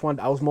with this one,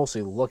 I was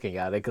mostly looking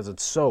at it because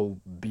it's so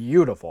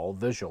beautiful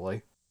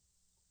visually.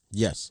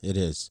 Yes, it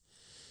is.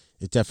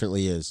 It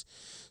definitely is.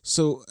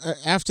 So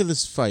after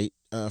this fight,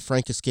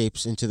 Frank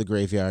escapes into the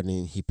graveyard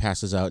and he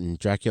passes out, and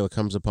Dracula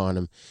comes upon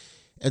him.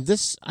 And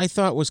this, I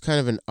thought, was kind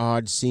of an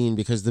odd scene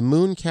because the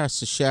moon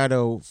casts a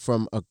shadow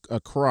from a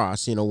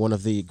cross, one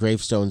of the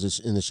gravestones is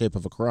in the shape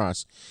of a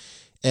cross,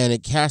 and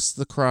it casts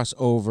the cross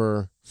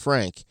over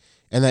Frank,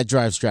 and that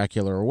drives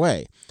Dracula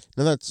away.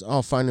 Now, that's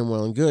all fine and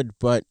well and good,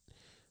 but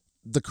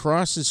the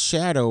cross's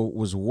shadow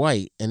was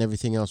white and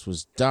everything else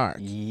was dark.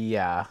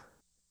 Yeah.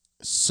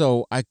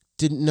 So I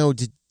didn't know,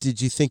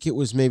 did you think it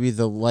was maybe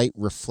the light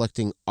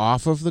reflecting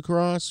off of the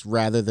cross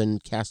rather than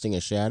casting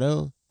a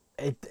shadow?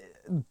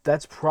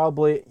 That's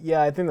probably,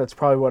 I think that's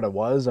probably what it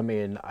was. I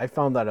mean, I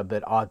found that a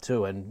bit odd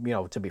too, and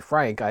to be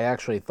frank, I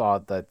actually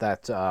thought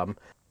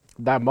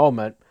that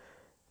moment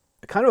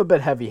kind of a bit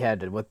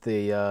heavy-handed with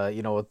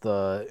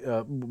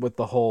the with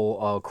the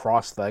whole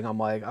cross thing. I'm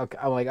like,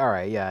 all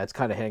right, yeah, it's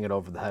kind of hanging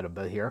over the head a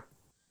bit here.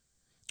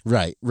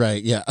 Right,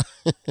 yeah.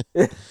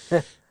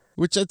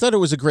 Which I thought it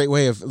was a great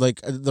way of,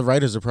 like, the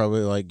writers are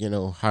probably like,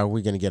 how are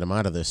we going to get him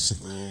out of this?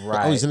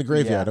 Right. Oh, he's in a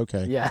graveyard, yeah.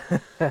 okay. Yeah.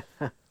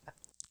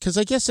 Because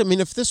I guess,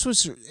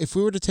 if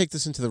we were to take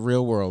this into the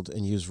real world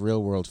and use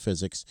real world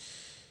physics,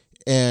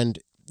 and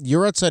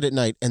you're outside at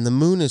night and the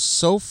moon is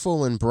so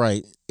full and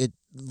bright, it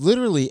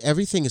literally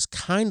everything is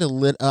kind of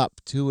lit up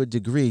to a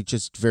degree,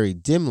 just very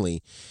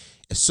dimly.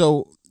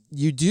 So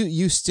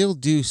you still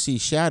do see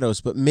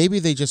shadows, but maybe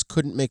they just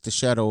couldn't make the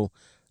shadow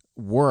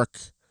work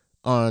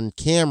on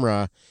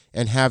camera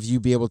and have you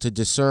be able to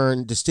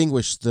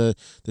distinguish the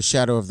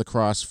shadow of the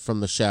cross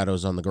from the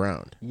shadows on the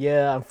ground.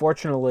 Yeah,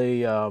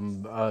 unfortunately,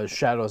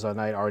 shadows at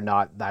night are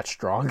not that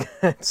strong,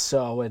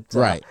 so it's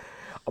right.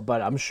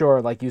 But I'm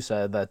sure, like you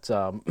said, that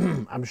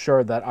I'm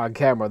sure that on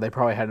camera they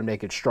probably had to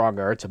make it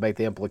stronger to make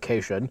the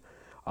implication,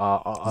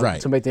 right.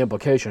 To make the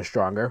implication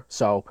stronger.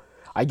 So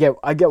I get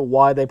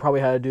why they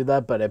probably had to do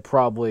that, but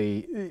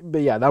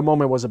yeah, that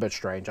moment was a bit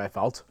strange, I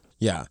felt.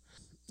 Yeah,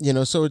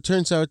 so it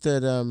turns out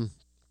that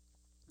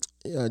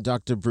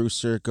Dr.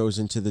 Brewster goes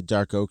into the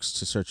Dark Oaks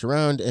to search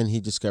around, and he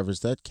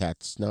discovers that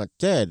Kat's not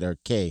dead, or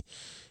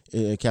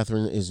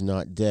Catherine is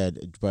not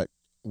dead, but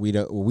we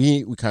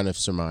kind of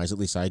surmise, at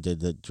least I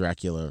did, that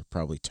Dracula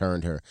probably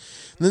turned her.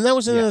 And then that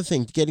was another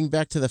thing, getting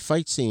back to the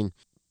fight scene,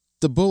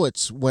 the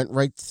bullets went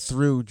right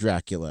through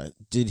Dracula.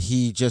 Did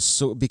he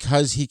just,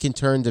 because he can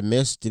turn to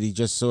mist, did he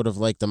just sort of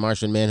like the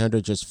Martian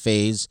Manhunter just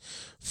phase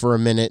for a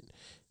minute,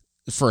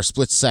 for a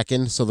split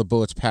second, so the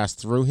bullets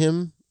passed through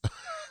him?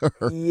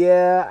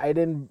 Yeah, I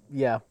didn't.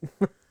 Yeah.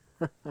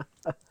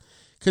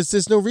 Because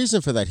there's no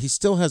reason for that. He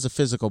still has a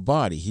physical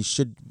body. He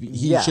should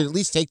at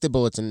least take the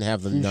bullets and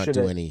have them not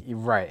do any.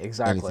 Right.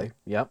 Exactly. Anything.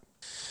 Yep.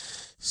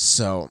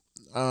 So,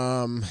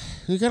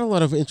 we got a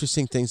lot of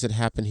interesting things that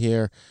happen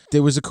here.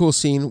 There was a cool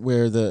scene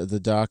where the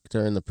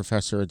doctor and the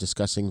professor are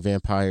discussing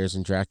vampires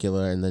and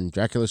Dracula, and then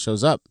Dracula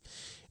shows up.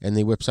 And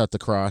he whips out the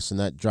cross, and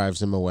that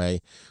drives him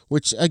away.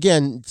 Which,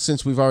 again,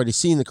 since we've already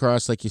seen the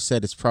cross, like you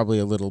said, it's probably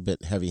a little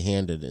bit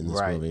heavy-handed in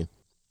this movie.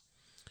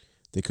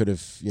 They could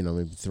have,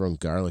 maybe thrown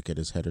garlic at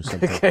his head or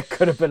something. It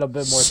could have been a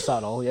bit more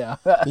subtle, yeah.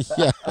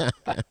 Yeah.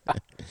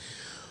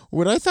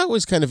 What I thought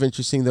was kind of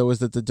interesting, though, is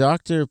that the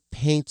doctor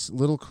paints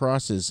little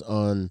crosses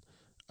on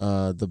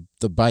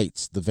the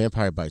bites, the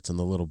vampire bites on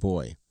the little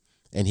boy.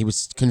 And he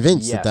was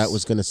convinced that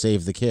was going to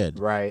save the kid.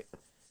 Right.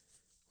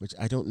 Which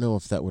I don't know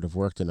if that would have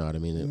worked or not. I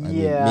mean,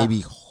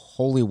 maybe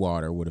holy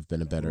water would have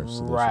been a better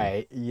solution.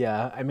 Right.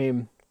 Yeah. I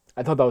mean,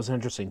 I thought that was an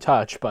interesting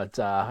touch, but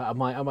I'm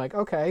like,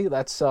 okay,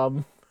 that's I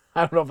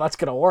don't know if that's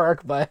gonna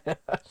work, but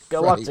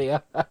good luck to you.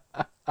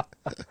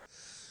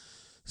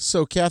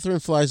 So Catherine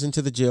flies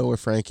into the jail where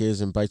Frank is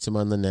and bites him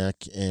on the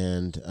neck.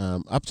 And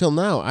up till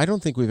now, I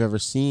don't think we've ever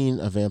seen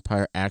a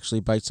vampire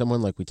actually bite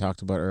someone like we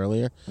talked about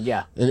earlier.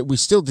 Yeah. And we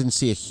still didn't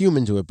see a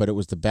human do it, but it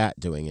was the bat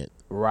doing it.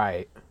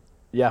 Right.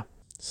 Yeah.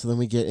 So then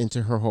we get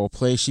into her whole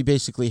play. She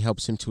basically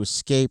helps him to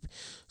escape,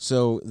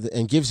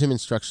 and gives him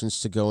instructions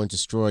to go and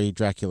destroy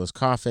Dracula's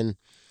coffin,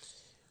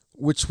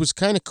 which was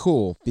kind of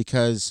cool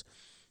because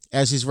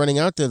as he's running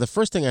out there, the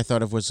first thing I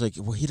thought of was like,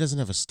 well, he doesn't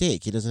have a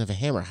stake. He doesn't have a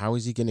hammer. How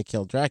is he going to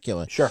kill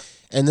Dracula? Sure.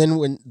 And then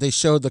when they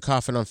showed the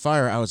coffin on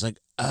fire, I was like,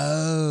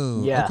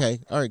 oh, yeah.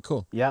 Okay. All right,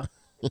 cool. Yeah.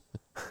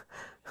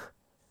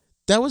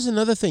 That was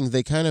another thing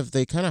they kind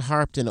of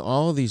harped in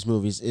all of these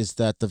movies, is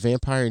that the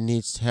vampire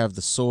needs to have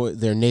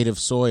their native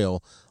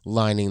soil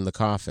lining the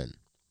coffin.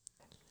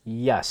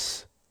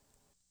 Yes.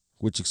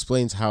 Which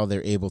explains how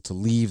they're able to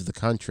leave the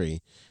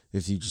country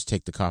if you just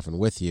take the coffin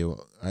with you.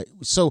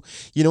 So,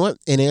 you know what?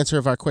 In answer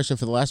of our question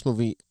for the last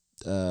movie,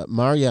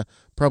 Maria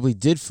probably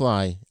did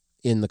fly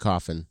in the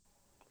coffin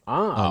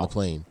on the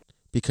plane.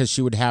 Because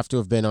she would have to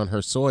have been on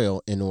her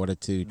soil in order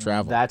to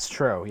travel. That's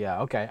true.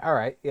 Yeah. Okay. All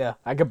right. Yeah.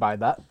 I could buy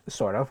that,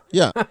 sort of.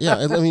 Yeah.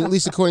 I mean, at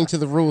least according to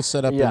the rules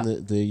set up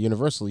in the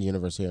Universal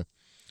universe here.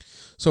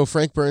 So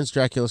Frank burns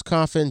Dracula's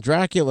coffin.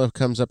 Dracula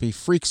comes up. He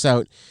freaks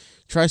out,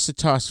 tries to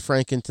toss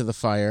Frank into the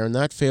fire, and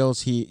that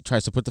fails. He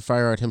tries to put the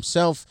fire out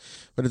himself,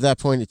 but at that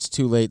point, it's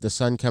too late. The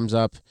sun comes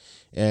up,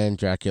 and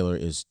Dracula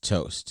is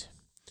toast.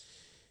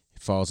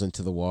 Falls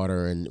into the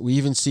water, and we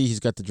even see he's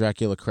got the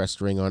Dracula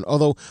crest ring on.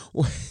 Although,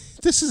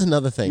 this is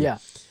another thing. Yeah.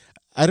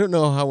 I don't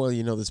know how well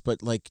you know this,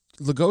 but like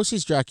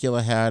Lugosi's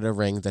Dracula had a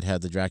ring that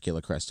had the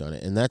Dracula crest on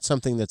it, and that's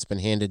something that's been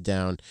handed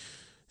down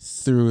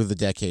through the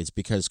decades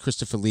because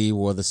Christopher Lee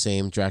wore the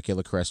same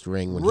Dracula crest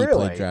ring when he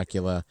played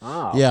Dracula.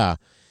 Oh. Yeah.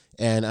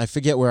 And I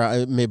forget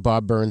where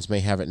Bob Burns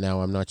may have it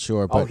now. I'm not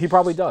sure. But, he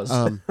probably does.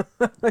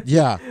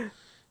 Yeah.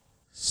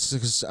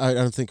 So, I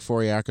don't think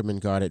Forey Ackerman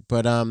got it,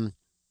 but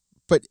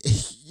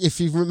if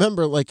you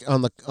remember, like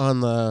on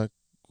the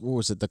what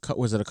was it?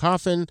 Was it a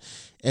coffin,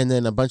 and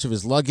then a bunch of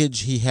his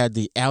luggage? He had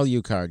the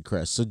Alucard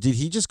crest. So did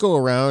he just go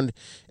around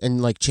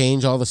and like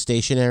change all the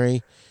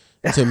stationery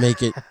to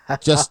make it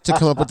just to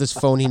come up with this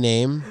phony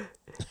name?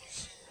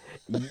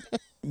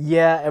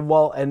 Yeah,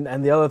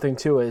 and the other thing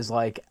too is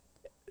like,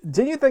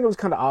 didn't you think it was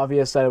kind of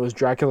obvious that it was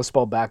Dracula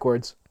spelled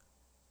backwards?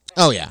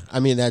 Oh yeah, I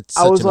mean that's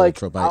such an old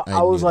trope.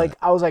 I was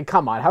like,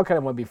 come on, how can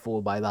anyone be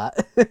fooled by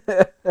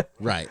that?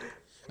 Right.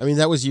 I mean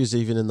that was used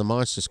even in the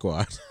Monster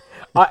Squad.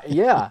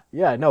 Yeah,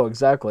 no,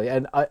 exactly,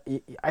 and I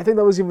think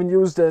that was even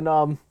used in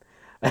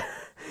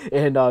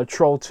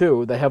Troll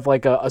 2. They have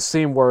like a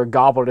scene where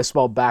Gobbler is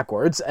spelled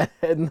backwards,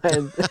 and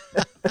then.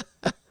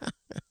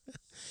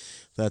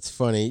 That's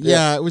funny.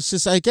 Yeah, it was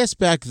just, I guess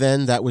back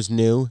then that was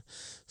new.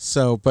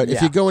 So, but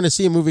if you're going to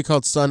see a movie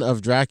called Son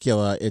of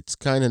Dracula, it's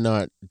kind of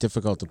not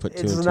difficult to put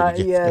two and two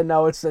together. Yeah,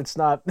 no, it's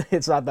not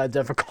that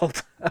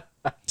difficult.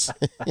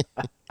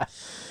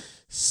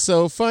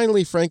 So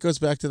finally, Frank goes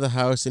back to the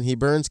house and he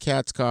burns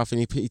Kat's coffin.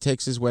 He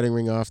takes his wedding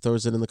ring off,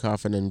 throws it in the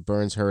coffin, and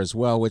burns her as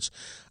well, which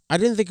I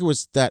didn't think it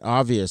was that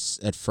obvious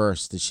at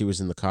first that she was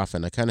in the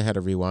coffin. I kind of had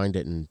to rewind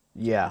it, and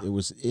it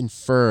was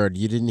inferred.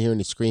 You didn't hear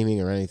any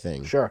screaming or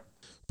anything. Sure.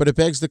 But it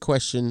begs the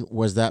question,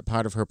 was that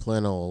part of her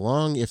plan all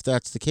along? If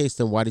that's the case,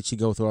 then why did she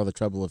go through all the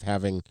trouble of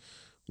having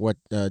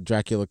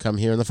Dracula come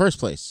here in the first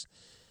place?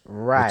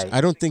 Right. Which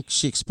I don't think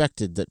she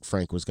expected that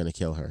Frank was going to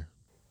kill her.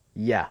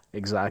 Yeah,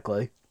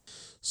 exactly.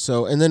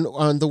 So, and then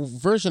on the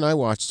version I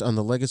watched on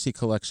the Legacy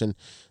Collection,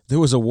 there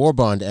was a war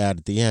bond ad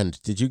at the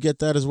end. Did you get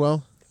that as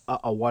well?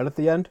 A what at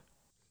the end?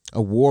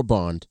 A war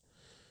bond.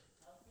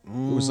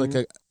 It was like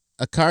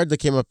a card that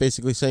came up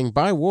basically saying,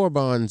 buy war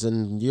bonds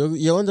and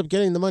you'll end up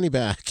getting the money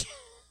back.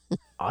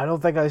 I don't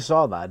think I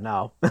saw that,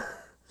 no.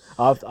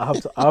 I'll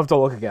have to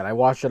look again. I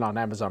watched it on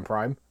Amazon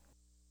Prime.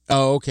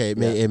 Oh, okay.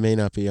 It may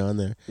not be on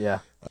there. Yeah.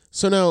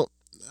 So now,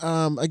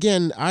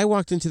 again, I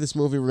walked into this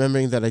movie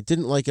remembering that I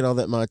didn't like it all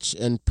that much,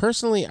 and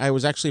personally, I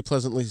was actually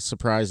pleasantly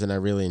surprised and I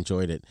really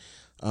enjoyed it.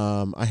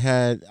 I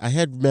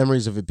had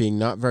memories of it being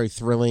not very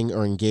thrilling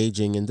or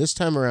engaging, and this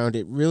time around,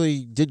 it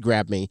really did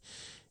grab me,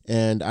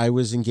 and I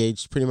was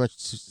engaged pretty much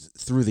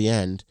through the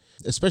end.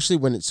 Especially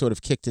when it sort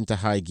of kicked into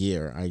high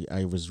gear.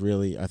 I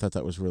thought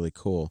that was really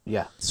cool.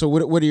 Yeah. So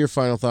what are your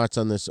final thoughts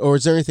on this? Or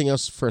is there anything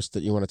else first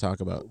that you want to talk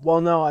about? Well,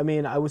 no, I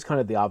mean, I was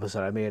kind of the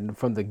opposite. I mean,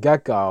 from the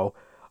get-go,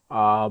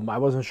 I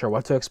wasn't sure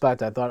what to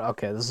expect. I thought,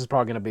 okay, this is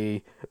probably going to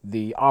be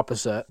the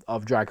opposite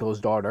of Dracula's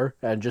daughter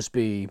and just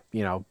be,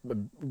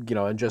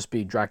 and just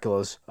be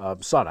Dracula's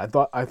son. I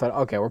thought,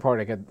 okay, we're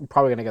probably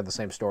going to get the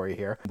same story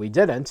here. We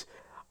didn't.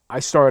 I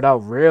started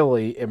out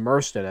really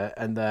immersed in it,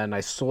 and then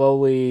I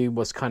slowly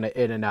was kind of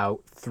in and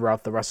out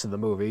throughout the rest of the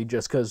movie,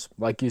 just because,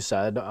 like you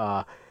said,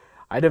 I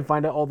didn't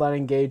find it all that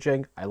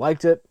engaging. I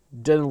liked it,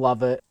 didn't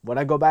love it. Would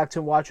I go back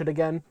to watch it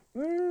again?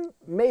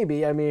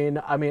 Maybe. I mean,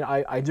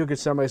 I do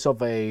consider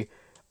myself a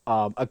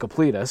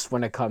completist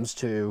when it comes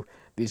to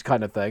these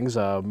kind of things,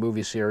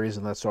 movie series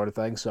and that sort of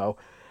thing. So,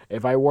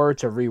 if I were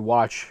to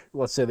rewatch,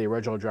 let's say the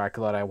original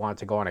Dracula, and I wanted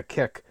to go on a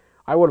kick,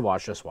 I would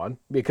watch this one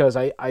because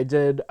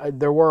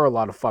there were a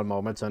lot of fun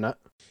moments in it.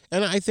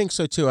 And I think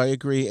so too. I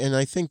agree. And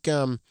I think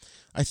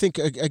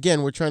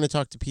again, we're trying to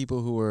talk to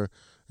people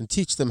and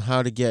teach them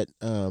how to get,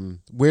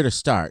 where to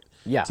start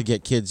to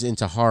get kids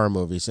into horror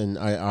movies. And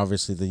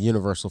obviously the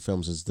Universal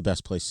films is the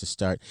best place to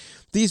start.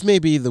 These may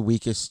be the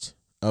weakest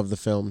of the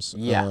films.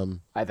 Yeah,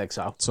 I think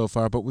so. So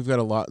far, but we've got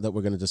a lot that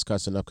we're going to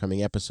discuss in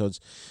upcoming episodes.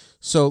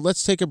 So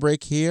let's take a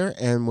break here,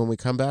 and when we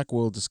come back,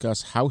 we'll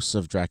discuss House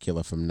of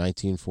Dracula from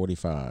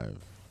 1945.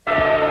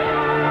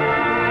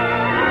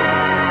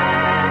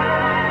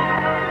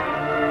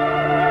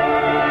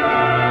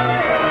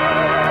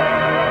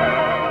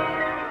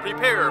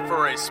 Prepare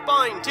for a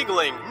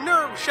spine-tingling,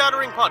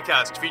 nerve-shattering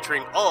podcast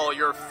featuring all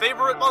your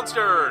favorite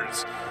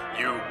monsters.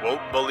 You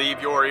won't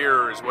believe your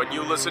ears when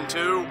you listen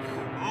to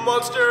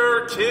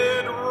Monster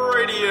Kid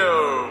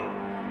Radio.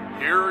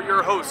 Here are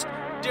your hosts,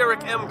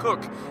 Derek M.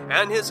 Cook,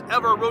 and his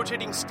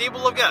ever-rotating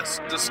stable of guests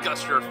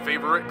discuss your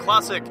favorite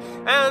classic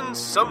and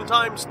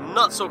sometimes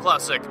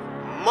not-so-classic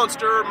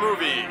monster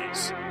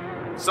movies.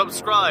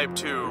 Subscribe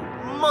to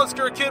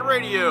Monster Kid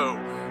Radio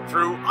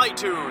through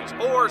iTunes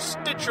or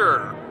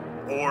Stitcher,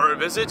 or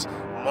visit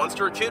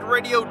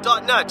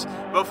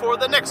monsterkidradio.net before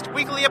the next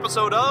weekly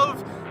episode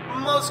of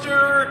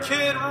Monster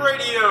Kid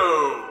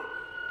Radio.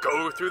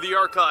 Go through the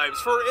archives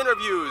for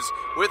interviews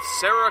with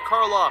Sarah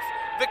Karloff,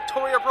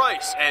 Victoria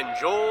Price, and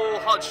Joel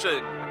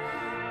Hodgson.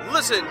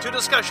 Listen to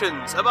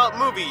discussions about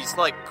movies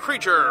like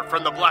Creature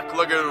from the Black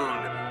Lagoon,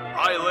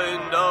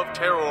 Island of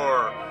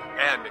Terror,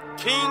 and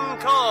King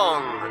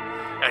Kong.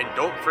 And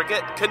don't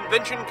forget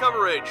convention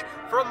coverage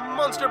from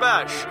Monster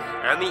Bash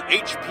and the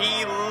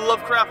H.P.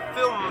 Lovecraft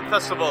Film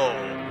Festival.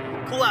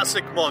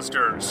 Classic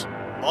monsters,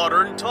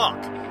 modern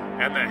talk,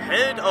 and the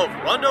head of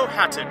Rondo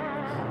Hatton.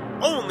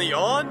 Only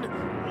on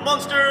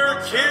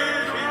Monster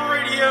Kid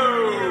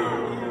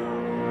Radio!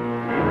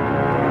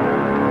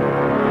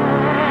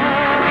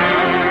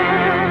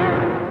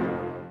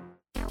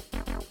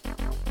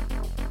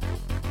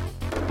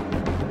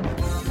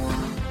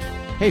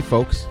 Hey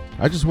folks,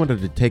 I just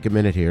wanted to take a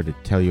minute here to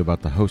tell you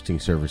about the hosting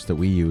service that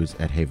we use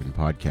at Haven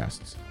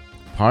Podcasts.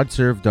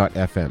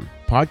 Podserve.fm.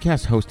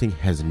 Podcast hosting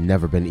has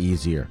never been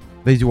easier.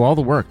 They do all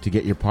the work to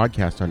get your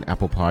podcast on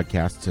Apple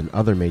Podcasts and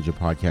other major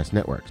podcast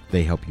networks.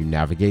 They help you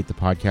navigate the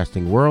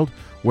podcasting world,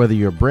 whether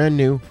you're brand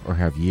new or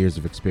have years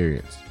of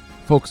experience.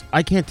 Folks,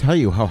 I can't tell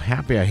you how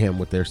happy I am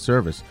with their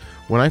service.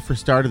 When I first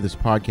started this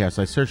podcast,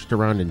 I searched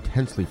around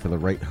intensely for the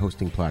right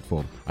hosting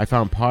platform. I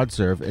found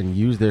PodServe and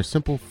used their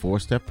simple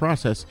 4-step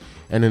process,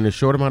 and in a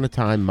short amount of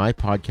time, my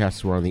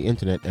podcasts were on the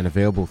internet and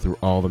available through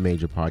all the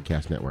major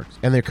podcast networks.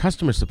 And their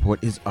customer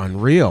support is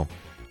unreal.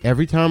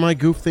 Every time I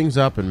goof things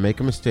up and make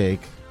a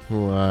mistake,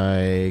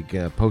 like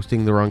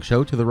posting the wrong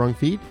show to the wrong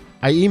feed,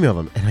 I email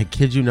them, and I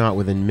kid you not,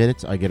 within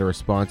minutes I get a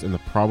response and the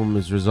problem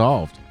is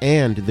resolved.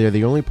 And they're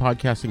the only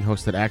podcasting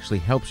host that actually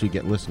helps you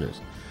get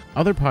listeners.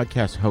 Other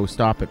podcast hosts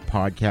stop at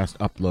podcast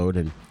upload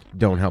and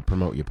don't help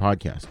promote your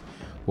podcast.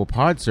 Well,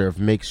 PodServe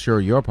makes sure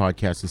your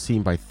podcast is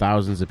seen by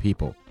thousands of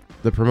people.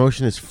 The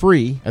promotion is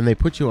free, and they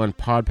put you on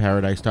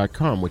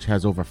podparadise.com, which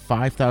has over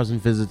 5,000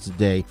 visits a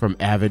day from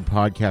avid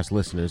podcast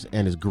listeners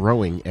and is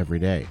growing every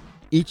day.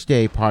 Each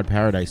day, Pod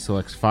Paradise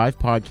selects 5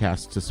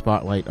 podcasts to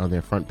spotlight on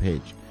their front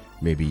page.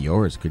 Maybe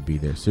yours could be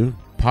there soon.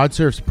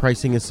 PodServe's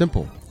pricing is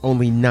simple.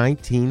 Only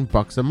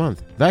 $19 a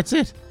month. That's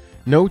it.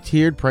 No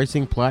tiered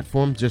pricing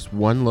platform, just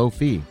one low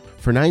fee.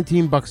 For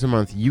 $19 a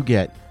month, you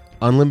get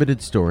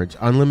unlimited storage,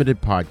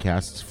 unlimited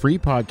podcasts, free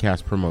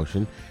podcast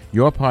promotion,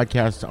 your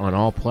podcast on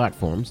all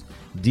platforms,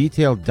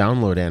 detailed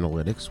download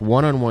analytics,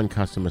 one-on-one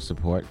customer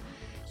support.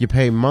 You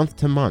pay month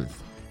to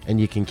month, and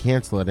you can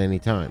cancel at any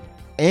time.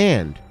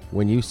 And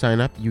when you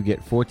sign up, you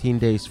get 14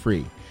 days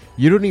free.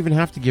 You don't even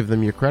have to give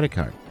them your credit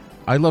card.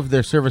 I loved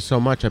their service so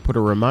much I put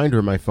a reminder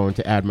in my phone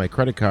to add my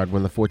credit card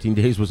when the 14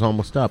 days was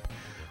almost up.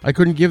 I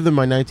couldn't give them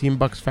my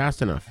 $19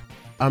 fast enough.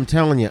 I'm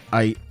telling you,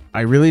 I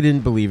really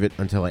didn't believe it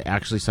until I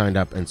actually signed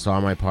up and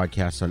saw my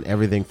podcasts on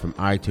everything from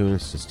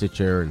iTunes to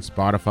Stitcher and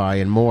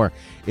Spotify and more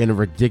in a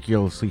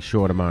ridiculously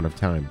short amount of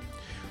time.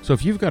 So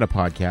if you've got a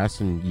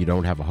podcast and you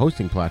don't have a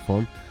hosting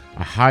platform,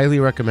 I highly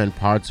recommend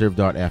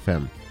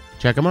podserve.fm.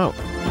 Check them out.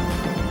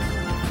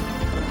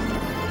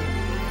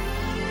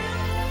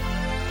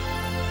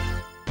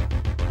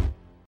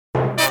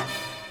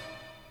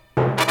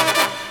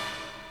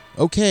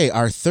 Okay,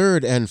 our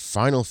third and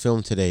final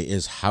film today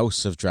is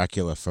House of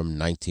Dracula from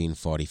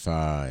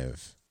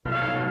 1945.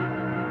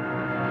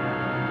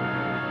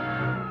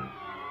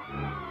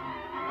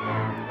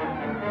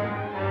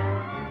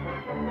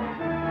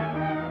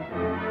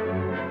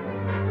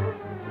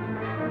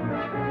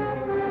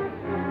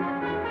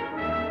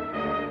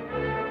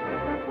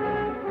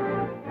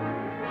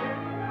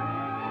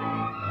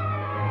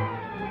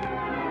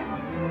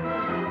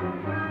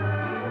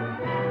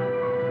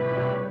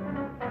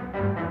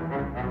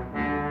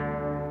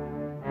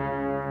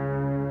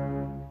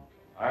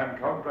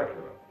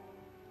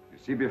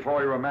 See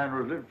before you a man who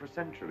has lived for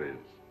centuries,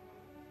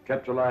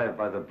 kept alive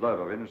by the blood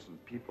of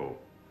innocent people.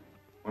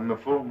 When the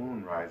full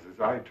moon rises,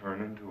 I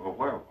turn into a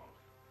werewolf,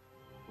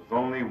 with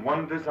only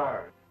one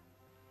desire,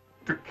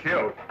 to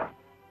kill.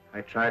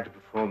 I tried to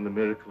perform the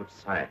miracle of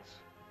science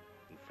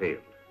and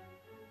failed.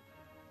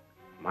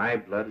 My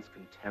blood is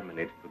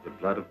contaminated with the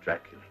blood of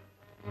Dracula.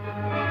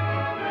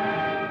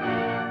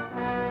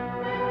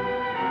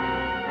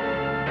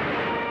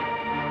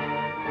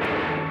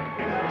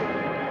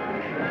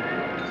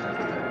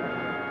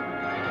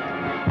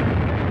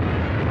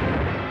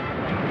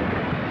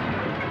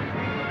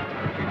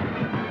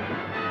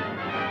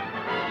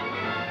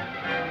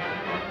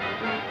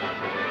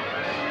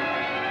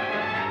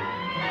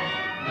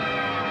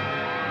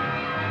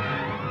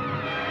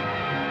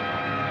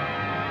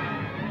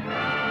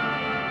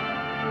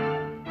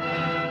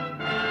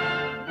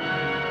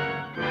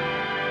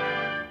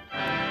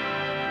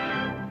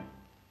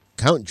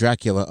 Count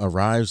Dracula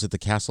arrives at the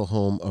castle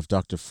home of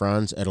Dr.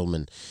 Franz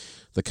Edelman.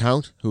 The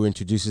Count, who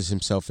introduces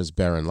himself as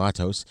Baron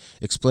Latos,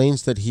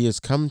 explains that he has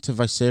come to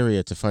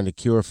Visaria to find a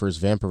cure for his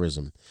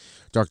vampirism.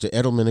 Dr.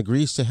 Edelman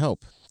agrees to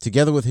help.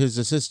 Together with his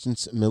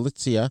assistants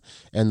Militia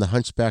and the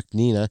hunchback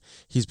Nina,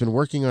 he's been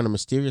working on a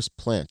mysterious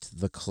plant,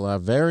 the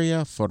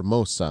Clavaria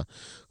formosa,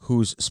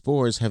 whose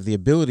spores have the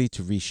ability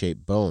to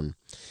reshape bone.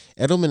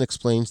 Edelman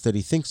explains that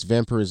he thinks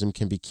vampirism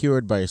can be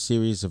cured by a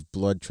series of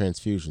blood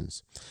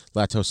transfusions.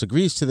 Latos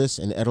agrees to this,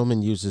 and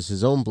Edelman uses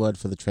his own blood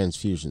for the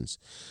transfusions.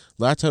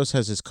 Latos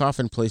has his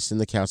coffin placed in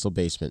the castle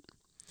basement.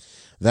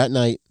 That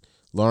night,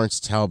 Lawrence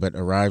Talbot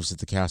arrives at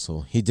the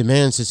castle. He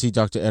demands to see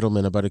Dr.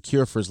 Edelman about a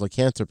cure for his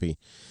lycanthropy.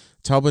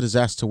 Talbot is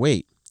asked to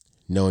wait.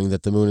 Knowing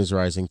that the moon is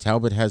rising,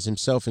 Talbot has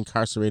himself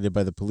incarcerated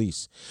by the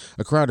police.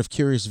 A crowd of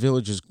curious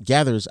villagers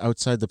gathers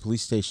outside the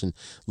police station,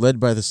 led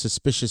by the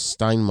suspicious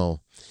Steinmull.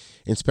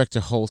 Inspector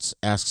Holtz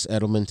asks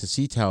Edelman to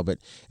see Talbot,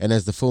 and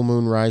as the full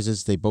moon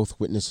rises, they both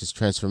witness his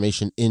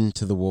transformation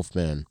into the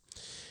Wolfman.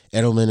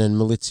 Edelman and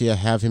Militia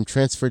have him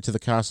transferred to the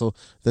castle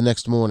the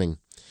next morning.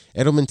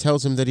 Edelman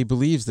tells him that he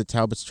believes that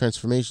Talbot's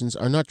transformations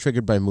are not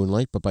triggered by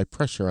moonlight, but by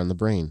pressure on the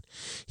brain.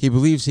 He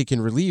believes he can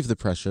relieve the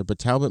pressure, but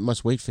Talbot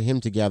must wait for him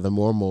to gather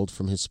more mold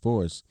from his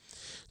spores.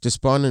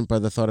 Despondent by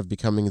the thought of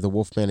becoming the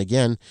Wolfman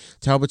again,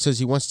 Talbot says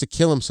he wants to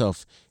kill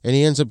himself, and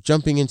he ends up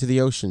jumping into the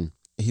ocean.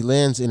 He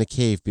lands in a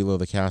cave below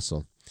the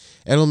castle.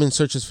 Edelman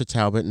searches for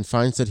Talbot and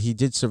finds that he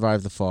did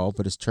survive the fall,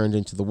 but is turned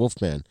into the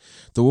Wolfman.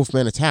 The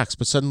Wolfman attacks,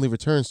 but suddenly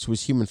returns to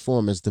his human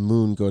form as the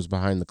moon goes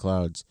behind the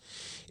clouds.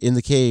 In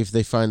the cave,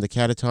 they find the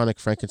catatonic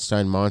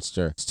Frankenstein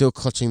monster, still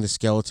clutching the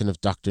skeleton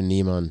of Dr.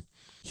 Niemann.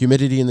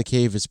 Humidity in the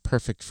cave is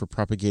perfect for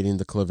propagating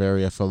the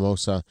Clavaria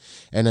famosa,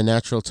 and a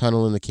natural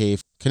tunnel in the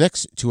cave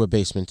connects to a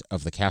basement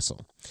of the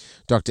castle.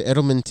 Dr.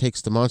 Edelman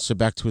takes the monster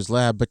back to his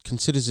lab, but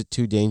considers it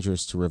too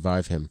dangerous to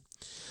revive him.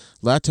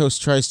 Latos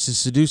tries to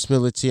seduce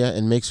Militia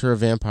and makes her a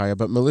vampire,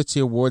 but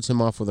Militia wards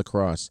him off with a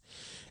cross.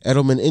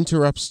 Edelman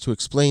interrupts to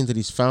explain that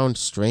he's found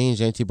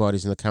strange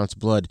antibodies in the Count's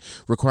blood,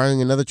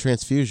 requiring another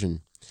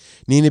transfusion.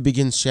 Nina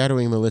begins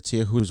shadowing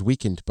Militia, who is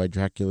weakened by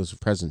Dracula's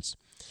presence.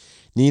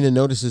 Nina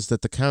notices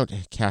that the Count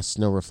casts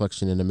no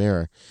reflection in a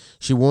mirror.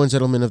 She warns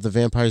Edelman of the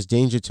vampire's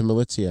danger to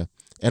Militia.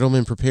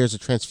 Edelman prepares a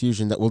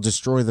transfusion that will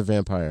destroy the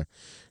vampire.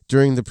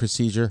 During the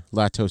procedure,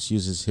 Latos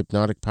uses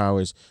hypnotic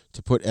powers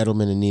to put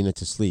Edelman and Nina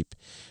to sleep.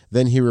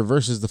 Then he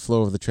reverses the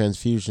flow of the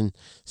transfusion,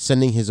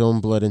 sending his own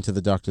blood into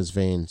the doctor's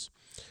veins.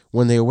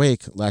 When they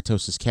awake,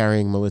 Latos is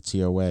carrying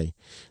Militia away.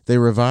 They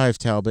revive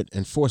Talbot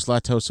and force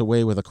Latos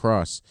away with a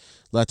cross.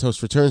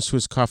 Latos returns to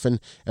his coffin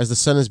as the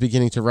sun is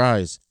beginning to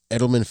rise.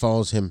 Edelman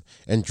follows him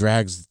and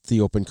drags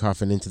the open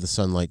coffin into the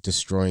sunlight,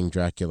 destroying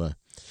Dracula.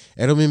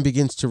 Edelman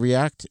begins to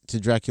react to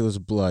Dracula's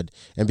blood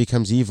and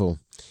becomes evil.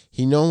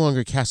 He no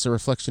longer casts a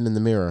reflection in the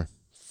mirror.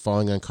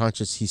 Falling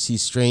unconscious, he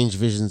sees strange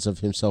visions of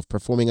himself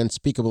performing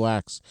unspeakable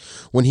acts.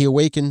 When he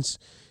awakens,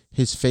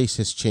 his face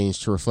has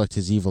changed to reflect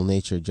his evil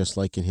nature, just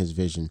like in his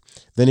vision.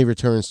 Then he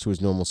returns to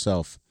his normal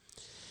self.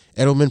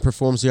 Edelman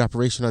performs the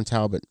operation on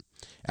Talbot.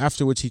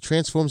 Afterwards, he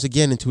transforms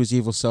again into his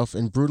evil self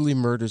and brutally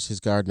murders his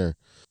gardener.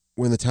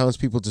 When the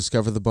townspeople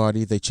discover the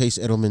body, they chase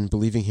Edelman,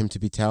 believing him to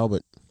be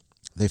Talbot.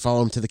 They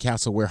follow him to the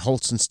castle where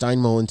Holtz and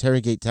Steinmull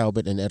interrogate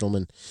Talbot and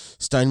Edelman.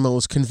 Steinmull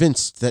is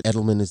convinced that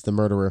Edelman is the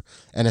murderer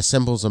and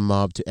assembles a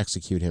mob to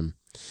execute him.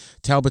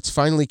 Talbot's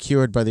finally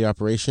cured by the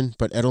operation,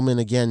 but Edelman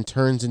again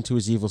turns into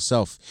his evil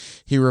self.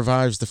 He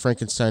revives the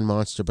Frankenstein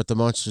monster, but the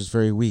monster is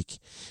very weak.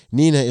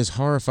 Nina is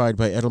horrified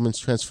by Edelman's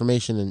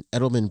transformation, and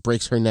Edelman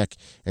breaks her neck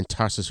and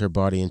tosses her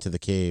body into the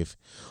cave.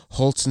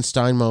 Holtz and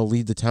Steinmull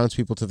lead the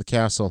townspeople to the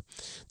castle.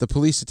 The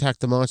police attack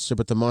the monster,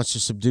 but the monster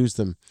subdues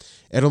them.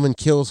 Edelman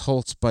kills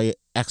Holtz by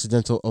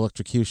accidental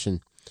electrocution.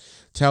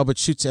 Talbot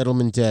shoots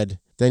Edelman dead.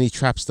 Then he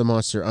traps the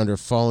monster under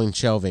falling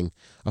shelving.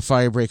 A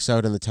fire breaks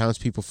out and the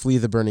townspeople flee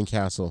the burning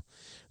castle.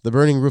 The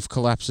burning roof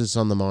collapses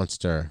on the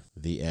monster.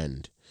 The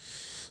end.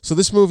 So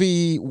this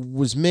movie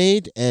was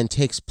made and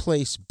takes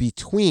place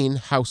between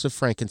House of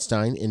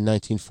Frankenstein in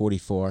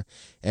 1944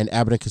 and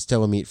Abbott and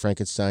Costello Meet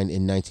Frankenstein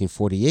in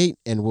 1948,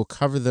 and we'll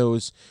cover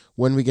those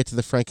when we get to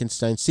the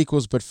Frankenstein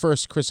sequels. But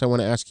first, Chris, I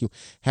want to ask you,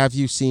 have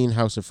you seen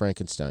House of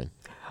Frankenstein?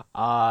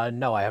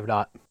 No, I have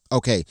not.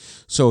 Okay,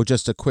 so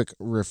just a quick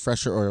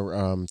refresher,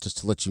 or just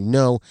to let you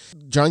know,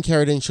 John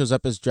Carradine shows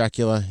up as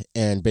Dracula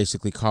and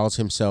basically calls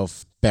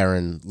himself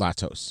Baron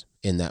Latos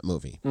in that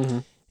movie. Mm-hmm.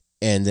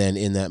 And then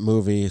in that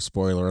movie,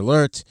 spoiler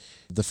alert,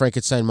 the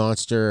Frankenstein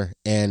monster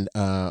and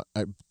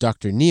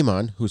Dr.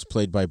 Niemann, who's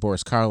played by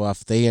Boris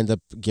Karloff, they end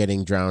up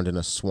getting drowned in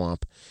a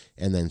swamp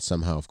and then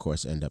somehow, of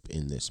course, end up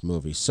in this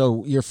movie.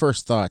 So your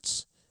first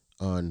thoughts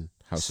on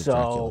House of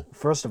Dracula? So,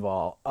 first of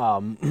all,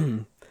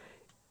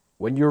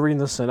 when you were reading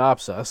the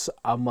synopsis,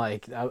 I'm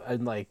like,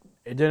 it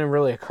didn't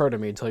really occur to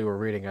me until you were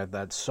reading it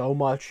that so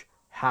much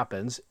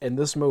happens in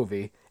this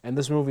movie, and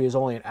this movie is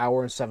only 1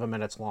 hour and 7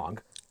 minutes long.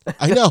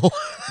 I know.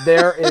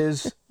 There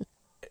is,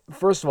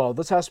 first of all,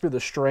 this has to be the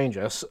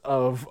strangest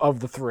of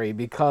the three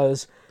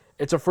because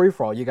it's a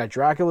free-for-all. You got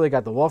Dracula, you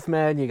got the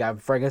Wolfman, you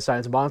got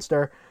Frankenstein's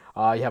monster,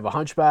 you have a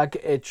hunchback.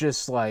 It's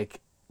just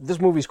like,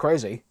 this movie's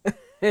crazy.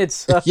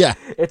 It's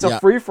a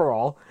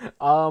free-for-all.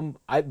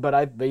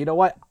 But you know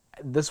what?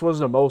 This was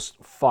the most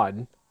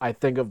fun, I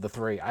think, of the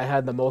three. I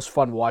had the most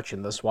fun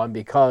watching this one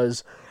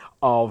because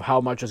of how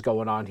much is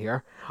going on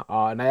here.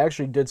 And I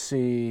actually did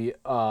see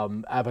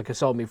Abbott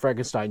Costello Meet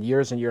Frankenstein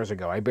years and years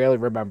ago. I barely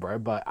remember it,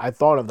 but I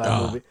thought of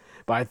that movie.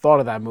 But I thought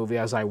of that movie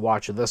as I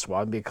watched this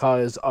one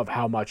because of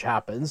how much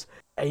happens.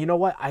 And you know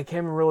what? I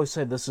can't even really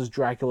say this is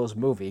Dracula's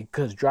movie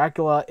because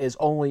Dracula is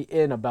only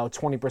in about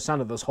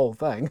 20% of this whole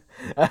thing.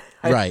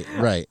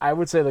 Right. I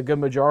would say the good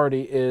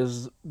majority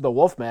is the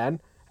Wolfman.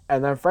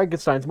 And then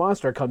Frankenstein's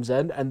monster comes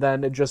in, and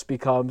then it just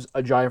becomes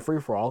a giant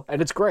free-for-all,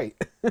 and it's great.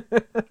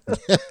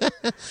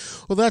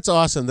 Well, that's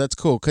awesome. That's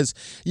cool. Because,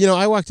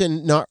 I walked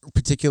in not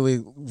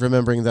particularly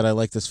remembering that I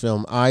liked this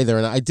film either,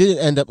 and I did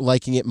end up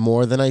liking it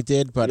more than I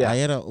did, but I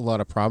had a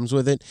lot of problems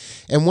with it.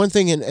 And one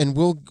thing, and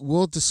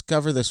we'll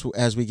discover this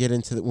as we get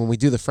into when we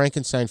do the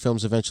Frankenstein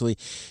films eventually,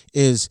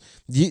 is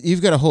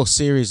you've got a whole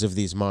series of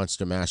these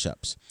monster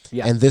mashups.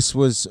 Yeah. And this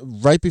was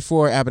right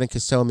before Abbott and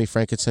Costello Meet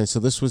Frankenstein, so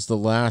this was the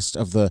last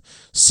of the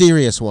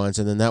serious ones,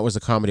 and then that was a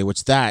comedy,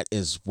 which that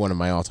is one of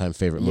my all-time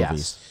favorite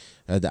movies.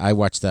 I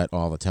watch that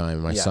all the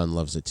time. My son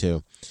loves it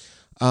too.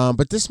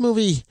 But this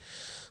movie,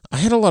 I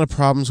had a lot of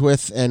problems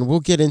with, and we'll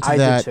get into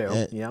that. I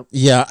did too.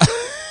 Yeah.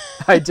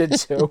 I did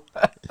too.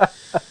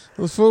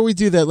 Before we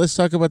do that, let's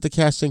talk about the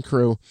cast and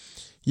crew.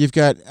 You've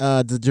got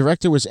the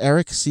director was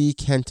Eric C.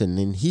 Kenton,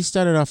 and he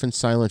started off in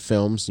silent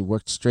films and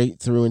worked straight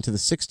through into the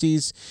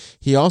 60s.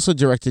 He also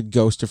directed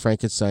Ghost of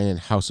Frankenstein and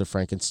House of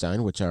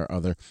Frankenstein, which are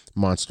other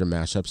monster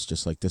mashups,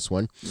 just like this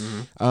one.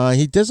 Mm-hmm.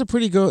 He does a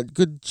pretty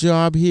good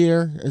job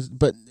here,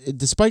 but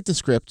despite the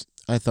script,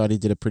 I thought he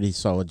did a pretty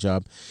solid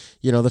job.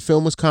 You know, the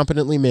film was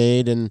competently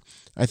made, and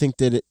I think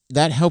that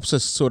that helps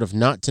us sort of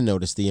not to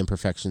notice the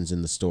imperfections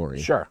in the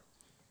story. Sure.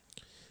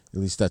 At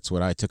least that's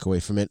what I took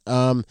away from it.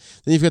 Then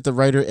you've got the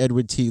writer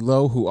Edward T.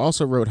 Lowe, who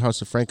also wrote House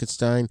of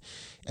Frankenstein.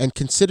 And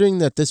considering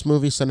that this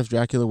movie, Son of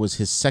Dracula, was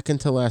his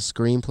second-to-last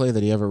screenplay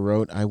that he ever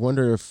wrote, I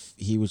wonder if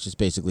he was just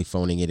basically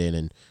phoning it in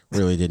and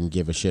really didn't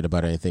give a shit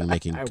about anything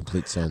making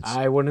complete sense.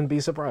 I wouldn't be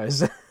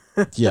surprised.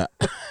 Yeah.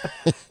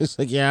 It's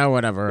like, yeah,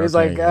 whatever. He's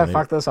okay, like,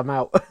 fuck this, I'm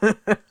out.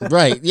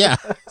 Right, yeah.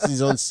 It's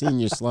his own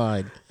senior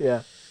slide.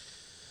 Yeah.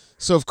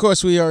 So, of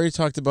course, we already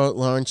talked about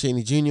Lon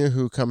Chaney Jr.,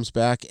 who comes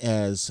back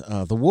as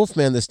the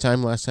Wolfman this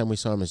time. Last time we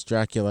saw him as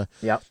Dracula.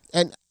 Yep.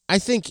 And I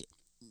think,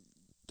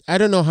 I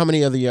don't know how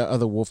many of the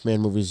other Wolfman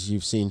movies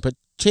you've seen, but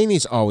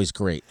Chaney's always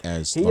great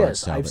as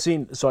Lawrence Talbot.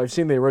 I've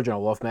seen the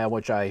original Wolfman,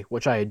 which I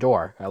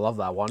adore. I love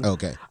that one.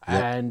 Okay.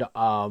 Yep.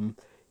 And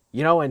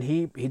you know, and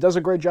he does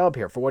a great job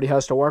here for what he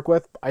has to work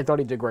with. I thought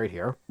he did great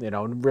here. You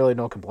know, really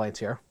no complaints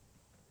here.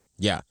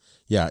 Yeah.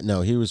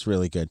 No, he was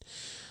really good.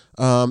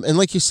 And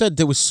like you said,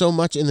 there was so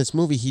much in this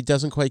movie, he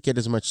doesn't quite get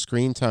as much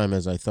screen time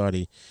as I thought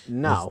he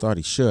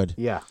should.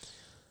 Yeah.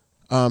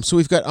 So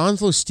we've got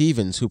Onslow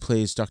Stevens, who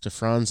plays Dr.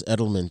 Franz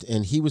Edelman,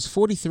 and he was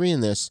 43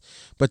 in this,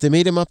 but they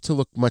made him up to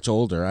look much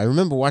older. I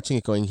remember watching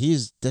it going,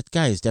 that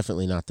guy is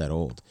definitely not that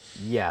old.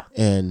 Yeah.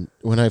 And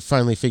when I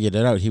finally figured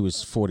it out, he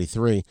was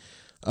 43.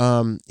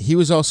 He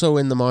was also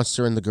in The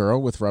Monster and the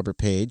Girl with Robert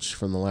Page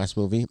from the last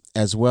movie,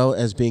 as well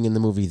as being in the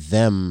movie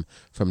Them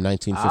from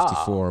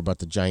 1954 about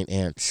the giant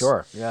ants.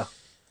 Sure, yeah.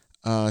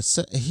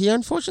 So he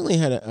unfortunately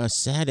had a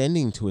sad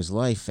ending to his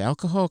life.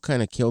 Alcohol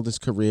kind of killed his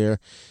career,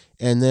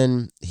 and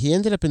then he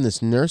ended up in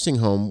this nursing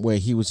home where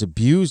he was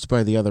abused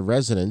by the other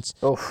residents.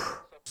 Oh.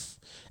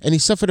 And he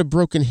suffered a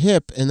broken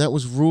hip, and that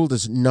was ruled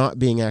as not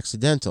being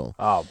accidental.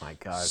 Oh, my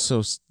God.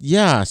 So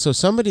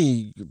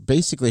somebody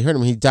basically hurt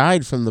him. He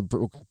died from the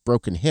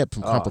broken hip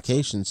from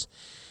complications.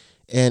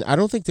 And I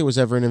don't think there was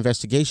ever an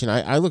investigation.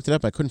 I looked it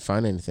up. I couldn't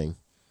find anything.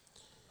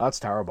 That's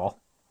terrible.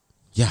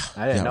 Yeah.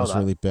 I didn't know it was that.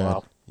 really bad.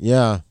 Wow.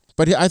 Yeah.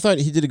 But I thought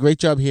he did a great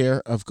job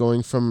here of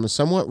going from a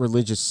somewhat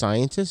religious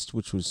scientist,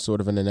 which was sort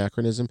of an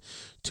anachronism,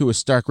 to a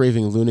stark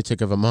raving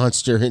lunatic of a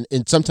monster,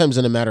 and sometimes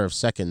in a matter of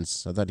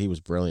seconds. I thought he was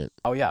brilliant.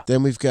 Oh, yeah.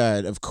 Then we've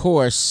got, of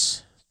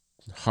course,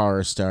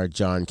 horror star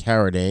John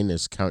Carradine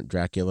as Count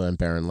Dracula and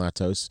Baron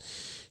Latos.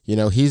 You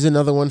know, he's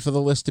another one for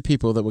the list of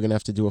people that we're going to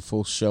have to do a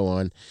full show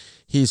on.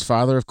 He's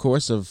father, of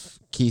course, of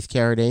Keith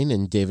Carradine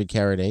and David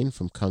Carradine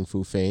from Kung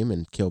Fu fame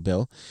and Kill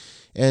Bill.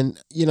 And,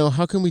 you know,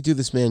 how can we do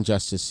this man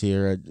justice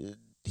here?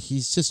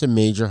 He's just a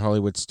major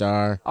Hollywood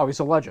star. Oh, he's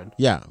a legend.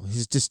 Yeah,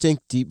 his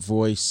distinct, deep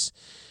voice.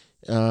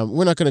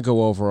 We're not going to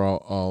go over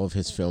all of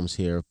his films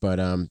here, but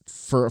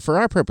for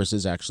our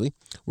purposes, actually,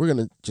 we're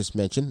going to just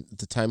mention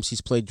the times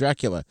he's played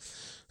Dracula.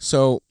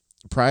 So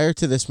prior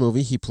to this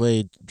movie, he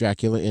played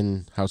Dracula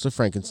in House of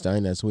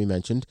Frankenstein, as we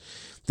mentioned.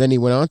 Then he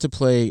went on to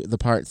play the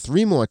part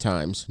 3 more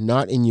times,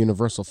 not in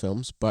Universal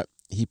films, but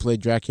he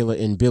played Dracula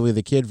in Billy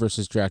the Kid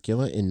versus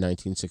Dracula in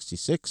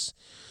 1966.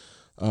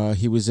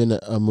 He was in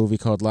a movie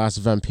called Las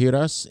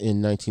Vampiras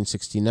in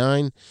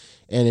 1969,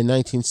 and in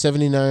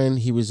 1979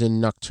 he was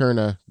in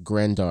Nocturna,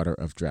 Granddaughter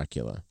of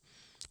Dracula,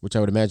 which I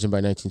would imagine by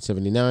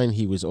 1979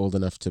 he was old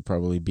enough to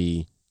probably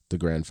be the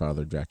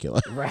grandfather of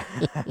Dracula. Right.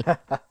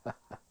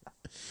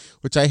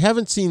 Which I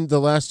haven't seen the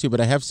last two, but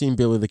I have seen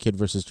Billy the Kid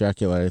versus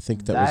Dracula. I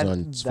think that was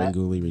on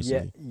Svengoolie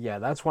recently. Yeah,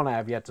 that's one I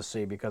have yet to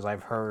see because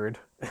I've heard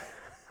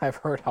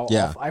how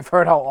Yeah.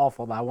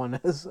 awful that one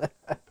is.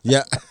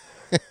 Yeah.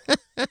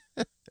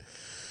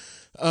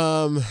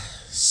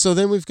 So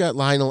then we've got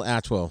Lionel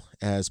Atwill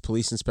as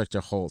Police Inspector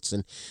Holtz,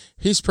 and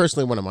he's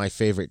personally one of my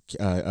favorite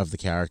of the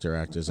character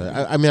actors.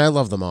 I mean, I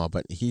love them all,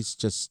 but he's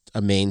just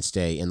a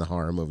mainstay in the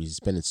horror movies. He's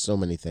been in so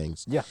many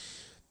things. Yeah.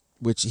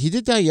 Which he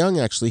did die young,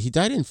 actually. He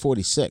died in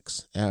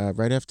 46,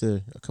 right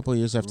after a couple of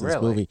years after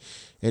this movie,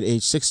 at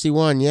age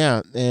 61.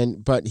 Yeah,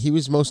 but he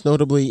was most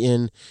notably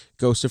in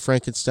Ghost of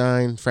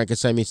Frankenstein,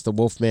 Frankenstein Meets the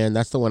Wolfman.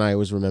 That's the one I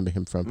always remember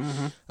him from.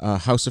 Mm-hmm.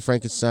 House of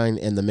Frankenstein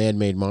and The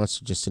Man-Made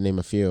Monster, just to name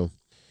a few.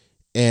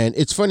 And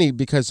it's funny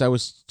because I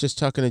was just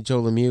talking to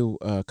Joe Lemieux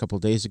a couple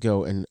of days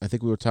ago, and I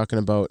think we were talking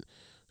about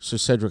Sir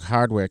Cedric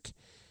Hardwicke,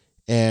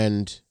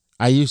 and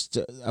I used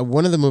to,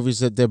 one of the movies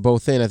that they're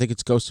both in, I think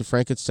it's Ghost of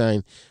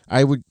Frankenstein,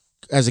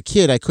 as a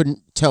kid, I couldn't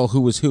tell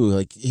who was who.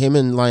 Like, him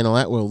and Lionel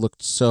Atwill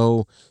looked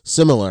so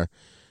similar.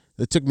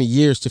 It took me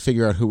years to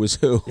figure out who was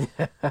who.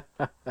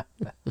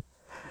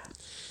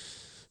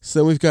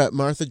 So we've got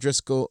Martha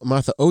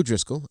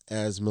O'Driscoll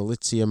as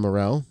Malizia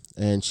Morel,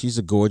 and she's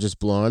a gorgeous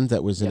blonde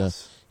that was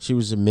she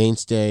was a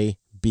mainstay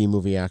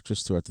B-movie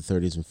actress throughout the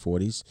 30s and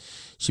 40s.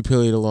 She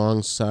played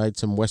alongside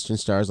some Western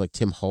stars like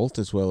Tim Holt,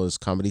 as well as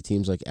comedy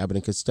teams like Abbott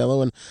and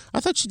Costello, and I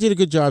thought she did a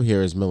good job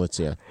here as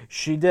Militia.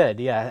 She did,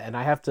 yeah, and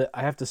I have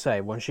to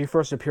say, when she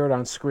first appeared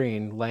on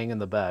screen laying in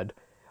the bed,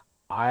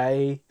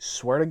 I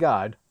swear to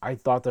God, I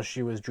thought that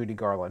she was Judy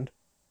Garland.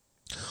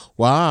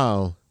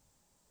 Wow.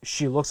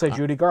 She looks like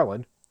Judy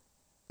Garland.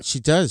 She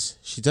does.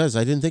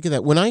 I didn't think of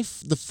that. When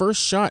the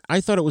first shot,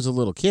 I thought it was a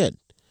little kid.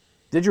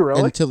 Did you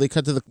really? Until they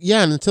cut to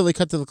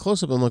the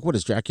close-up. I'm like, what,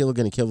 is Dracula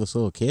going to kill this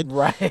little kid?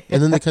 Right.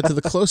 And then they cut to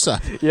the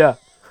close-up. Yeah.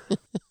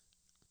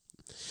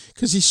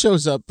 Because he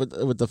shows up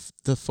with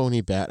the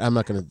phony bat. I'm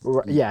not going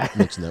to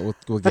mention that.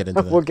 We'll get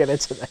into that. We'll get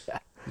into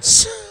that.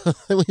 So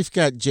we've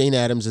got Jane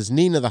Addams as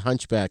Nina the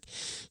Hunchback.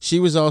 She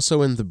was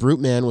also in The Brute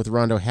Man with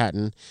Rondo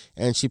Hatton,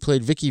 and she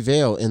played Vicky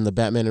Vale in the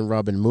Batman and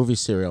Robin movie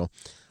serial.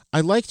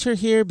 I liked her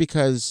here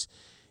because,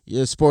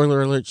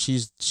 spoiler alert,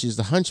 she's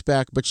the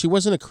Hunchback, but she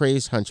wasn't a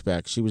crazed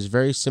Hunchback. She was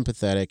very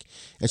sympathetic,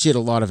 and she had a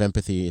lot of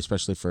empathy,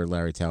 especially for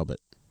Larry Talbot.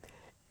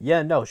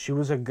 Yeah, no, she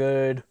was a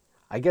good,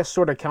 I guess,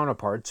 sort of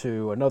counterpart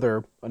to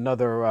another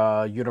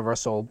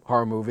Universal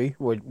horror movie.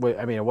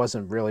 I mean, it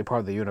wasn't really part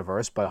of the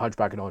universe, but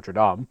Hunchback of Notre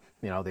Dame,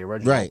 the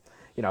original. Right.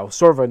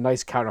 Sort of a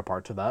nice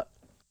counterpart to that.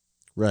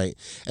 Right.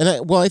 And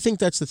I think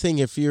that's the thing.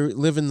 If you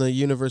live in the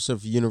universe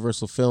of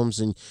Universal Films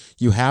and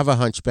you have a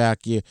Hunchback,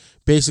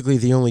 basically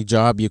the only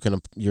job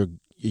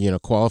you're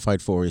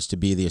qualified for is to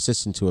be the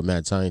assistant to a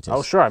mad scientist.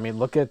 Oh, sure. I mean,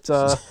 look at,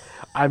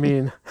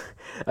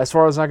 as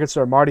far as I'm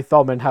concerned, Marty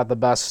Feldman had the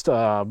best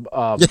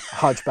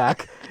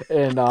Hunchback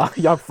in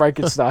Young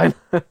Frankenstein.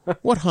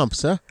 What hump,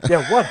 sir?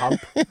 Yeah, what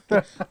hump?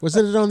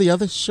 Wasn't it on the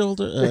other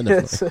shoulder?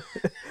 Yes.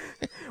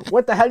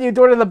 What the hell are you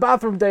doing in the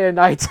bathroom day and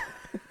night?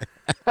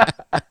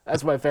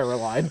 That's my favorite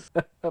line.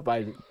 Oh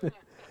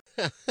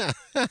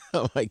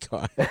my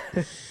God,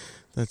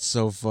 that's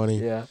so funny.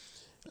 Yeah.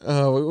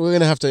 We're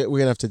gonna have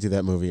to do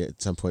that movie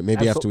at some point.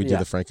 Maybe after we do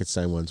the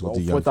Frankenstein ones, we'll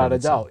do Young without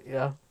Frankenstein. a doubt.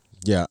 Yeah.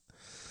 Yeah.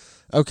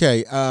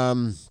 Okay.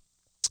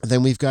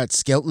 Then we've got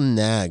Skelton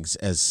Nags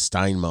as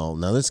Steinmull.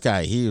 Now this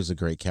guy, he was a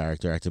great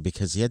character actor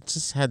because he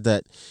had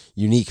that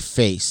unique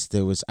face.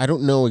 I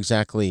don't know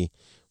exactly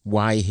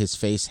why his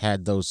face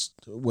had those,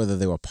 whether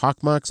they were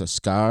pockmarks or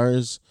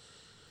scars.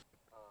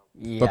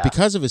 Yeah. But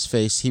because of his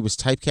face, he was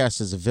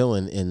typecast as a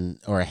villain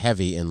or a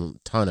heavy in a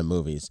ton of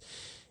movies.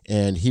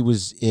 And he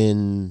was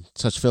in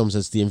such films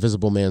as The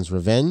Invisible Man's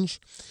Revenge.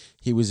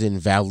 He was in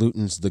Val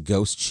Lewton's The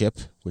Ghost Ship,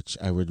 which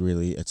I would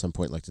really at some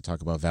point like to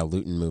talk about Val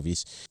Lewton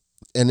movies.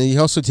 And he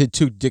also did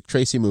 2 Dick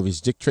Tracy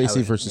movies, Dick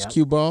Tracy versus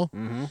Cue Ball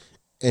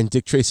and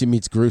Dick Tracy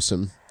Meets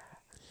Gruesome.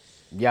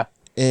 Yeah.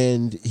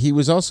 And he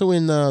was also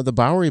in the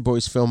Bowery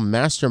Boys film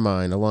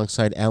Mastermind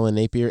alongside Alan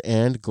Napier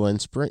and Glenn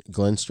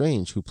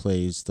Strange, who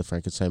plays the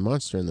Frankenstein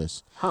monster in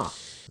this. Huh.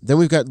 Then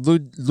we've got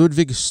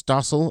Ludwig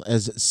Stossel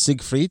as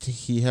Siegfried.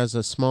 He has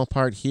a small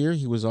part here.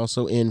 He was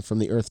also in From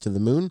the Earth to the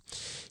Moon.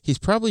 He's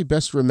probably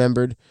best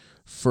remembered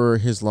for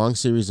his long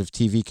series of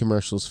TV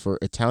commercials for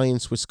Italian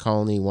Swiss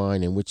Colony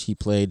Wine, in which he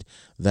played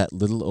that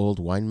little old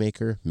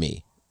winemaker,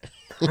 me.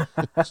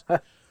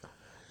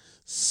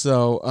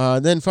 So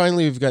then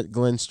finally we've got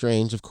Glenn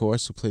Strange, of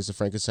course, who plays the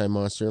Frankenstein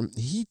monster.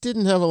 He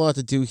didn't have a lot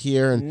to do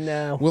here,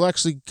 and we'll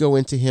actually go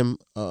into him,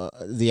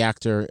 the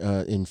actor,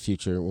 in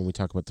future when we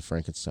talk about the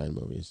Frankenstein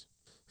movies.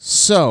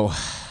 So,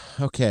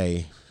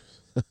 okay,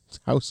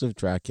 House of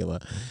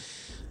Dracula.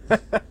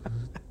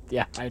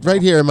 Yeah,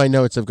 right here in my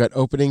notes, I've got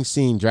opening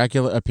scene.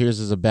 Dracula appears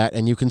as a bat,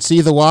 and you can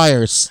see the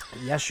wires.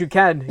 Yes, you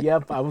can.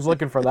 Yep, I was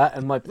looking for that,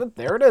 and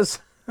there it is.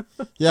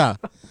 Yeah.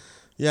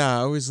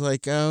 Yeah, I was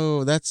like,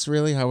 oh, that's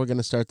really how we're going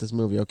to start this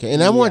movie. Okay.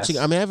 And I'm watching,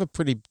 I have a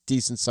pretty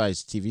decent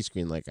sized TV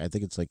screen. I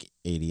think it's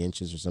 80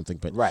 inches or something.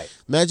 But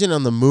imagine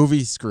on the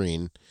movie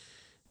screen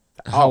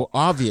how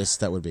obvious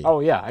that would be.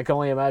 Oh, yeah, I can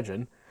only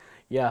imagine.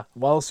 Yeah.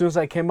 Well, as soon as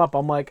I came up,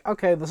 I'm like,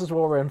 okay, this is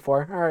what we're in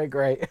for. All right,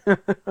 great.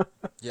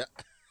 Yeah.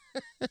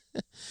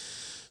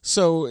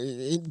 So,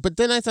 but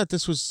then I thought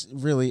this was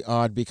really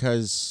odd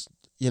because,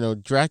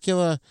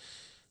 Dracula,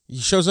 he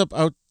shows up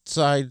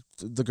outside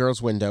the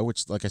girl's window,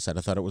 which, like I said,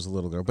 I thought it was a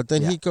little girl. But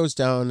then he goes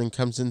down and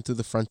comes in through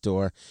the front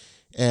door,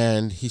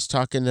 and he's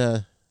talking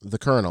to the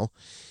Colonel.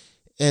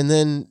 And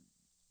then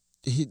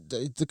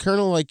the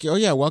Colonel, oh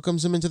yeah,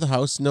 welcomes him into the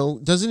house. No,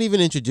 doesn't even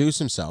introduce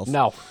himself.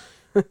 No.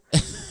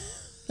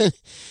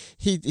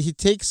 He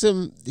takes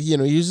him,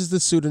 uses the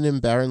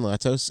pseudonym Baron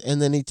Latos,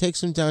 and then he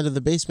takes him down to the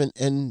basement,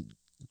 and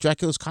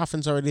Dracula's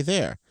coffin's already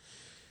there.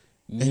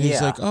 And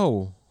he's like,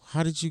 oh,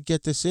 how did you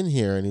get this in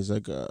here? And he's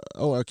like,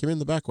 I came in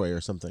the back way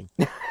or something.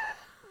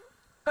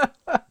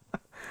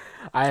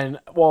 I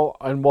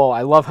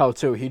love how,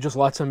 too, he just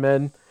lets him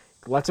in,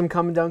 lets him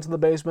come down to the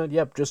basement.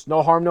 Yep, just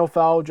no harm, no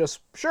foul.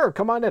 Just, sure,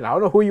 come on in. I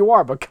don't know who you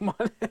are, but come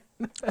on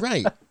in.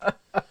 Right.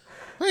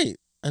 Right.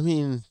 I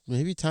mean,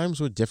 maybe times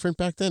were different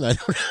back then. I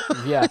don't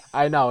know. Yeah,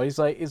 I know. He's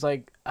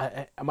like,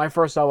 my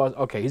first thought was,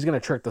 okay, he's going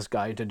to trick this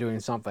guy into doing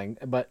something.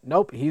 But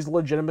nope, he's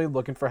legitimately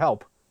looking for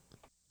help.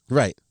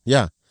 Right,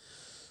 yeah.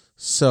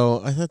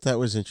 So I thought that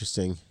was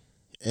interesting.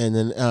 And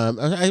then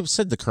I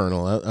said The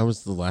Colonel. I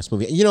was the last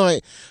movie. You know,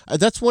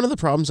 that's one of the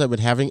problems I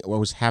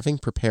was having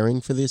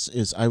preparing for this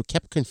is I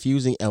kept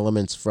confusing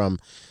elements from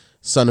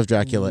Son of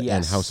Dracula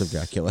and House of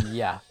Dracula.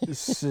 Yeah,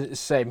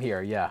 same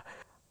here, yeah.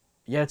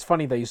 Yeah, it's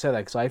funny that you say that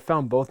because I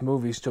found both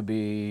movies to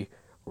be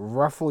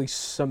roughly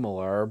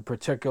similar,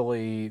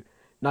 particularly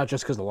not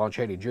just because of Lon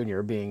Chaney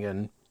Jr. being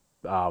in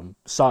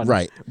Son.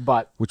 Right.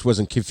 But which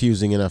wasn't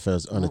confusing enough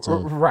on its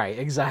own. Right,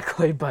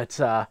 exactly. But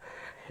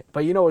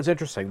you know what's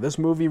interesting? This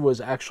movie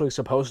was actually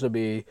supposed to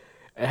be,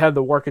 it had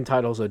the working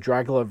titles of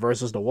Dracula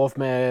versus the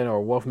Wolfman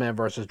or Wolfman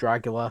versus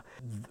Dracula.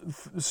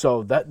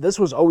 So this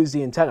was always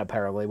the intent,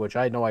 apparently, which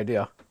I had no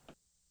idea.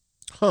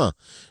 Huh.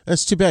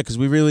 That's too bad because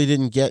we really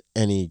didn't get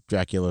any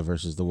Dracula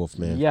versus the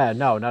Wolfman. Yeah,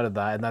 no, none of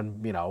that. And then,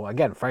 you know,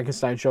 again,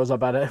 Frankenstein's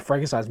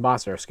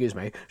monster,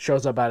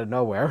 shows up out of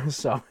nowhere.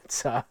 So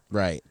it's...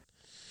 Right.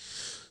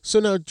 So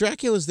now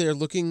Dracula's there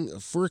looking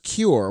for a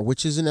cure,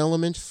 which is an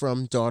element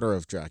from Daughter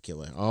of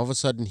Dracula. All of a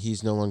sudden,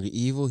 he's no longer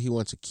evil. He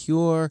wants a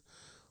cure.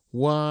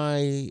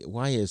 Why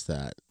is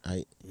that?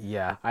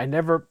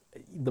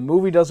 The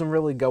movie doesn't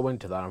really go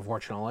into that,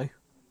 unfortunately.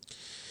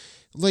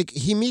 Like,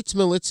 he meets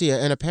Malizia,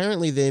 and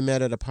apparently they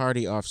met at a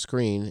party off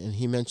screen, and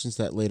he mentions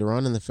that later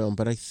on in the film.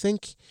 But I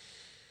think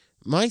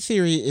my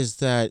theory is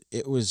that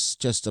it was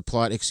just a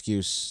plot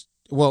excuse.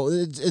 Well,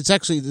 it's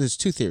actually, there's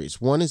two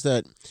theories. One is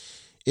that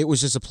it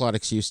was just a plot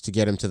excuse to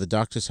get him to the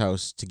doctor's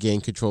house to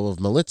gain control of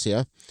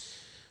Malizia,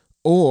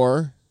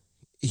 or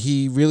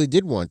he really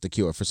did want the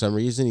cure for some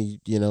reason.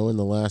 He, you know, in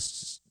the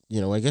last, you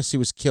know, I guess he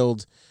was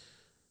killed.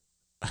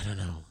 I don't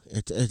know.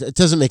 It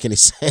doesn't make any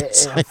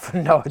sense.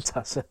 No, it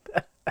doesn't.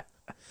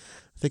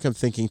 I think I'm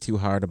thinking too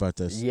hard about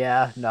this.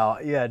 No.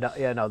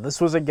 This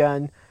was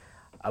again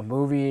a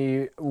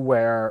movie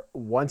where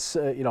once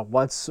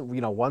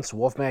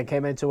Wolfman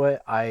came into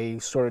it, I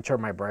sort of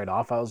turned my brain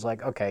off. I was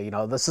like, okay, you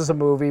know, this is a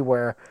movie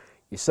where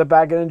you sit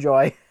back and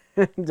enjoy.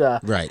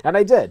 Right. And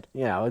I did.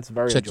 You know, it's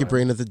very check your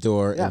brain at the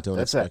door and don't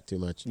that's expect too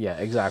much. Yeah,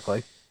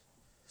 exactly.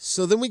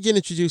 So then we get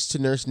introduced to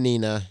Nurse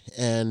Nina,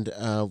 and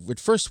at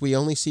first we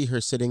only see her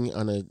sitting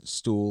on a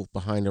stool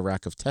behind a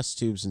rack of test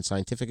tubes and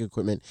scientific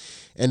equipment,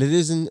 and it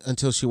isn't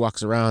until she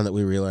walks around that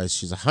we realize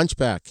she's a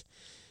hunchback.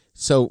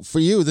 So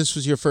for you, this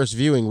was your first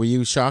viewing. Were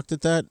you shocked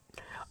at that?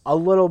 A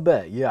little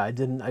bit, yeah. I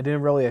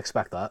didn't really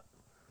expect that.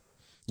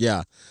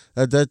 Yeah,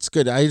 that's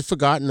good. I had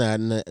forgotten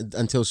that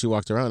until she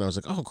walked around. I was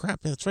like, oh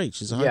crap, that's right,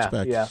 she's a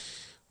hunchback. Yeah.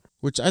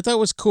 Which I thought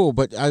was cool,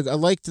 but I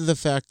liked the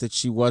fact that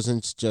she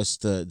wasn't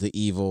just the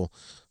evil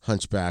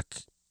hunchback,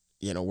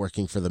 you know,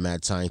 working for the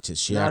mad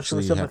scientist. She actually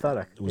was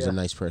sympathetic. Was a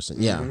nice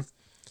person. Yeah. Mm-hmm.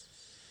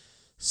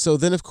 So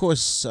then, of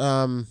course,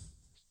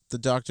 the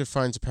doctor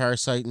finds a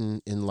parasite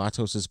in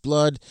Latos's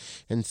blood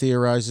and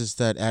theorizes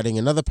that adding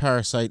another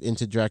parasite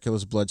into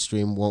Dracula's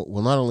bloodstream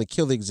will not only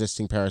kill the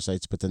existing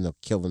parasites, but then they'll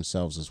kill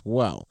themselves as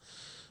well.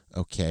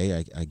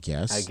 Okay, I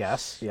guess. I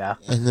guess, yeah.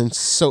 And then,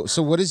 so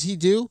what does he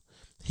do?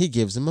 He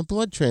gives him a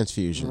blood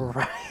transfusion.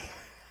 Right.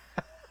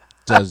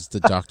 Does the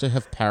doctor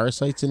have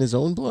parasites in his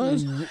own blood?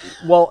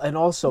 Well, and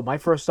also my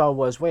first thought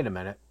was, wait a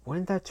minute,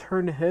 wouldn't that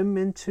turn him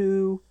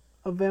into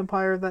a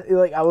vampire?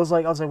 I was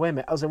like, wait a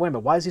minute,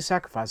 why is he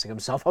sacrificing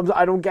himself?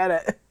 I don't get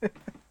it.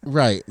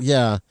 Right.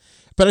 Yeah,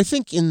 but I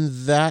think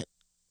in that,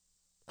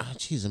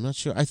 I'm not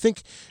sure. I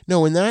think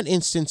in that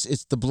instance,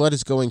 it's the blood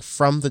is going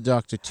from the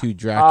doctor to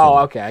Dracula.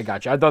 Oh, okay, I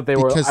got you. I thought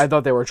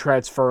they were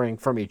transferring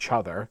from each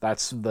other.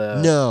 That's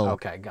the no.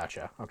 Okay,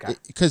 gotcha. Okay,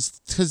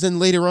 because then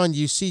later on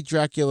you see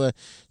Dracula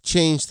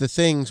change the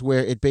things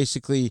where it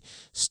basically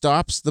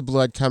stops the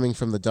blood coming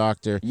from the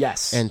doctor.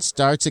 Yes, and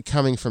starts it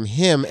coming from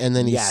him, and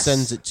then he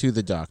sends it to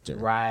the doctor.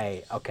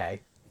 Right.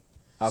 Okay.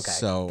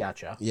 So,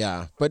 gotcha.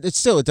 Yeah, but it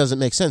doesn't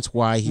make sense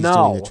why he's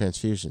doing the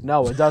transfusion.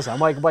 No, it doesn't. I'm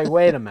like,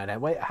 wait a minute.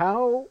 Wait,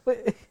 how? Oh, my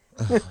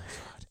God.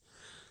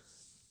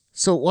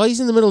 So while he's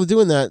in the middle of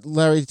doing that,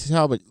 Larry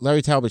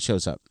Talbot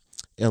shows up.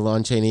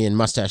 Lon Chaney in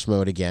mustache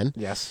mode again.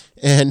 Yes.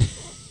 And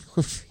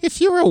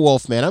if you're a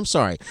wolf, man, I'm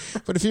sorry,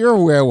 but if you're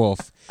a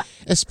werewolf,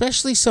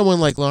 especially someone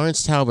like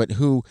Lawrence Talbot,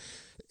 who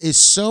is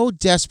so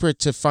desperate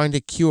to find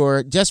a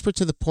cure, desperate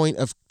to the point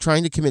of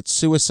trying to commit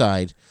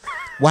suicide,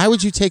 why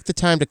would you take the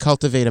time to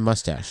cultivate a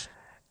mustache?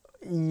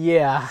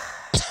 Yeah.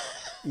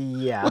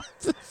 Yeah. What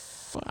the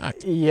fuck?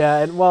 Yeah,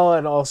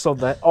 and also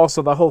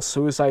the whole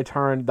suicide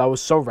turn, that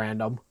was so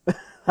random.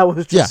 That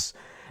was just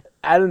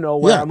I don't know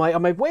where. Yeah. I'm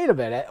like, wait a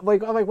minute.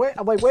 Wait a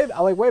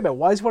minute.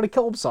 Why does he want to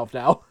kill himself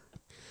now?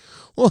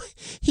 Well,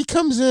 he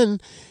comes in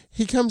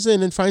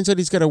and finds out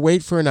he's got to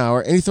wait for an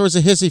hour, and he throws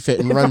a hissy fit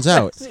and runs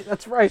out.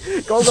 That's right.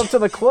 Goes up to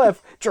the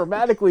cliff,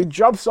 dramatically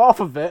jumps off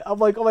of it. I'm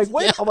like,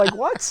 wait. Yeah. I'm like,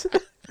 what?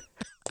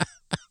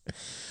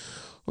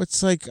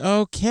 It's like,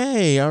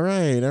 okay, all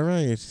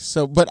right.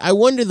 So, but I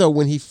wonder though,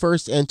 when he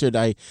first entered,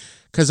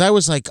 because I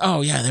was like,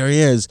 oh yeah, there he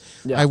is.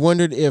 Yeah. I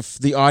wondered if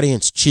the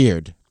audience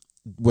cheered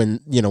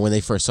when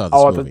they first saw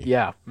this movie.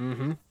 Yeah.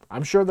 Mm-hmm.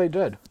 I'm sure they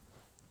did.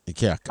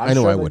 Yeah, I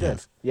know I would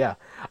have. Yeah.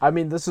 I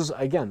mean, this is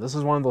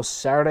one of those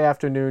Saturday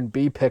afternoon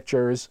B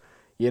pictures,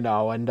 you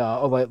know, and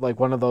like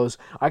one of those.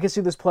 I can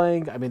see this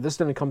playing. I mean, this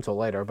didn't come till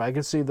later, but I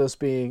can see this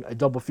being a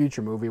double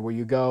feature movie where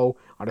you go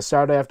on a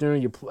Saturday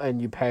afternoon,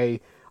 you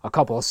pay a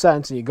couple of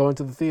cents, and you go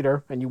into the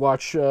theater and you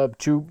watch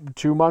two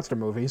monster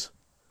movies.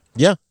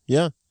 Yeah,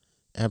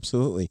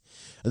 absolutely.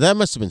 That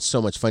must have been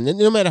so much fun.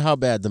 No matter how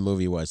bad the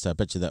movie was, I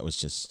bet you that was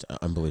just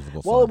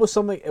unbelievable fun. Well, it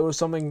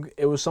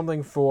was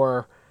something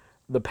for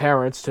the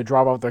parents to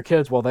drop off their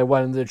kids while they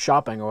went and did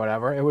shopping or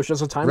whatever. It was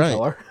just a time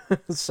killer.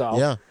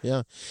 So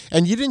yeah.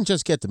 And you didn't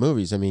just get the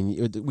movies. I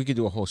mean, we could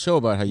do a whole show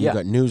about how you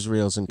got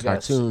newsreels and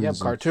cartoons. Yep,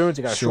 cartoons.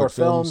 You got short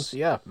films.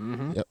 Yeah.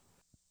 Mm-hmm. Yep.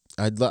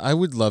 I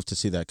would love to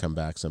see that come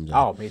back someday.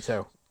 Oh, me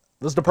too.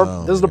 This is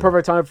the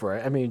perfect time for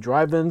it. I mean,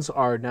 drive-ins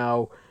are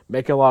now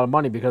making a lot of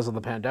money because of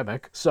the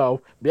pandemic.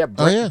 So,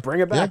 bring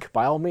it back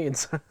by all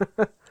means.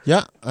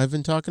 Yeah, I've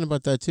been talking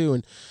about that too.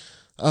 And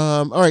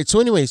all right, so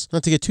anyways,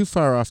 not to get too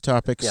far off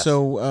topic. Yes.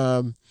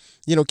 So,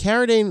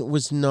 Carradine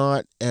was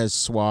not as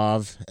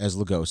suave as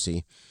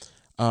Lugosi,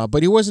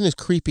 but he wasn't as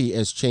creepy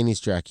as Chaney's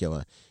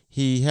Dracula.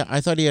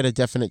 I thought he had a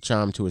definite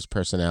charm to his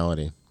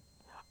personality.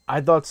 I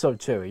thought so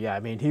too. Yeah,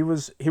 I mean, he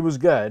was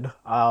good.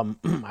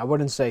 I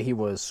wouldn't say he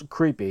was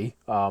creepy.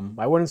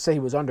 I wouldn't say he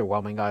was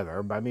underwhelming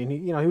either. But I mean,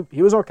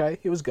 he was okay.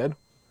 He was good.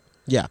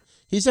 Yeah,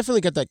 he's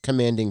definitely got that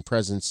commanding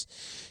presence.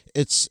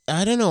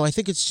 I don't know. I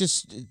think it's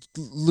just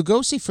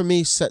Lugosi for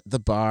me set the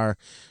bar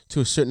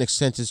to a certain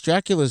extent. As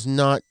Dracula's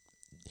not,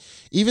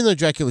 even though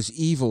Dracula's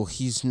evil,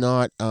 he's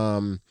not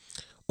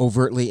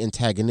overtly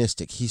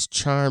antagonistic. He's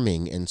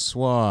charming and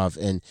suave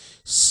and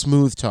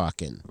smooth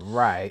talking.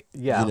 Right.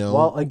 Yeah.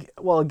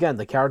 Well, again,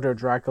 the character of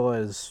Dracula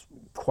is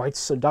quite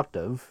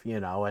seductive,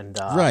 and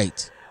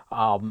right.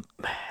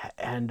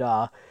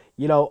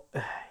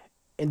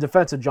 In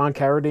defense of John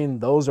Carradine,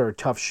 those are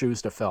tough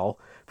shoes to fill,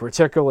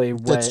 particularly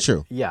when that's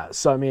true. Yeah.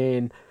 So I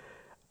mean,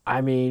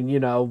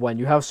 when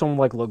you have someone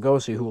like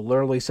Lugosi who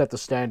literally set the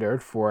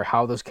standard for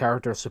how this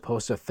character is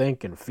supposed to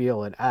think and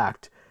feel and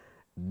act,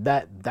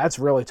 that's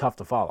really tough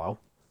to follow.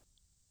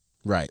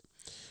 Right.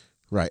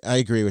 I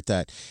agree with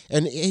that.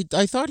 And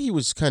I thought he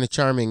was kind of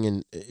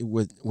charming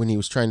when he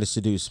was trying to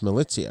seduce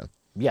Militia.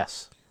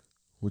 Yes.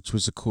 Which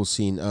was a cool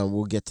scene.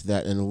 We'll get to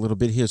that in a little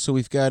bit here. So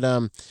we've got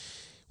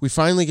we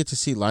finally get to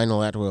see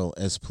Lionel Atwill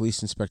as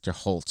Police Inspector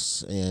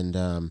Holtz,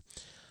 and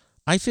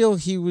I feel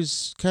he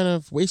was kind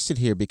of wasted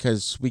here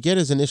because we get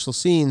his initial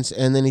scenes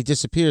and then he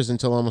disappears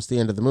until almost the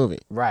end of the movie.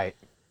 Right.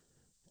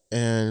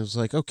 And it was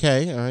like,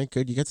 okay, all right,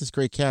 good. You got this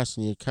great cast,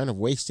 and you're kind of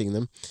wasting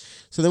them.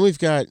 So then we've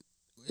got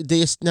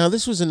now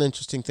this was an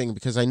interesting thing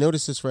because I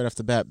noticed this right off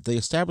the bat. They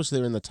established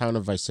they're in the town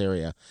of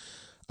Visaria,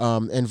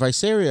 and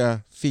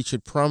Visaria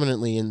featured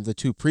prominently in the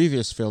two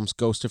previous films,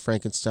 Ghost of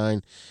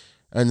Frankenstein,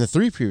 and the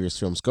three previous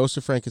films, Ghost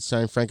of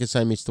Frankenstein,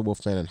 Frankenstein Meets the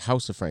Wolfman, and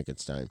House of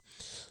Frankenstein.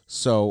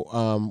 So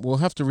we'll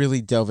have to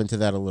really delve into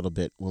that a little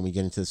bit when we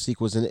get into the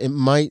sequels, and it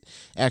might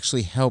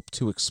actually help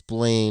to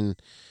explain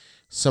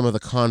some of the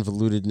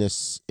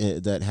convolutedness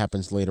that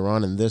happens later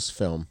on in this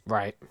film.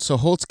 Right. So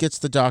Holtz gets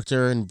the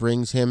doctor and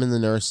brings him and the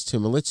nurse to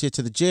Militia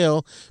to the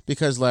jail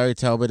because Larry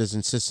Talbot has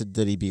insisted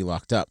that he be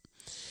locked up.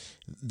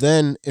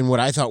 Then, in what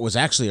I thought was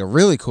actually a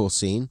really cool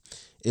scene,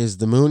 is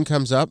the moon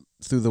comes up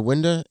through the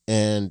window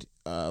and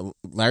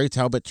Larry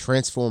Talbot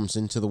transforms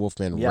into the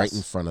Wolfman right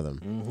in front of them.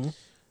 Mm-hmm.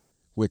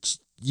 Which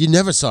you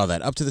never saw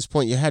that. Up to this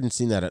point, you hadn't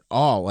seen that at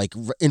all, like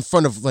in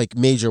front of like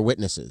major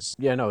witnesses.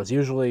 Yeah, no, it's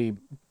usually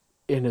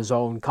in his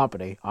own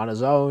company, on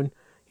his own.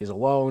 He's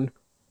alone.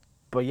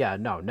 But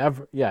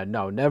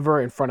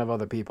never in front of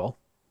other people.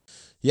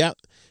 Yeah.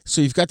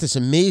 So you've got this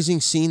amazing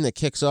scene that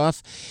kicks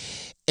off,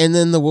 and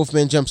then the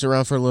Wolfman jumps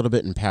around for a little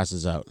bit and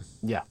passes out.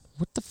 Yeah.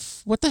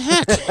 What the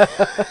heck?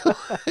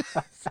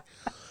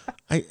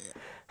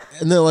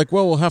 And they're like,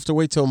 well, we'll have to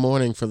wait till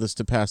morning for this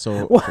to pass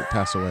away.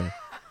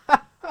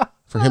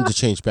 For him to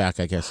change back,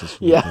 I guess. Is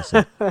what they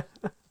said.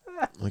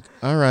 Like,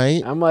 all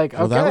right. I'm like,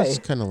 well, okay. That was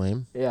kind of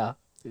lame. Yeah.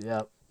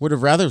 Would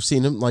have rather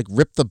seen him like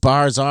rip the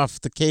bars off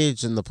the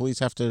cage and the police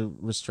have to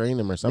restrain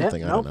him or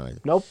something. I don't know.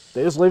 Nope.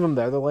 They just leave him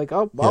there. They're like,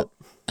 oh, well,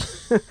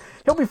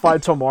 he'll be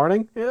fine till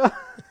morning. Yeah.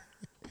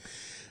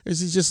 Is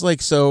he just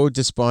like so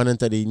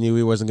despondent that he knew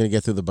he wasn't going to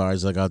get through the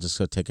bars? Like, I'll just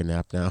go take a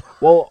nap now.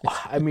 Well,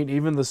 I mean,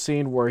 even the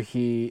scene where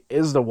he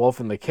is the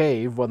wolf in the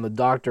cave when the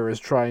doctor is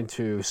trying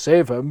to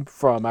save him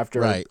from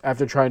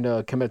after trying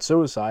to commit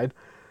suicide,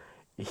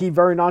 he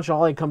very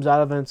nonchalantly comes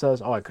out of it and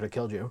says, "Oh, I could have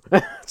killed you."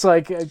 It's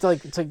like,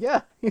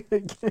 yeah.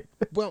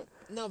 Well,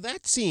 now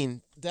that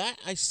scene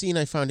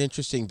I found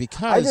interesting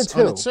because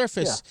on its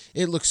surface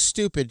it looks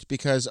stupid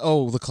because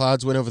the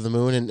clouds went over the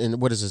moon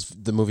and what is this,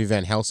 the movie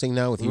Van Helsing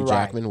now with Hugh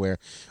Jackman where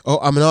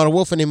I'm not a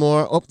wolf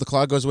anymore, the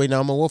cloud goes away,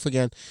 now I'm a wolf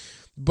again.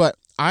 But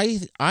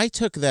I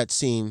took that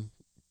scene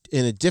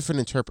in a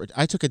different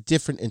I took a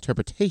different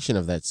interpretation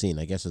of that scene,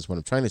 I guess is what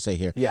I'm trying to say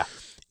here. Yeah.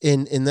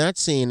 In that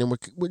scene, and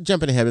we're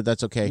jumping ahead, but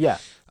that's okay. Yeah.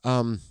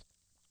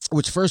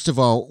 Which, first of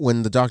all,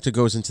 when the doctor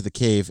goes into the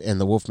cave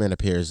and the Wolfman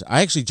appears,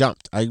 I actually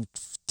jumped. I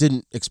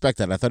didn't expect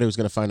that. I thought he was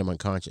going to find him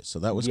unconscious, so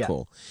that was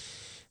cool.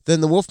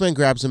 Then the Wolfman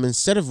grabs him.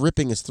 Instead of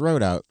ripping his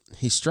throat out,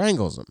 he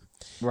strangles him.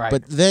 Right.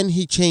 But then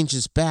he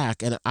changes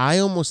back, and I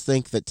almost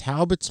think that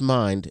Talbot's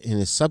mind, in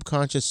his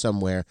subconscious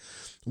somewhere,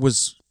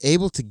 was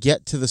able to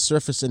get to the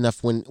surface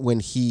enough when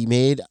he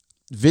made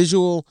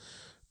visual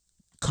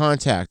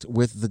contact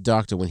with the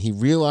doctor, when he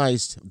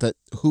realized that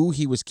who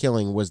he was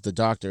killing was the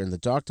doctor, and the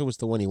doctor was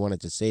the one he wanted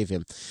to save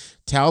him.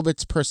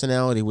 Talbot's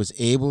personality was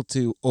able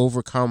to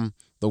overcome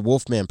the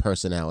Wolfman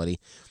personality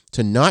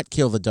to not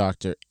kill the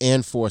doctor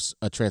and force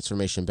a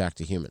transformation back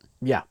to human.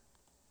 Yeah.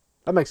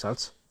 That makes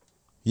sense.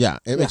 Yeah,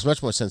 it makes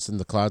much more sense than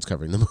the clouds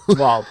covering the moon.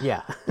 Well,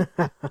 yeah.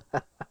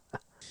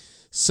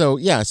 So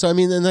I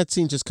mean, and that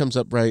scene just comes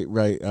up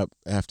right up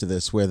after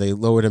this, where they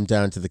lowered him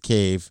down to the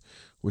cave,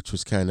 which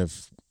was kind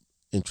of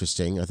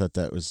interesting. I thought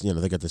that was,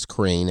 they got this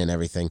crane and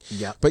everything.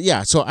 Yeah. But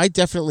yeah, so I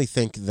definitely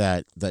think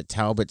that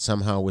Talbot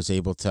somehow was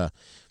able to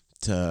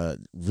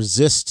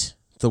resist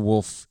the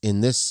wolf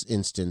in this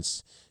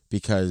instance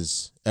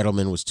because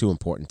Edelman was too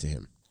important to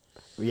him.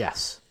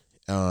 Yes.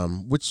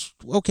 Which,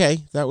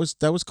 okay, that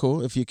was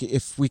cool. If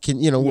we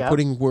can, we're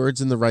putting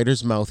words in the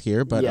writer's mouth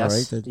here, but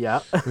yes. All right, yeah,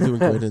 we're doing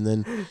good. And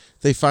then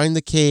they find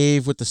the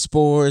cave with the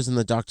spores, and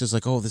the doctor's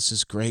like, "Oh, this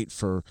is great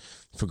for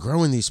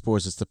growing these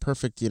spores. It's the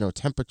perfect,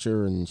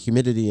 temperature and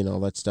humidity and all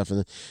that stuff."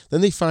 And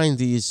then they find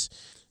these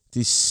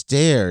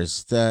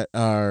stairs that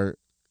are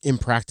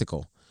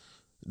impractical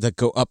that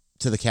go up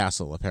to the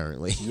castle,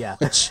 apparently. Yeah.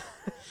 Which,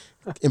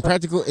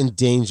 impractical and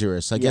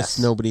dangerous. I Yes. guess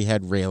nobody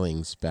had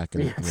railings back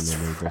when they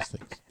made those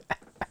things.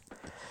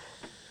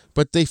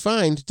 But they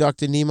find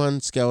Dr.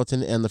 Nieman's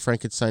skeleton and the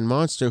Frankenstein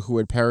monster who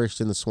had perished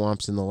in the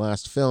swamps in the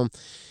last film.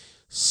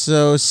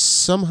 So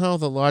somehow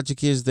the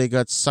logic is they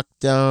got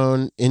sucked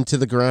down into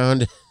the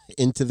ground,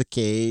 into the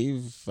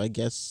cave, I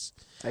guess.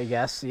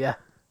 Yeah.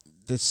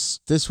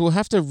 This we'll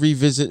have to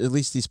revisit at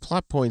least these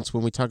plot points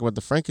when we talk about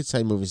the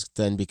Frankenstein movies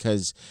then,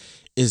 because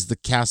is the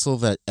castle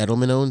that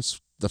Edelman owns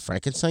the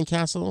Frankenstein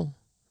castle?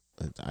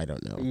 I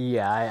don't know.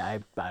 Yeah, I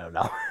don't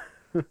know.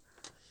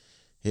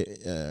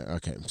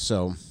 Okay,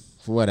 so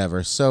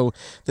whatever. So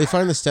they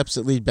find the steps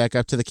that lead back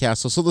up to the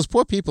castle. So those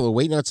poor people are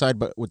waiting outside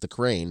but with the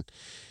crane.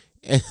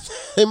 And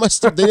they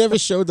never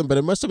showed them, but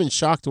it must have been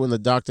shocked when the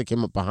doctor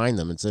came up behind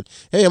them and said,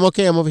 "Hey, I'm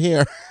okay, I'm over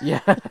here."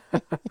 Yeah.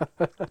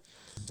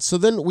 So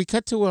then we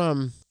cut to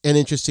an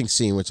interesting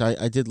scene, which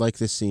I did like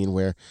this scene,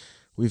 where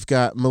we've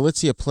got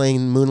Malizia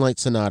playing Moonlight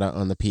Sonata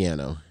on the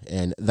piano.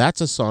 And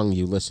that's a song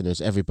you listeners,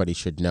 everybody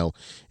should know.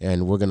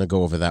 And we're going to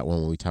go over that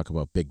one when we talk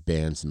about big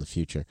bands in the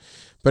future.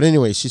 But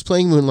anyway, she's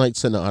playing Moonlight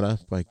Sonata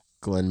by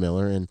Glenn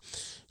Miller. And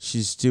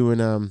she's doing,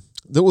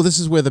 this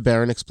is where the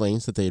Baron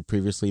explains that they had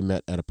previously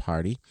met at a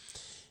party.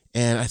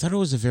 And I thought it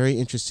was a very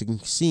interesting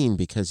scene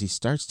because he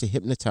starts to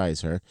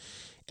hypnotize her.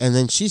 And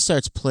then she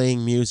starts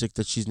playing music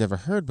that she's never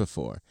heard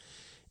before.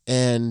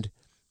 And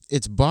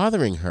it's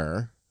bothering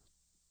her,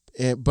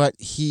 but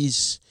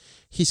he's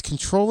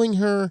controlling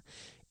her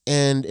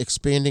and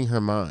expanding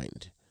her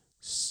mind.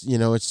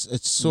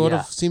 It's sort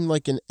of seemed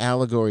like an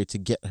allegory to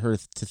get her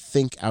to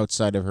think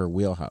outside of her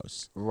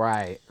wheelhouse.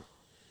 Right.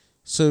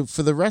 So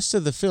for the rest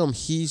of the film,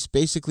 he's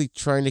basically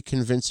trying to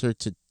convince her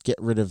to get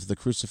rid of the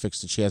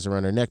crucifix that she has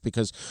around her neck,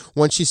 because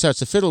once she starts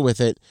to fiddle with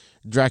it,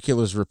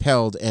 Dracula's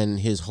repelled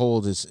and his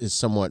hold is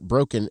somewhat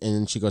broken, and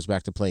then she goes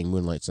back to playing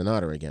Moonlight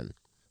Sonata again.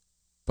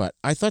 But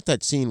I thought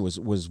that scene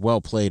was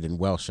well played and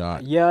well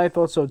shot. Yeah, I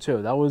thought so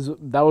too. That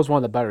was one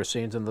of the better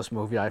scenes in this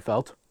movie, I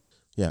felt.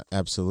 Yeah,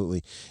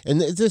 absolutely.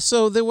 And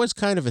so there was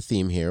kind of a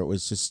theme here. It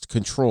was just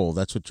control.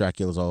 That's what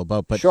Dracula's all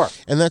about. But, sure.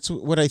 And that's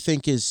what I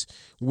think is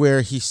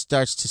where he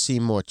starts to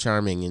seem more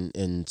charming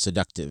and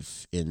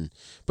seductive.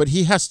 But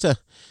he has to,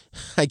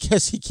 I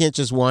guess he can't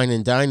just wine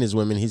and dine his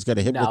women. He's got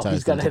to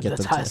hypnotize them to get them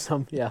to. Hypnotize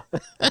them, yeah.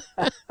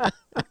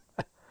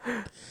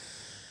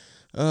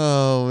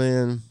 Oh,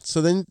 man.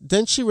 So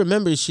then she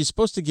remembers she's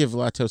supposed to give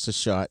Latos a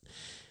shot.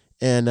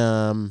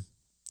 And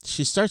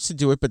she starts to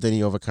do it, but then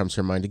he overcomes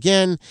her mind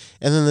again.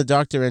 And then the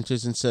doctor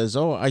enters and says,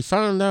 "Oh, I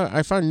found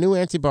new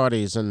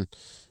antibodies, and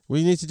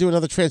we need to do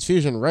another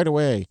transfusion right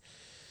away."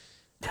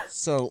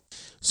 So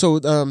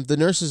the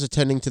nurse is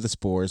attending to the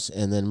spores,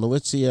 and then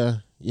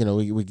Malizia,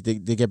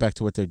 they get back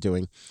to what they're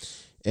doing.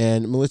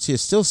 And Malizia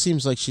still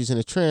seems like she's in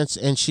a trance,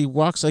 and she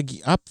walks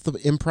up the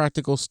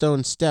impractical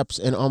stone steps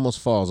and almost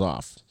falls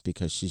off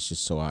because she's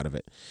just so out of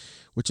it.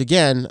 Which,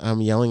 again, I'm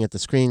yelling at the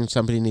screen,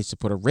 somebody needs to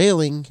put a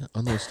railing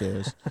on those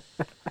stairs.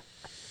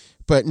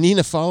 But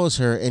Nina follows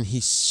her, and she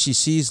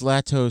sees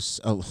Latos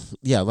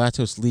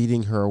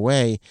leading her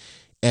away,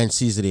 and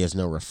sees that he has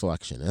no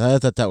reflection. And I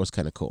thought that was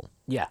kind of cool.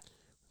 Yeah.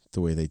 The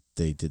way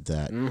they did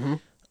that.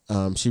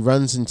 Mm-hmm. She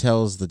runs and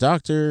tells the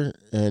doctor,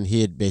 and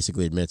he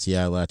basically admits,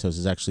 Latos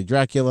is actually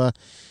Dracula.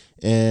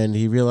 And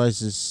he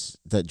realizes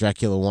that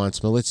Dracula wants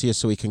Malizia,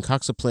 so he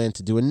concocts a plan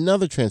to do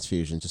another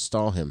transfusion to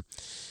stall him.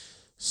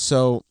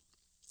 So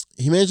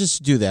he manages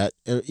to do that,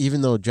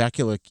 even though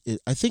Dracula,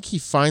 I think he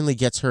finally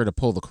gets her to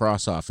pull the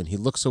cross off, and he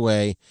looks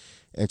away,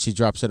 and she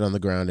drops it on the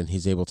ground, and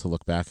he's able to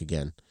look back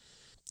again.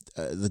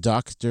 The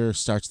doctor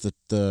starts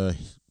the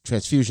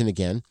transfusion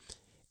again,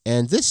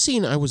 And this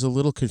scene, I was a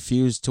little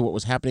confused to what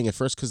was happening at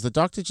first because the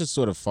doctor just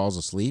sort of falls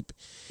asleep.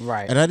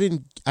 Right. And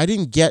I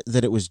didn't get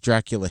that it was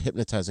Dracula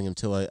hypnotizing him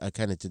until I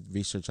kind of did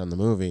research on the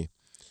movie.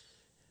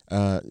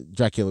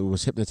 Dracula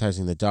was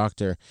hypnotizing the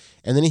doctor,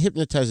 and then he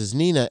hypnotizes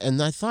Nina,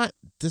 and I thought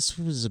this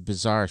was a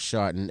bizarre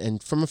shot.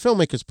 And from a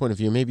filmmaker's point of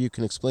view, maybe you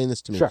can explain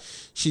this to me. Sure.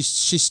 She's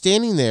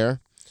standing there,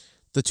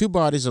 the two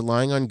bodies are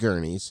lying on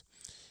gurneys,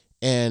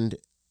 and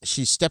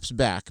she steps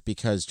back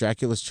because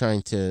Dracula's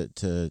trying to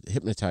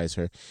hypnotize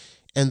her,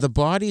 and the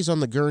bodies on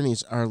the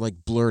gurneys are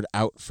like blurred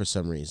out for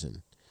some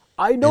reason.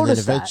 I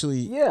noticed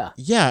eventually, that.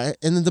 Yeah,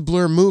 and then the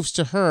blur moves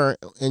to her,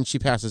 and she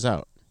passes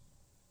out.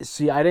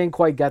 See, I didn't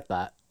quite get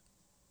that.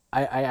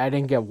 I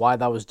didn't get why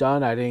that was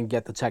done. I didn't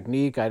get the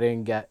technique. I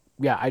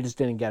just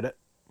didn't get it.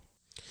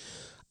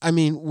 I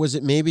mean, was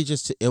it maybe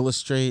just to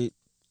illustrate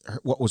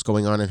what was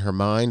going on in her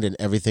mind and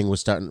everything was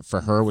starting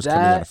for her was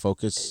coming out of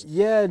focus?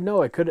 Yeah,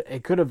 no, it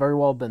could have very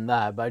well been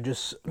that, but I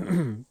just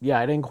I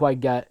didn't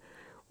quite get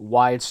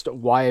why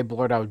it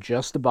blurred out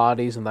just the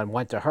bodies and then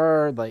went to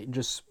her. Like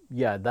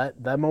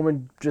that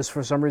moment just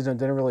for some reason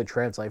didn't really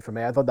translate for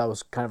me. I thought that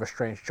was kind of a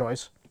strange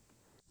choice.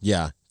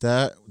 Yeah,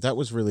 that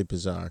was really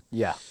bizarre.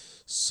 Yeah.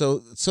 So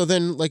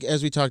then, like,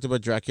 as we talked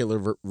about,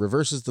 Dracula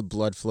reverses the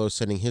blood flow,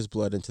 sending his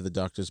blood into the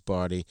doctor's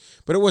body.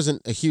 But it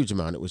wasn't a huge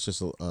amount. It was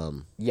just, it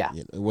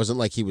wasn't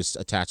like he was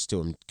attached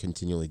to him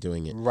continually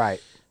doing it. Right.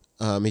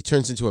 He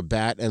turns into a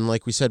bat, and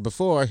like we said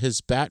before,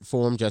 his bat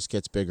form just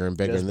gets bigger and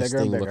bigger, and this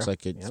thing looks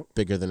like it's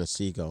bigger than a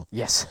seagull.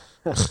 Yes.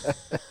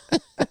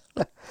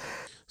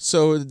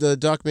 So the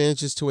doc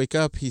manages to wake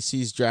up. He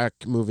sees Drac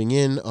moving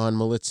in on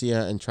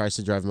Malizia and tries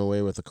to drive him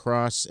away with a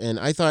cross. And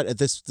I thought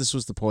this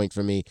was the point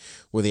for me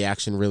where the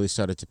action really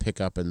started to pick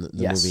up and the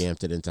movie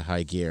amped it into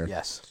high gear.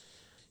 Yes.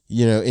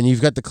 You know, and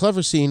you've got the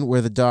clever scene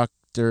where the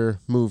doctor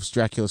moves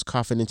Dracula's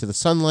coffin into the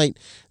sunlight.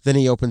 Then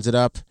he opens it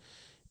up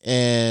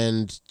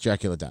and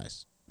Dracula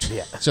dies.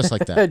 Yeah. Just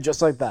like that.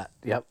 Just like that.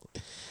 Yep.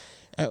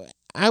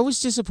 I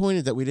was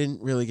disappointed that we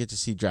didn't really get to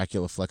see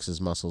Dracula flex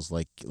his muscles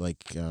like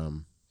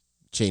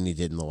Chaney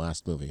did in the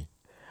last movie.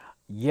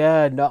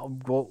 Yeah, no.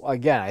 Well,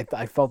 again,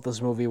 I felt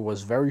this movie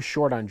was very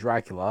short on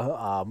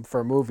Dracula. For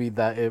a movie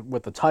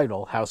with the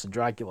title House of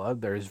Dracula,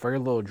 there's very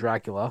little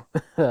Dracula,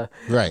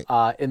 right,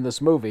 in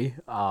this movie.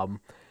 And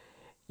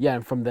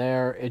from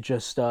there it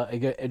just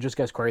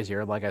gets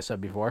crazier. Like I said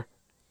before,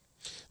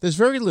 there's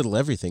very little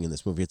everything in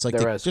this movie. It's like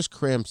they just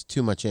crammed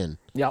too much in.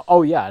 Yeah.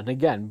 Oh, yeah. And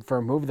again, for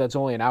a movie that's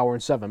only an hour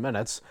and 7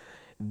 minutes,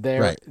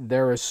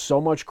 there is so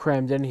much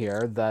crammed in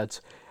here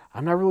that.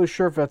 I'm not really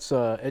sure if that's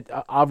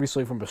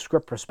obviously from a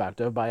script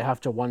perspective, but I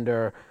have to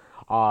wonder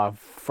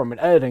from an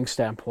editing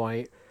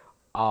standpoint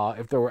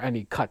if there were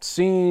any cut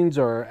scenes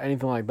or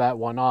anything like that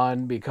went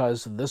on,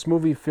 because this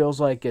movie feels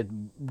like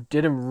it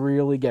didn't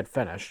really get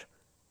finished.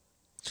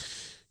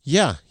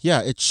 Yeah,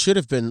 it should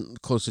have been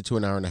closer to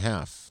an hour and a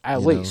half.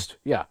 At least,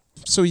 yeah.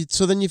 So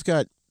then you've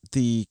got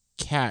the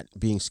cat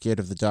being scared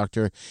of the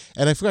doctor,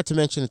 and I forgot to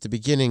mention at the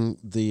beginning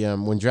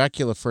when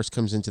Dracula first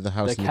comes into the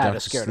house and the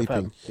doctor's sleeping.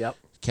 Of him. Yep.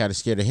 Cat is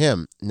scared of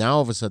him. Now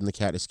all of a sudden the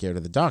cat is scared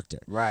of the doctor.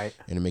 Right.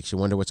 And it makes you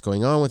wonder what's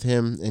going on with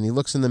him. And he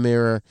looks in the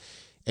mirror,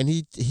 and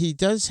he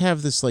does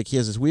have this, like, he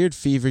has this weird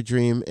fever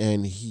dream,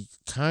 and he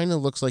kind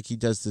of looks like he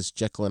does this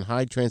Jekyll and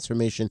Hyde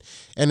transformation,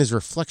 and his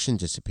reflection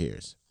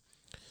disappears.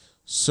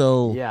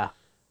 So yeah,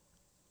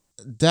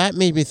 that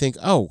made me think,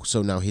 oh,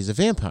 so now he's a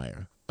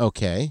vampire.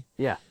 Okay.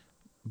 Yeah.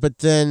 But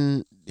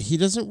then he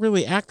doesn't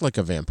really act like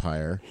a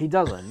vampire. He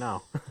doesn't,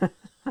 no.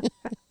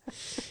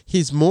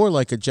 He's more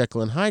like a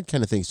Jekyll and Hyde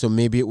kind of thing. So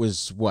maybe it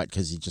was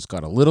because he just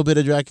got a little bit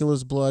of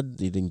Dracula's blood.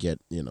 He didn't get,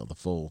 the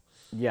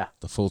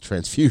full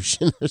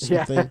transfusion or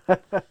something.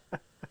 Yeah.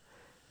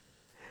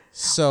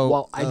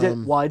 So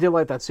I did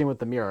like that scene with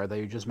the mirror that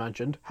you just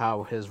mentioned,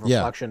 how his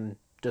reflection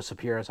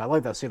disappears. I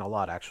like that scene a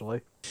lot,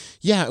 actually.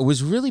 Yeah, it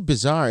was really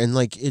bizarre, and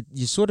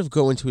you sort of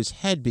go into his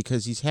head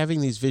because he's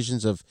having these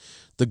visions of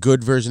the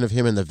good version of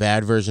him and the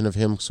bad version of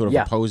him sort of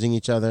opposing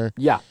each other.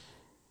 Yeah.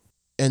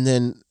 And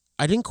then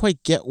I didn't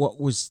quite get what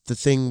was the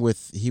thing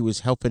with he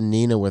was helping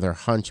Nina with her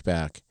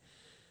hunchback.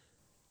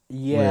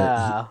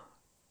 Yeah.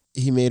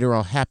 He made her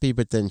all happy,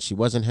 but then she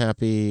wasn't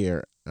happy,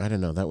 or I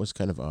don't know. That was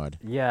kind of odd.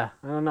 Yeah,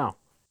 I don't know.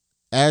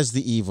 As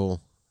the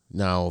evil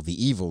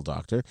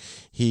doctor,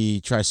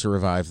 he tries to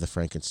revive the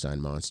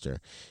Frankenstein monster.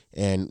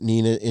 And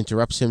Nina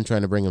interrupts him,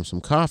 trying to bring him some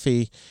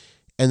coffee.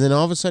 And then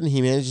all of a sudden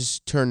he manages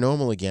to turn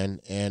normal again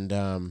and,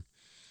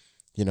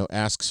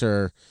 asks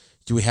her,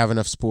 do we have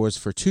enough spores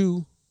for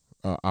 2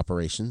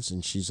 operations?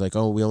 And she's like,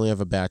 oh, we only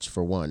have a batch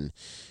for 1.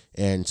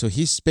 And so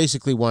he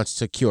basically wants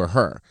to cure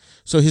her.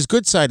 So his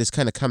good side is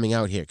kind of coming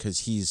out here because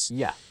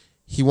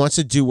he wants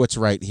to do what's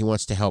right. He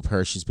wants to help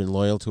her. She's been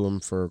loyal to him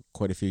for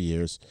quite a few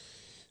years.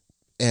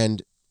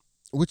 And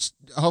which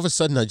all of a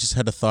sudden I just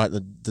had a thought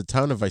that the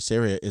town of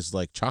Visaria is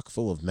like chock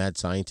full of mad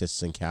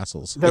scientists and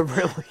castles. There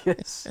really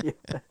is.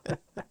 Yeah.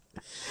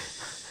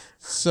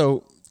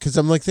 So, because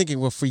I'm like thinking,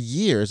 well, for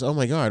years, oh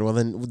my God, well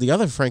then the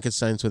other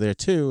Frankensteins were there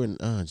too, and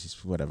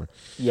whatever.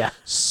 Yeah.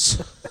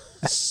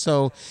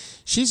 So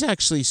she's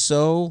actually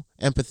so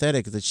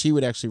empathetic that she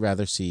would actually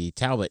rather see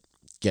Talbot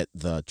get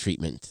the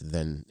treatment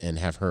and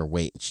have her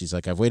wait. She's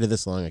like, I've waited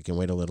this long, I can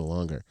wait a little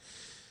longer.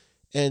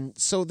 And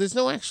so there's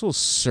no actual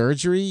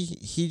surgery.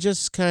 He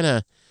just kind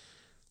of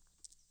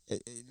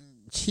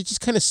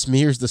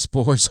smears the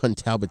spores on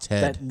Talbot's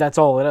head. That's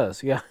all it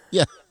is. Yeah.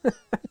 Yeah.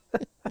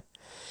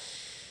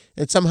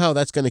 And somehow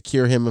that's going to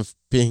cure him of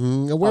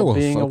being a werewolf.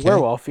 A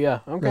werewolf, yeah.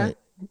 Okay. Right.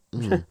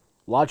 Mm.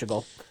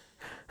 Logical.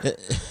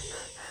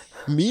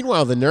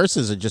 Meanwhile, the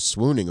nurses are just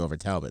swooning over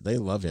Talbot. They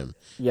love him.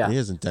 Yeah. He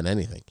hasn't done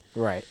anything.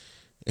 Right.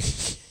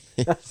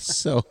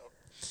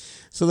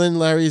 So then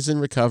Larry's in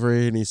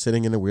recovery, and he's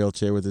sitting in a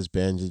wheelchair with his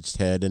bandaged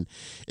head. And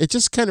it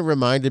just kind of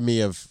reminded me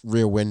of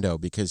Rear Window,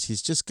 because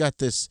he's just got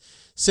this,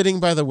 sitting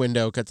by the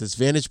window, got this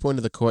vantage point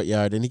of the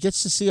courtyard, and he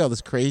gets to see all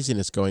this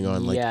craziness going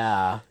on. Like,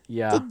 yeah.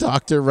 The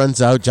doctor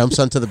runs out, jumps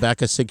onto the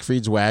back of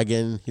Siegfried's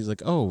wagon. He's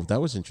like, oh, that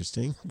was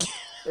interesting.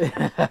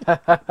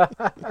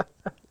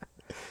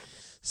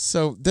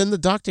 So then the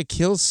doctor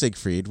kills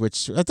Siegfried,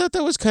 which I thought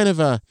that was kind of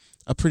a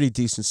pretty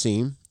decent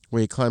scene,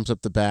 where he climbs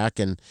up the back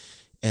and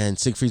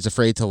Siegfried's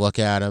afraid to look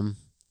at him,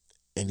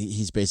 and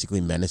he's basically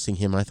menacing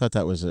him. I thought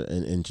that was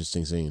an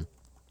interesting scene.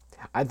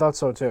 I thought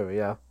so too,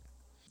 yeah.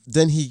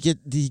 Then he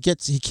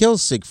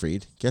kills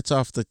Siegfried, gets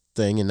off the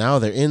thing, and now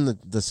they're in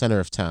the center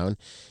of town.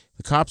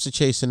 The cops are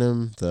chasing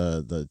him,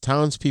 the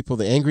townspeople,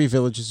 the angry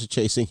villagers are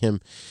chasing him,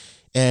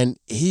 and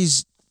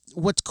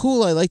what's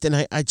cool, I liked,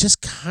 and I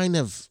just kind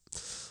of,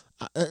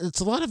 it's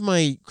a lot of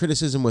my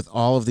criticism with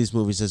all of these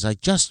movies is I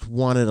just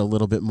wanted a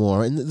little bit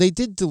more. And they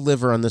did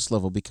deliver on this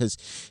level, because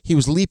he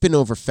was leaping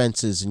over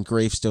fences and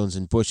gravestones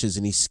and bushes,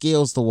 and he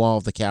scales the wall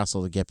of the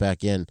castle to get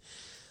back in.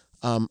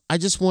 I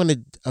just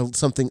wanted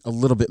something a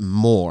little bit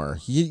more.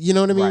 You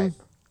know what I mean? Right.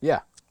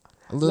 Yeah.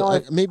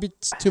 Maybe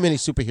it's too many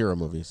superhero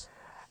movies.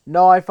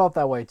 No, I felt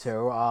that way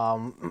too.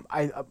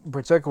 I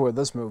particularly with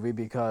this movie,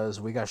 because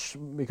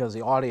because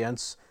the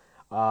audience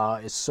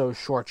is so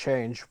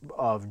shortchanged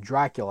of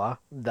Dracula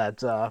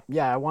that,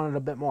 I wanted a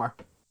bit more.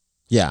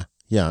 Yeah,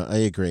 I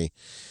agree.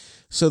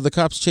 So the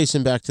cops chase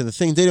him back to the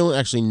thing. They don't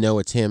actually know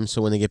it's him,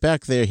 so when they get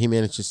back there, he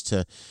manages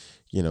to,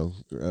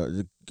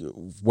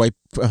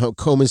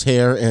 comb his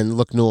hair and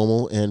look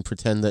normal and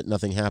pretend that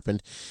nothing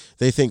happened.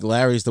 They think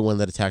Larry's the one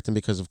that attacked him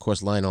because, of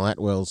course, Lionel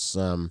Atwill's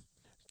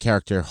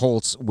character,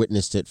 Holtz,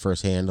 witnessed it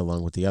firsthand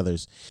along with the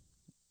others.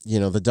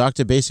 The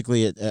doctor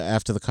basically,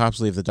 after the cops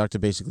leave, the doctor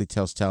basically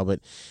tells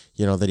Talbot,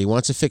 that he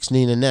wants to fix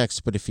Nina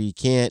next, but if he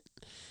can't,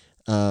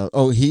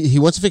 he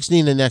wants to fix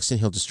Nina next and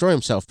he'll destroy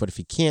himself, but if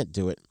he can't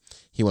do it,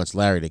 he wants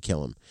Larry to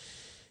kill him.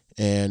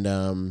 And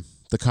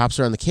the cops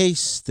are on the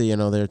case.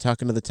 They're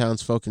talking to the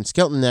townsfolk, and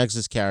Skelton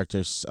Nags'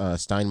 character,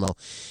 Steinmel,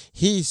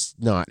 he's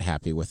not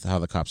happy with how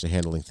the cops are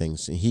handling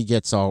things. He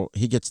gets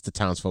the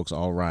townsfolk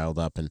all riled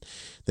up, and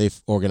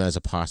they've organized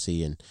a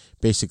posse, and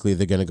basically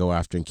they're going to go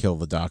after and kill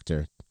the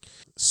doctor.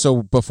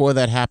 So before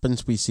that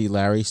happens, we see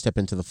Larry step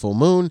into the full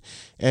moon,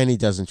 and he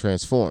doesn't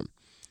transform.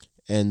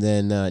 And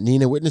then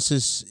Nina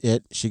witnesses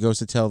it. She goes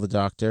to tell the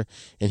doctor,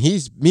 and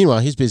meanwhile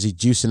he's busy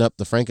juicing up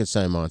the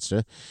Frankenstein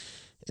monster.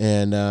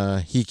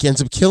 And he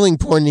ends up killing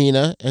poor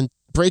Nina and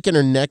breaking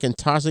her neck and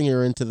tossing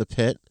her into the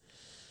pit,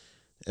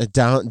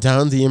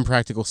 down the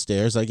impractical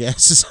stairs, I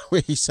guess, is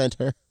where he sent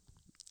her.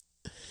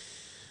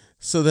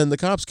 So then the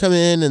cops come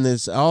in, and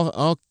there's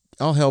all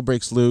hell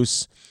breaks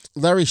loose.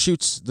 Larry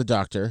shoots the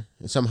doctor,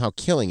 somehow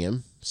killing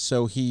him.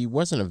 So he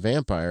wasn't a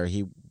vampire.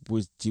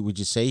 Would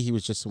you say he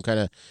was just some kind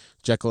of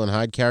Jekyll and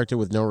Hyde character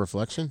with no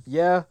reflection?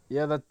 Yeah,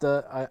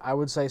 that I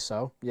would say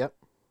so. Yep.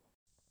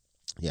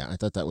 Yeah, I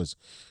thought that was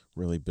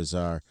really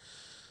bizarre.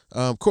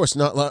 Of course,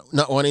 not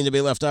wanting to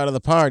be left out of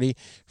the party,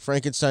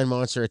 Frankenstein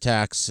monster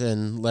attacks,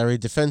 and Larry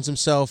defends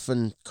himself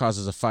and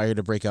causes a fire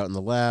to break out in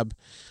the lab.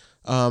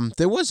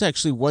 There was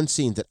actually one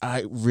scene that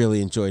I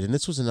really enjoyed, and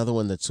this was another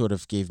one that sort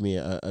of gave me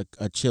a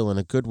chill in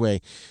a good way.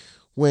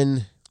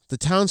 When the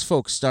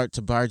townsfolk start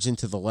to barge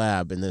into the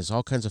lab, and there's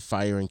all kinds of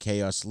fire and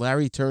chaos,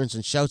 Larry turns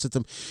and shouts at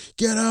them,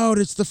 "Get out,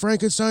 it's the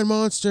Frankenstein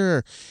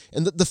monster!"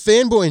 And the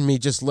fanboy in me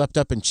just leapt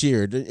up and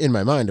cheered, in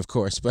my mind, of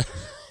course, but...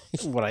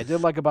 What I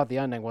did like about the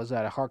ending was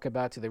that it harkened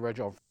back to the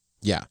original.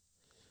 Yeah,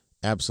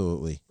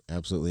 absolutely.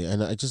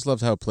 And I just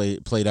loved how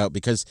it played out,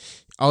 because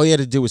all he had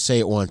to do was say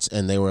it once,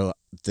 and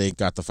they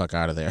got the fuck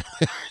out of there.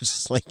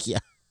 Just like, yeah.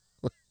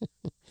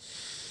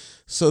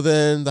 So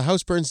then the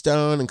house burns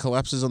down and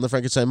collapses on the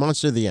Frankenstein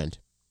monster. The end.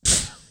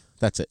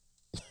 That's it.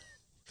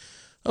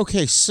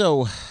 Okay,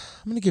 so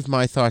I'm going to give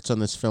my thoughts on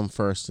this film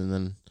first, and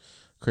then,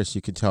 Chris,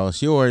 you can tell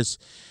us yours.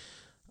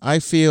 I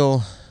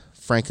feel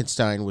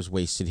Frankenstein was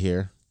wasted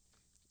here.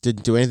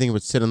 Didn't do anything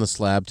but sit on the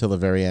slab till the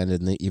very end,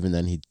 and even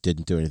then he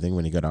didn't do anything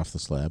when he got off the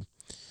slab.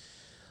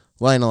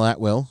 Lionel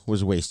Atwill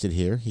was wasted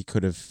here. He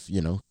could have,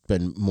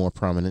 been more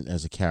prominent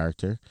as a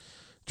character.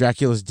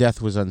 Dracula's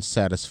death was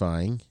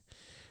unsatisfying.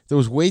 There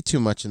was way too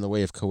much in the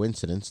way of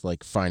coincidence,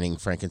 like finding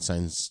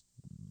Frankenstein's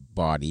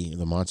body,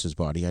 the monster's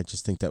body. I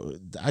just think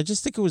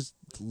it was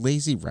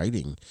lazy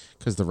writing,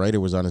 because the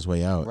writer was on his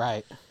way out.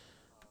 Right.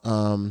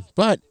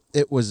 But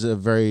it was a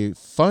very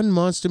fun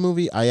monster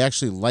movie. I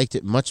actually liked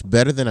it much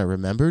better than I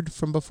remembered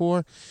from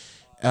before,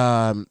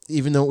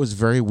 even though it was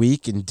very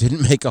weak and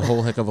didn't make a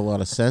whole heck of a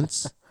lot of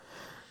sense.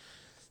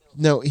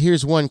 Now,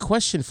 here's one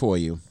question for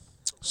you.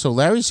 So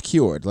Larry's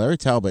cured. Larry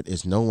Talbot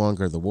is no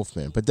longer the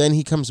Wolfman, but then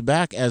he comes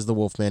back as the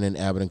Wolfman in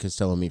Abbott and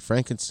Costello Meet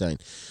Frankenstein.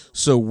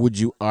 So would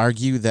you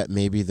argue that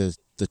maybe the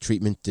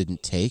treatment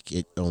didn't take?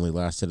 It only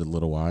lasted a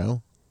little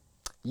while?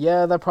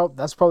 Yeah,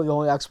 that's probably the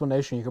only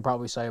explanation you could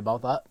probably say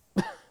about that.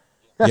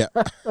 Yeah.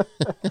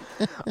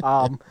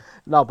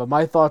 No, but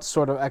my thoughts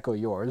sort of echo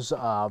yours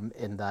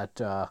in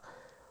that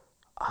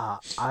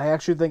I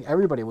actually think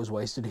everybody was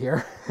wasted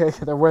here.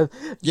 There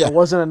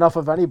wasn't enough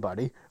of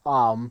anybody.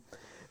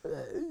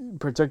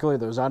 Particularly,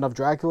 there was not enough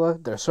Dracula.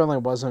 There certainly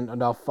wasn't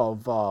enough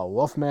of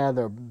Wolfman.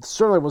 There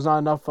certainly was not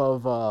enough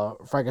of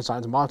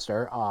Frankenstein's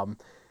monster.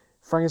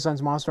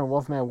 Frankenstein's monster and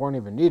Wolfman weren't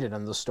even needed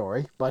in the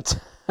story, but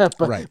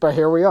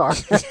here we are.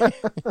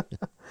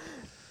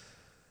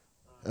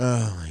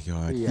 Oh my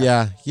God!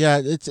 Yeah.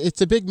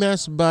 It's a big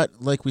mess, but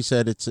like we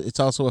said, it's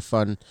also a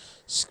fun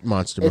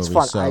monster movie. It's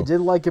fun. So. I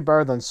did like it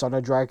better than Son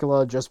of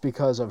Dracula just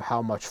because of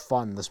how much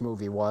fun this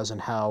movie was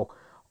and how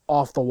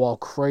off the wall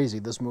crazy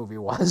this movie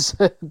was.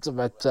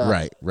 But,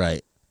 Right.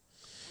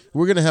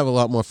 We're gonna have a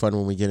lot more fun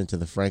when we get into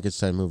the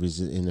Frankenstein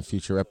movies in a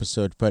future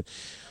episode. But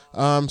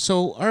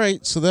so all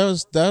right, so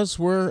those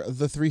were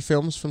the 3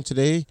 films from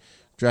today: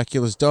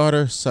 Dracula's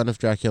Daughter, Son of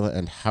Dracula,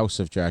 and House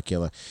of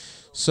Dracula.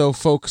 So,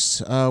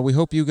 folks, we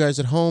hope you guys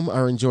at home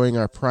are enjoying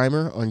our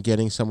primer on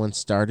getting someone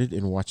started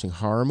in watching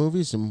horror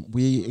movies, and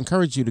we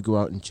encourage you to go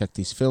out and check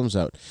these films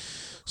out.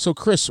 So,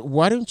 Chris,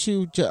 why don't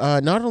you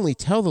not only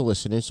tell the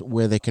listeners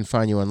where they can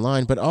find you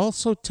online, but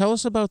also tell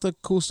us about the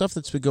cool stuff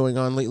that's been going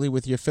on lately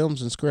with your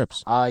films and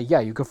scripts.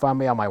 Yeah, you can find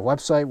me on my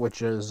website,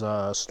 which is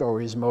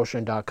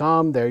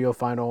storiesmotion.com. There you'll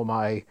find all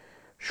my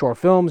short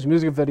films,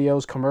 music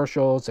videos,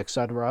 commercials,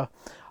 etc.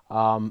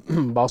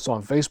 I'm also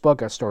on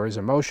Facebook at Stories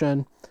in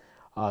Motion.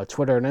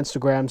 Twitter and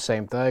Instagram,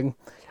 same thing.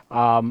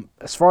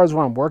 As far as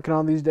what I'm working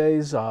on these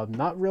days,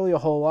 not really a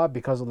whole lot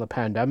because of the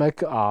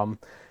pandemic.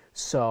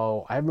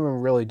 So I haven't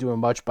been really doing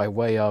much by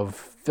way of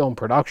film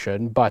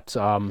production, but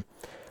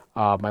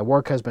my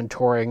work has been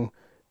touring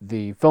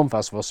the film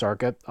festival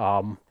circuit.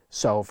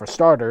 So for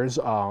starters,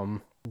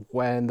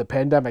 when the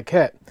pandemic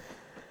hit,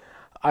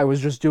 I was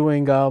just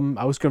doing,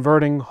 I was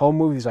converting home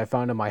movies I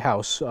found in my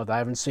house that I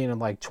haven't seen in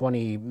like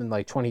 20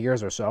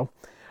 years or so.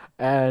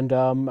 And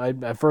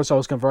at first I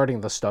was converting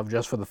this stuff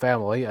just for the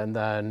family, and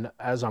then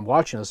as I'm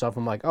watching this stuff,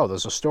 I'm like, oh,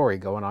 there's a story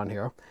going on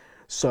here.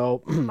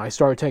 So I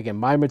started taking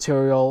my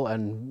material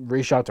and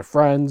reached out to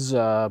friends,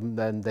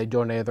 and they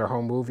donated their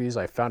home movies.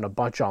 I found a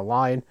bunch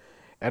online,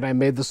 and I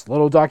made this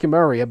little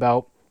documentary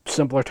about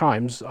simpler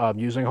times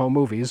using home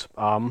movies.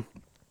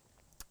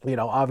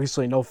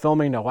 Obviously no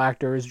filming, no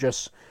actors,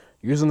 just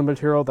using the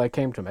material that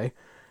came to me.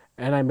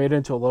 And I made it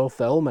into a little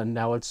film, and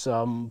now it's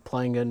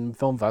playing in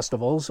film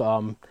festivals.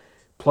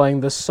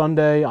 Playing this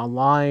Sunday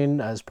online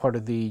as part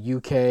of the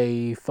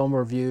UK Film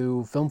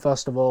Review Film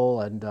Festival,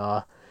 and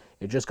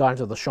it just got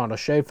into the Sean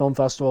O'Shea Film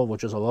Festival,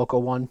 which is a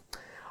local one.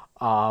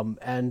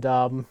 And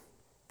also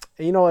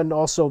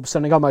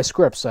sending out my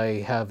scripts.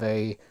 I have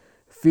a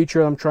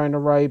feature I'm trying to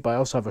write, but I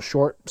also have a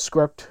short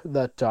script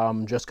that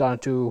just got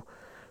into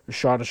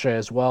Sean O'Shea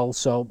as well.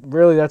 So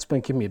really, that's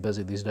been keeping me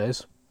busy these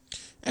days.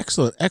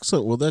 Excellent.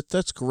 Well,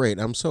 that's great.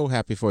 I'm so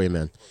happy for you,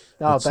 man.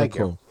 Oh, thank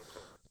you.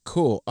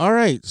 Cool. All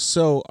right.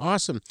 So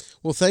awesome.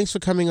 Well, thanks for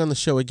coming on the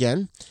show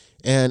again.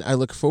 And I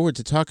look forward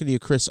to talking to you,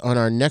 Chris, on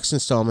our next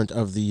installment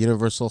of the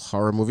Universal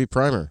Horror Movie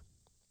Primer.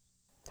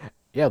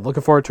 Yeah,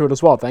 looking forward to it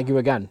as well. Thank you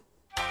again.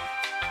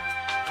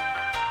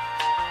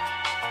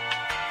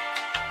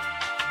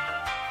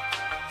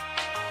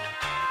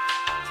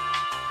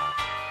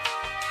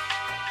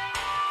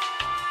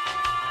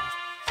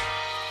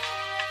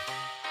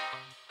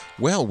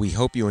 Well, we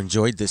hope you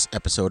enjoyed this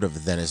episode of the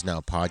Then Is Now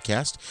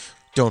podcast.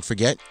 Don't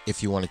forget,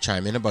 if you want to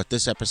chime in about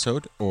this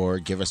episode or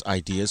give us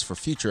ideas for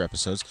future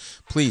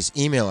episodes, please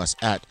email us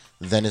at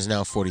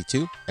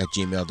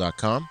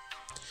thenisnow42@gmail.com.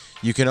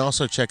 You can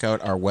also check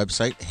out our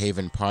website,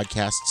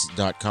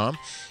 havenpodcasts.com,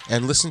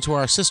 and listen to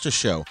our sister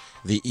show,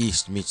 The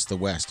East Meets the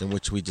West, in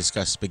which we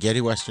discuss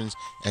spaghetti westerns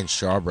and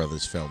Shaw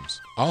Brothers films.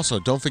 Also,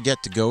 don't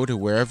forget to go to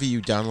wherever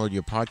you download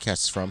your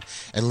podcasts from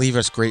and leave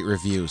us great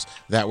reviews.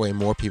 That way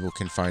more people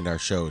can find our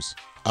shows.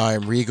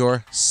 I'm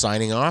Rigor,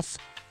 signing off.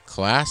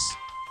 Class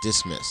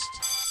dismissed.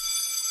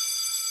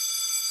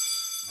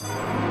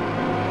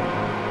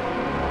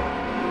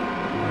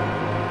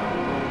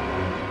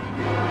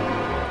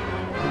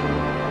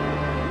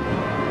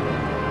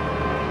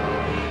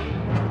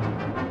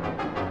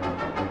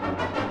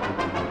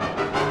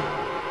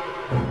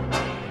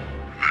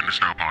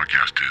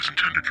 Is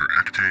intended for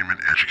entertainment,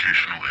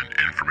 educational, and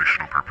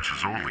informational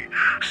purposes only.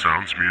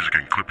 Sounds, music,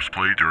 and clips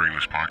played during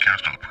this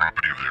podcast are the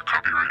property of their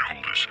copyright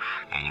holders.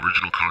 All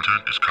original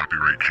content is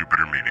copyright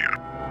Jupiter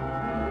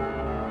Media.